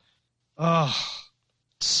mouth. Oh,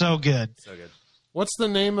 so good. So good. What's the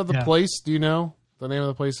name of the Yeah. place? Do you know the name of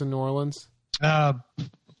the place in New Orleans?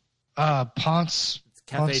 Ponce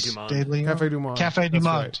Cafe Ponce du Monde. de Leon. Cafe du Monde. Cafe du That's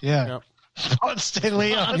Monde. right. Yeah. Yep. Ponce de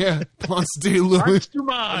Leon. Yeah, Ponce de Leon.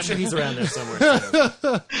 I'm sure he's around there somewhere.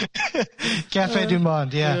 too. Cafe du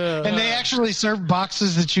Monde, yeah. Yeah. And they actually serve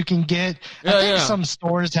boxes that you can get. I Yeah, think yeah. some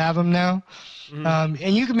stores have them now. And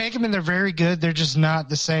you can make them and they're very good. They're just not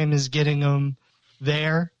the same as getting them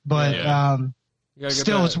there. But Yeah. You gotta get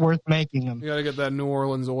still, that, it's worth making them. You gotta get that New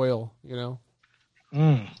Orleans oil. You know.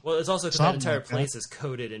 Well, it's also because that Something entire like that. place is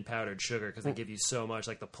coated in powdered sugar because they give you so much,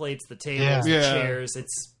 like the plates, the tables, Yeah. the Yeah. chairs.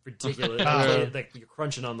 It's ridiculous. Like you're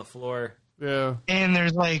crunching on the floor. Yeah. And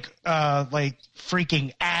there's like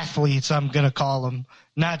freaking athletes, I'm going to call them,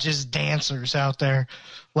 not just dancers out there,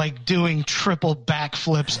 like doing triple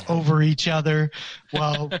backflips over each other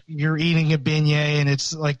while you're eating a beignet, and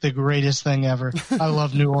it's like the greatest thing ever. I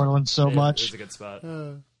love New Orleans so It's much. a good spot.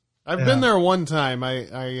 I've been there one time.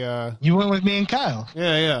 I You went with me and Kyle.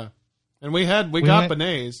 yeah. And we got went-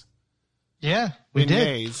 beignets. Yeah, we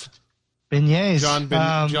did. Beignets. Beignets.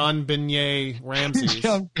 John Beignet Ramsey.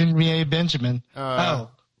 John Beignet Benjamin. Uh,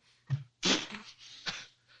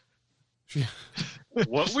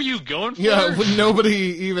 What were you going for? Yeah, nobody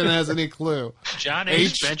even has any clue. John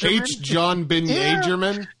H. Benjamin? John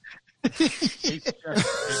Benjamin.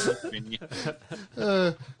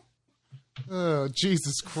 Oh,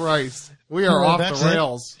 Jesus Christ. We are off the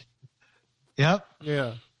rails. Yep.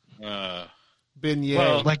 Yeah. Uh, Beignet.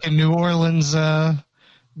 well, Like a New Orleans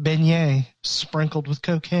beignet sprinkled with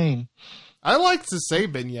cocaine. I like to say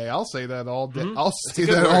beignet. I'll say that all day. I'll say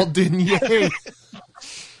good that word. all beignet.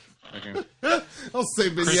 okay. I'll say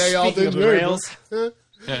beignet all Speaking of the beignet. rails,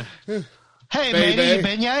 Hey, Baby. matey, you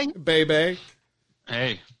beignet? Baby.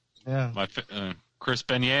 Hey, Yeah. Chris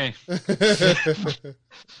Beignet.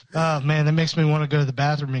 Oh, man, that makes me want to go to the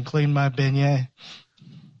bathroom and clean my beignet.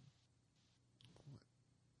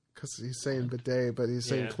 Because he's saying bidet, but he's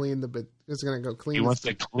saying Yeah. clean the bidet. He's going to go clean He his wants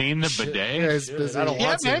to clean the bidet. Yeah, he's Should. busy. I don't Yeah,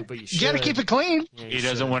 want to, man. but you You should. got to keep it clean. Yeah, He you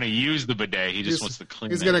doesn't should. want to use the bidet. He just wants to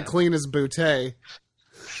clean He's it. going to clean his bouteille.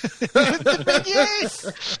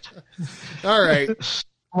 Beignet. All right. A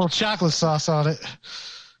little chocolate sauce on it.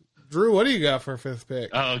 Drew, what do you got for fifth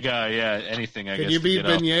pick? Oh, God, yeah. Anything, I guess. Can you to beat get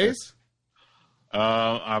off there. beignets?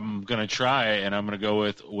 I'm going to try, and I'm going to go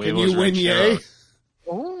with Can Huevos you win yay? Rancheros.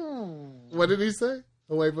 Ooh. What did he say?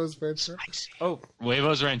 Huevos Rancheros? Oh,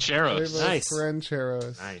 Huevos Rancheros. Huevos Nice.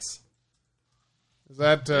 Rancheros. nice. Is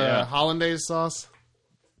that Yeah. hollandaise sauce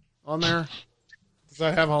on there? Does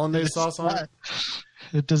that have hollandaise sauce on it?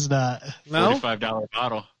 It does not. No? $45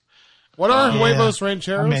 bottle. What are Yeah. huevos I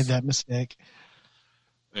rancheros? made that mistake.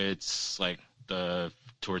 It's like the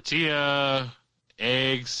tortilla,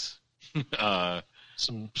 eggs,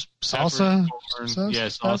 Some pepper, salsa. corn. Sauce? Yeah,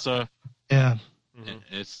 salsa. Yeah.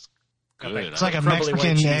 It's Got good. that It's like a crumbly white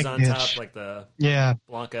Mexican cheese egg on dish. top, like the Yeah.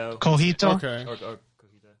 Blanco. Cojito. Okay. Or cojita.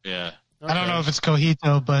 Yeah. I don't know if it's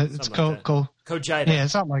cojito, but it's Something like Cojita. yeah,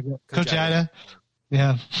 something like that. Cojita.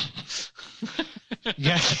 Yeah. You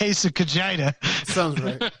got a case of cojita. Sounds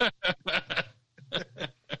right.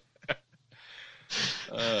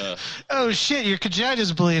 Oh shit, your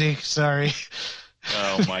cojita's bleeding. Sorry.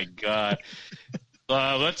 Oh my God.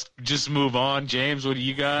 Let's just move on. James, what do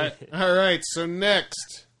you got? All right, so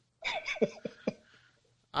next,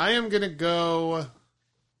 I am going to go...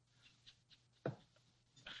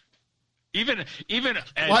 Even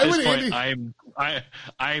at Why this would point, Andy-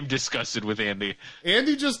 I am disgusted with Andy.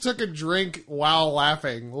 Andy just took a drink while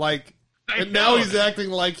laughing. Like, I and now know. he's acting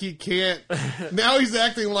like he can't... Now he's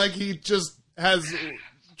acting like he just has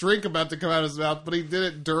drink about to come out of his mouth, but he did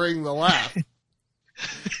it during the laugh.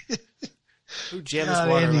 Ooh, jam this God,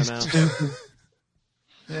 water in my Andy's mouth. stupid.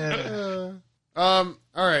 Yeah. All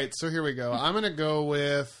right, so here we go. I'm going to go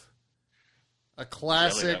with a Jelly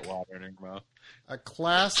classic... that water in your mouth. A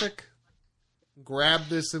classic grab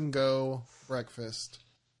this and go breakfast.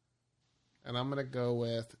 And I'm going to go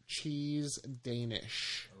with cheese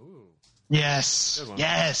Danish. Ooh. Yes. Good one.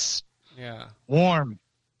 Yes. Yeah. Warm.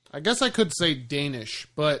 I guess I could say Danish,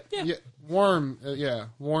 but Yeah. warm,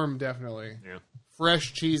 warm definitely. Yeah.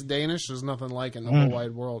 Fresh cheese Danish, there's nothing like it in the whole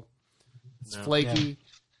wide world. It's No. flaky,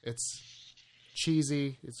 it's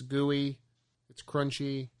cheesy, it's gooey, it's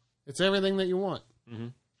crunchy. It's everything that you want.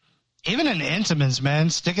 Even in Intamins, man,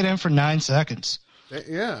 stick it in for 9 seconds.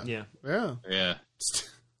 Yeah. Yeah. Yeah. Yeah.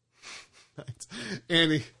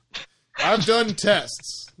 Andy, I've done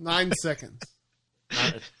tests. 9 seconds.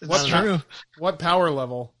 That's true. What power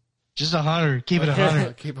level? Just 100. Keep it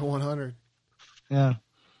 100. Keep it 100. Yeah.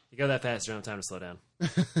 You go that fast, you don't have time to slow down.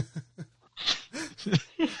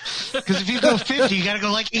 Because if you go 50, you got to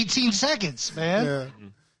go like 18 seconds, man.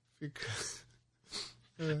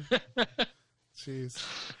 Yeah. Jeez.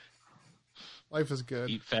 Life is good.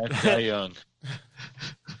 Eat fat, die young.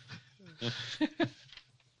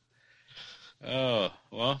 Oh,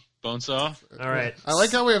 well, Bonesaw. All right. I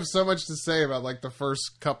like how we have so much to say about like the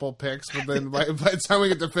first couple picks, but then by the time we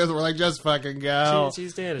get to fifth, we're like, just fucking go.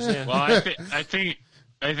 Cheese Danish, yeah. Well,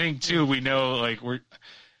 I think too. We know, like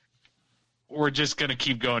we're just gonna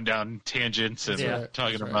keep going down tangents and Yeah.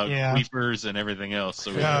 talking That's about right. queefers and everything else.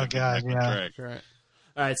 So we Oh, gotta get God, back on yeah. track. Right.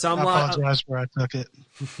 All right, so I apologize where I took it.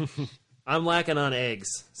 I'm lacking on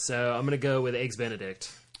eggs, so I'm going to go with Eggs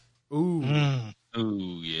Benedict. Ooh.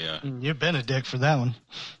 Ooh, yeah. You've been a dick for that one.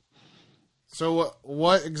 So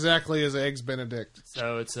what exactly is Eggs Benedict?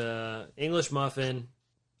 So it's a English muffin.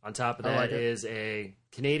 On top of I that like it. is a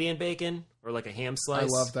Canadian bacon or like a ham slice. I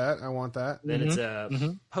love that. I want that. Then it's a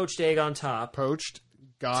poached egg on top. Poached.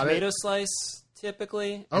 Got Tomato it. slice,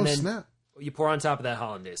 typically. Oh, and then snap. you pour on top of that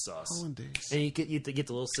hollandaise sauce. Hollandaise. And you get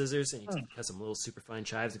the little scissors and you cut some little super fine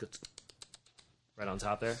chives and go right on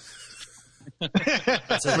top there.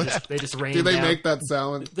 So they just rain Do they down. make that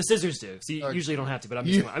sound? The scissors do. So you usually don't have to, but I'm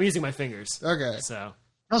using my fingers. Okay. So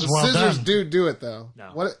was The well scissors done. do it though.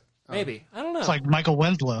 No. What? Maybe. I don't know. It's like Michael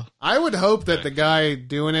Winslow. I would hope that the guy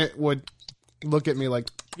doing it would look at me like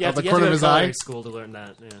you have the to corner go of to his eye, culinary school to learn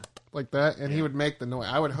that. Yeah. like that, and he would make the noise.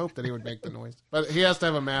 I would hope that he would make the noise, but he has to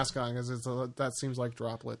have a mask on because that seems like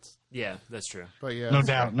droplets. Yeah, that's true. But yeah, No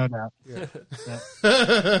doubt.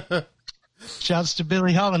 Yeah. Shouts to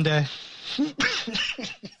Billy Holiday.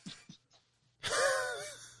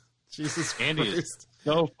 Jesus Andy is Christ.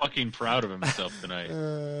 so fucking proud of himself tonight.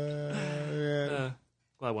 Yeah.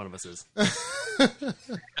 Glad one of us is.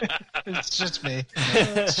 It's just me.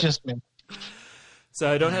 It's just me. So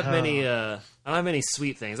I don't have many. I don't have many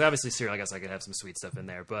sweet things. Obviously, cereal. I guess I could have some sweet stuff in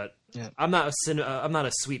there, but Yeah. I'm not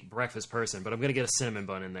a sweet breakfast person. But I'm gonna get a cinnamon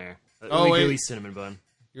bun in there. Oh, wait. Gooey cinnamon bun.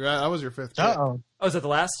 You're right. That was your fifth. Trick. Uh-oh. Oh, is that the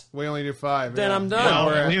last? We only do 5. Then yeah. I'm done. Yeah,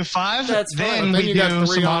 we're Oh, at- we do 5? That's fine. Then But then we you got do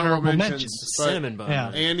 3 some honorable honorable mentions. mentions. But Cinnamon bun. Yeah.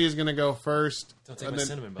 Andy's gonna go first. Don't take and my then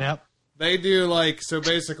cinnamon bun. Yep. They do so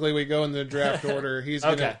basically we go in the draft order. He's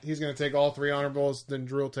Okay. gonna take all 3 honorables, then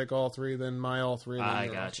Drew will take all 3, then my all 3. And then I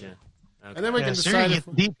your all gotcha. 3. Okay. And then we Yeah, can so you're decide gonna if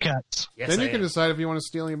get deep cuts. Yes, then I you can am. decide if you want to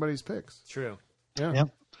steal anybody's picks. True. Yeah. Yep.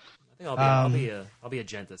 I think I'll be a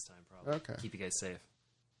gent this time. Probably. Okay. Keep you guys safe.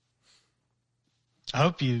 I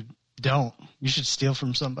hope you don't. You should steal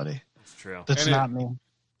from somebody. That's true. That's And not me.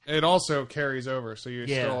 It also carries over, so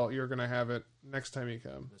Yeah. you're gonna have it next time you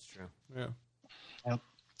come. That's true. Yeah.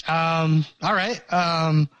 All right.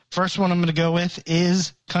 First one I'm going to go with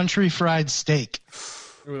is country fried steak.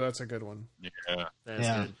 Ooh, that's a good one. Yeah. That's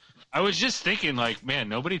Yeah. good. I was just thinking, like, man,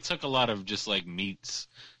 nobody took a lot of just like meats.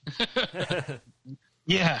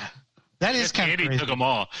 Yeah, that is kind of Andy crazy. took them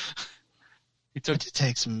all. He took To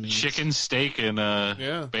take some meat. chicken, steak, and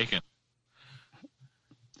Yeah. bacon.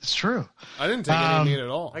 It's true. I didn't take any meat at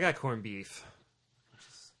all. I got corned beef.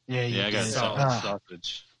 Yeah, you Yeah, I got did.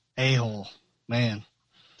 sausage. A-hole, man.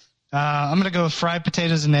 I'm going to go with fried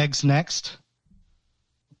potatoes and eggs next.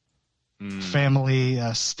 Family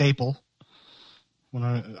staple when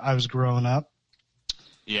I was growing up.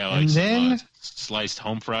 Yeah, And like some, then- sliced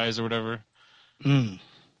home fries or whatever. Yum,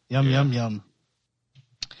 Yeah. yum, yum.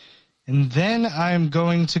 And then I'm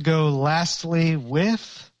going to go lastly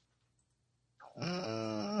with...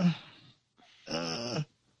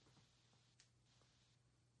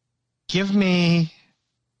 give me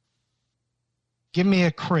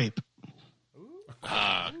a crepe.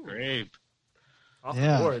 Ah, great. Off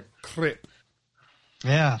Yeah. the board. Crip.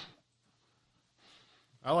 Yeah.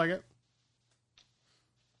 I like it.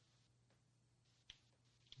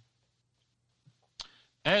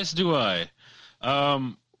 As do I.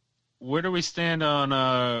 Where do we stand on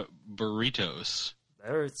burritos?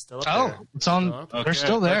 It's still up Oh, there. it's on. Okay. They're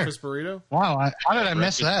still there. Breakfast burrito. Wow. How did I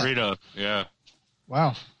miss Breakfast that? Burrito. Yeah.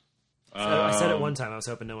 Wow. I said it one time. I was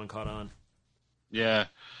hoping no one caught on. Yeah.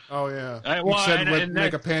 Oh yeah. Well, you said and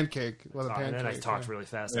make that- a pancake with a And pancake. then I talked really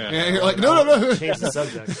fast. Yeah. Yeah, you're like, no. Change the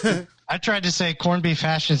subject. I tried to say corned beef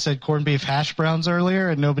hash and said corned beef hash browns earlier,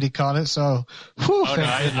 and nobody caught it. So, whew, Oh no,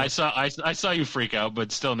 thank I saw you freak out,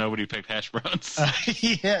 but still nobody picked hash browns.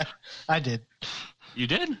 goodness. Yeah, I did. You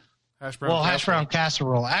did? Hash brown. Well, hash casserole. brown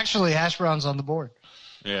casserole. Actually, hash browns on the board.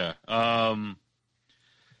 Yeah.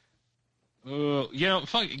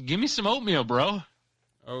 Fuck. Give me some oatmeal, bro.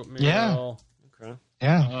 Oatmeal. Yeah. Okay.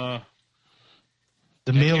 Yeah,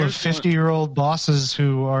 the and meal of here's 50-year-old bosses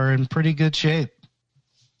who are in pretty good shape.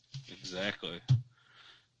 Exactly.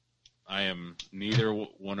 I am neither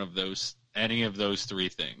one of those, any of those 3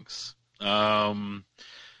 things. But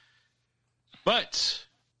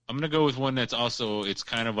I'm gonna go with one that's also, it's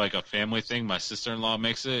kind of like a family thing. My sister-in-law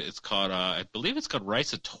makes it. It's called, I believe it's called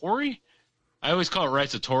rice-a-tori. I always call it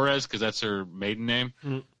rice-a-torres because that's her maiden name.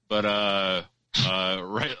 But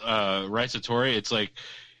rice-a-tori, it's like,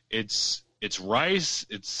 it's rice,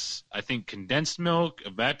 it's, I think, condensed milk,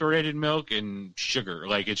 evaporated milk, and sugar.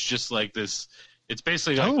 Like, it's just like this, it's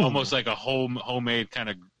basically like Oh. almost like a homemade kind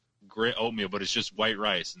of grit oatmeal, but it's just white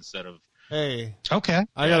rice instead of, Hey, Okay.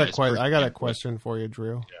 I Yeah, got it's a pretty I got a good. question for you,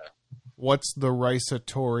 Drew. Yeah. What's the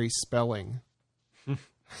rice-a-tori spelling?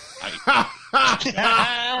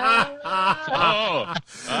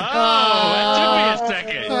 that took me a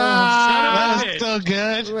second. Son of a That bitch. is so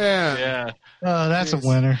good. Man. Yeah, Oh, that's a Jeez.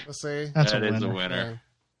 winner. Let's see. That's that a is winner. a winner.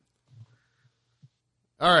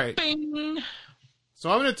 All right. Bing. So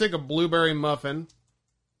I'm going to take a blueberry muffin.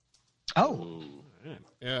 Oh, Ooh.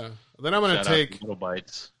 Yeah. Then I'm going to Shout out take Little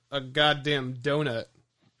Bites. a goddamn donut.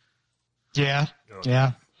 yeah.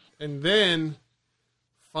 Yeah. And then,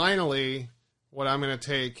 finally, what I'm going to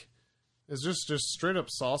take is just straight up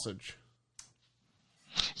sausage.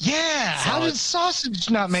 Yeah, how did sausage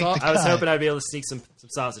not make the cut? I was hoping I'd be able to sneak some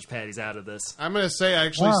sausage patties out of this. I'm going to say I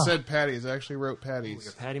actually said patties. I actually wrote patties.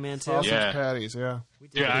 You're a patty man, too? Sausage Yeah. patties, yeah.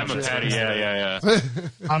 Yeah, I'm a patty. Yeah.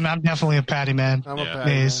 I'm definitely a patty man. I'm a Yeah. patty man,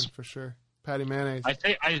 Mayonnaise. for sure. Patty mayonnaise.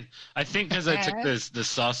 I think because I took the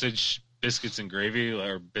sausage biscuits and gravy,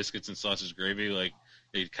 or biscuits and sausage gravy, like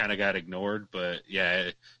they kind of got ignored. But yeah,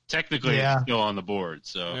 technically it's still on the board.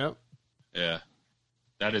 So Yep. yeah,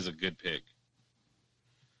 that is a good pick.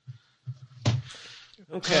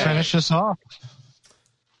 Okay. Finish us off.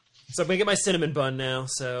 So I'm going to get my cinnamon bun now,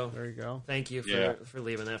 so There you go. thank you for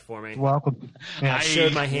leaving that for me. Welcome. Yeah, I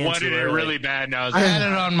showed my hand wanted too it early. really bad. Now I had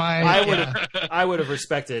it on my. I would have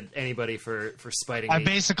respected anybody for spiting me. I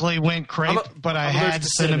basically went crepe, but I I'm had allergic to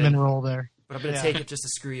cinnamon roll there. But I'm going to take it just to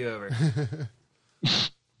screw you over.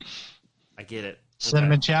 I get it.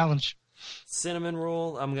 Cinnamon Okay. challenge. Cinnamon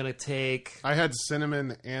roll. I'm going to take... I had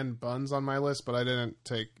cinnamon and buns on my list, but I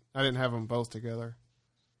didn't have them both together.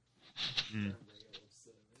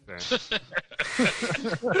 Fair.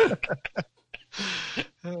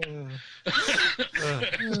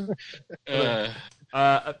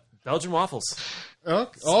 Belgian waffles. Oh,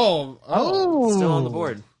 Still on the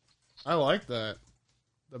board. I like that.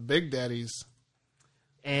 The Big Daddies.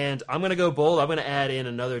 And I'm going to go bold. I'm going to add in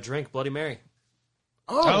another drink, Bloody Mary.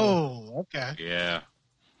 Oh, okay. Yeah.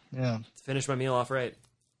 Yeah. To finish my meal off right.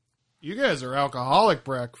 You guys are alcoholic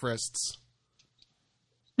breakfasts.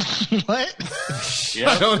 What?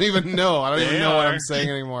 I don't even know. I don't even know what I'm saying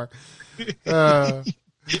anymore. You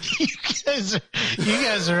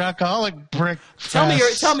guys are alcoholic brick. Tell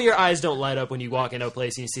me your eyes don't light up when you walk into a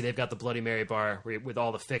place and you see they've got the Bloody Mary bar with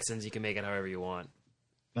all the fixins. You can make it however you want.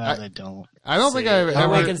 No, they don't. I don't think I've That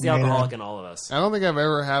ever. awakens the alcoholic in all of us. I don't think I've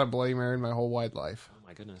ever had a Bloody Mary in my whole wide life. Oh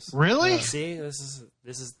my goodness! Really? See, this is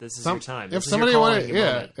your time. If This is somebody your wanted, calling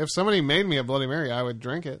moment. if somebody made me a Bloody Mary, I would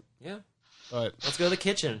drink it. Yeah. But Let's go to the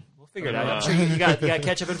kitchen. We'll figure it out. I'm sure you got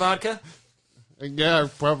ketchup and vodka. yeah, I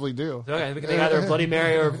probably do. Okay, we can make either a Bloody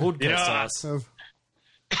Mary or a vodka sauce.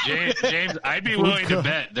 James, I'd be willing to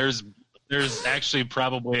bet there's actually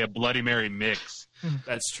probably a Bloody Mary mix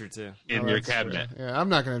That's true too. in your cabinet. Yeah, I'm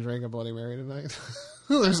not going to drink a Bloody Mary tonight.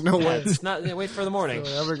 There's no way. It's not. Wait for the morning.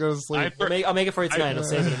 I'm going to go to sleep. I'll make it for you tonight. I'll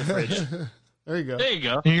save it in the fridge. There you go. There you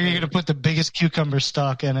go. You're going to put the biggest cucumber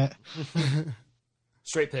stock in it.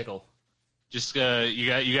 Straight pickle. Just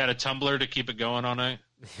you got a tumbler to keep it going all night.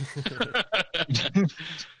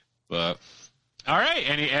 But all right,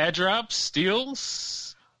 any ad drops,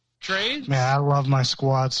 steals, trades? Man, I love my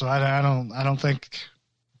squad, so I don't think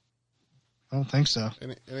so.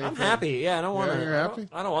 I'm happy. Yeah, I don't want to. you're happy?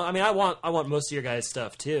 I don't want. I mean, I want most of your guys'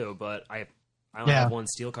 stuff too, but I don't Yeah. have one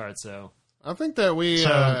steel card, so I think that we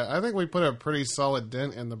So- put a pretty solid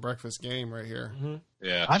dent in the breakfast game right here.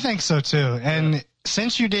 Yeah. I think so too. And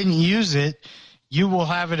since you didn't use it, you will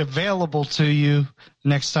have it available to you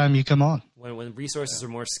next time you come on. when resources are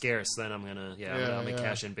more scarce, then I'm gonna I'm gonna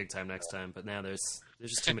cash in big time next time. But now there's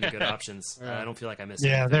just too many good options. I don't feel like I missed.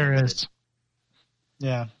 Yeah, anything there I is. did.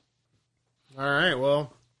 Yeah. All right,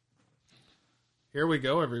 well, here we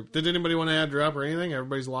go. Did anybody want to add drop or anything?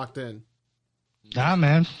 Everybody's locked in. Nah,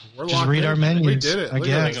 man. We're Just locked read in. our menus. We did it. I Look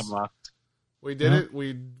at I guess. think I'm locked. We did Yeah. it.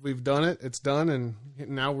 We've done it. It's done, and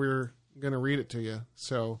now we're gonna read it to you.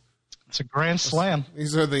 So It's a grand slam.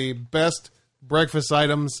 these are the best breakfast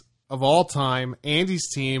items of all time. Andy's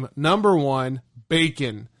team, number 1,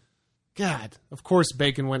 bacon. God, of course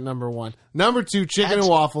bacon went number 1. Number 2, chicken and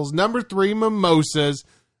waffles. Number 3, mimosas.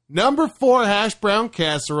 Number 4, hash brown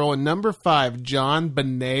casserole. And number 5, John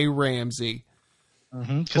Benet Ramsey.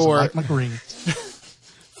 Because I like my greens.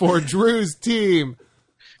 For Drew's team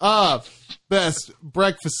of best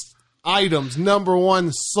breakfast items. Number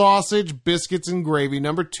 1, sausage, biscuits, and gravy.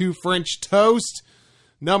 Number 2, French toast.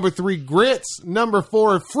 Number 3, grits. Number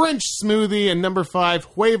 4, French smoothie. And number 5,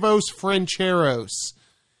 huevos francheros.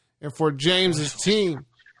 And for James's team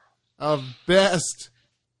of best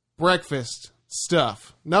breakfast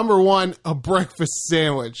stuff. Number 1, a breakfast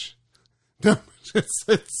sandwich.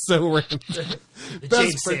 It's so random. The Best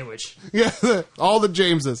James bre- sandwich. Yeah, all the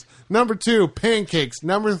Jameses. Number 2, pancakes.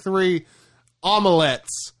 Number 3,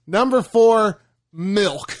 omelettes. Number 4,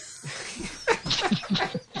 milk.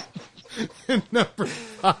 And number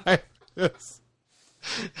 5 is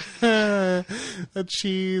a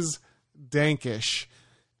cheese dankish.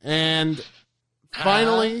 And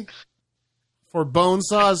finally, for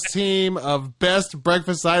Bonesaw's team of best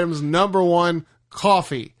breakfast items, number 1,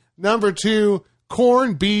 coffee. Number 2,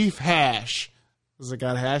 corned beef hash. Because it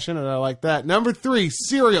got hash in it, I like that. Number 3,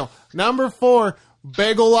 cereal. Number 4,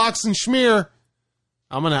 bagel lox and schmear.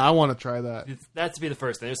 I want to try that. That's to be the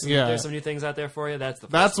first thing. Yeah. There's some new things out there for you. That's the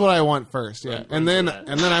first That's one. what I want first. Yeah, Run and then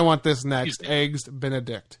through that. I want this next, eggs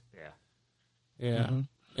Benedict. Yeah. Yeah,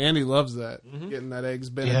 Andy loves that. Getting that eggs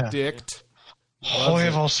Benedict.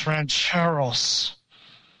 Huevos rancheros.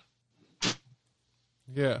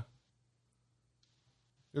 Yeah.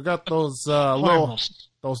 You got those little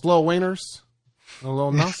wieners, the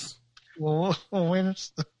little nuts,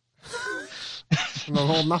 Winners. the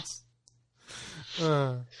little nuts.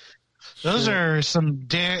 Those are some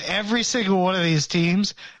every single one of these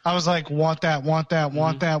teams. I was like, want that, want that,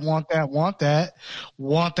 want that, want that, want that,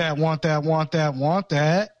 want that, want that, want that, want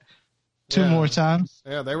that. Two more times.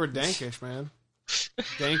 Yeah, they were dankish, man.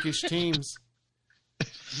 Dankish teams.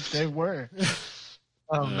 They were.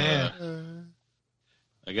 Oh man.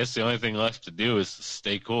 I guess the only thing left to do is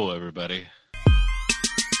stay cool, everybody.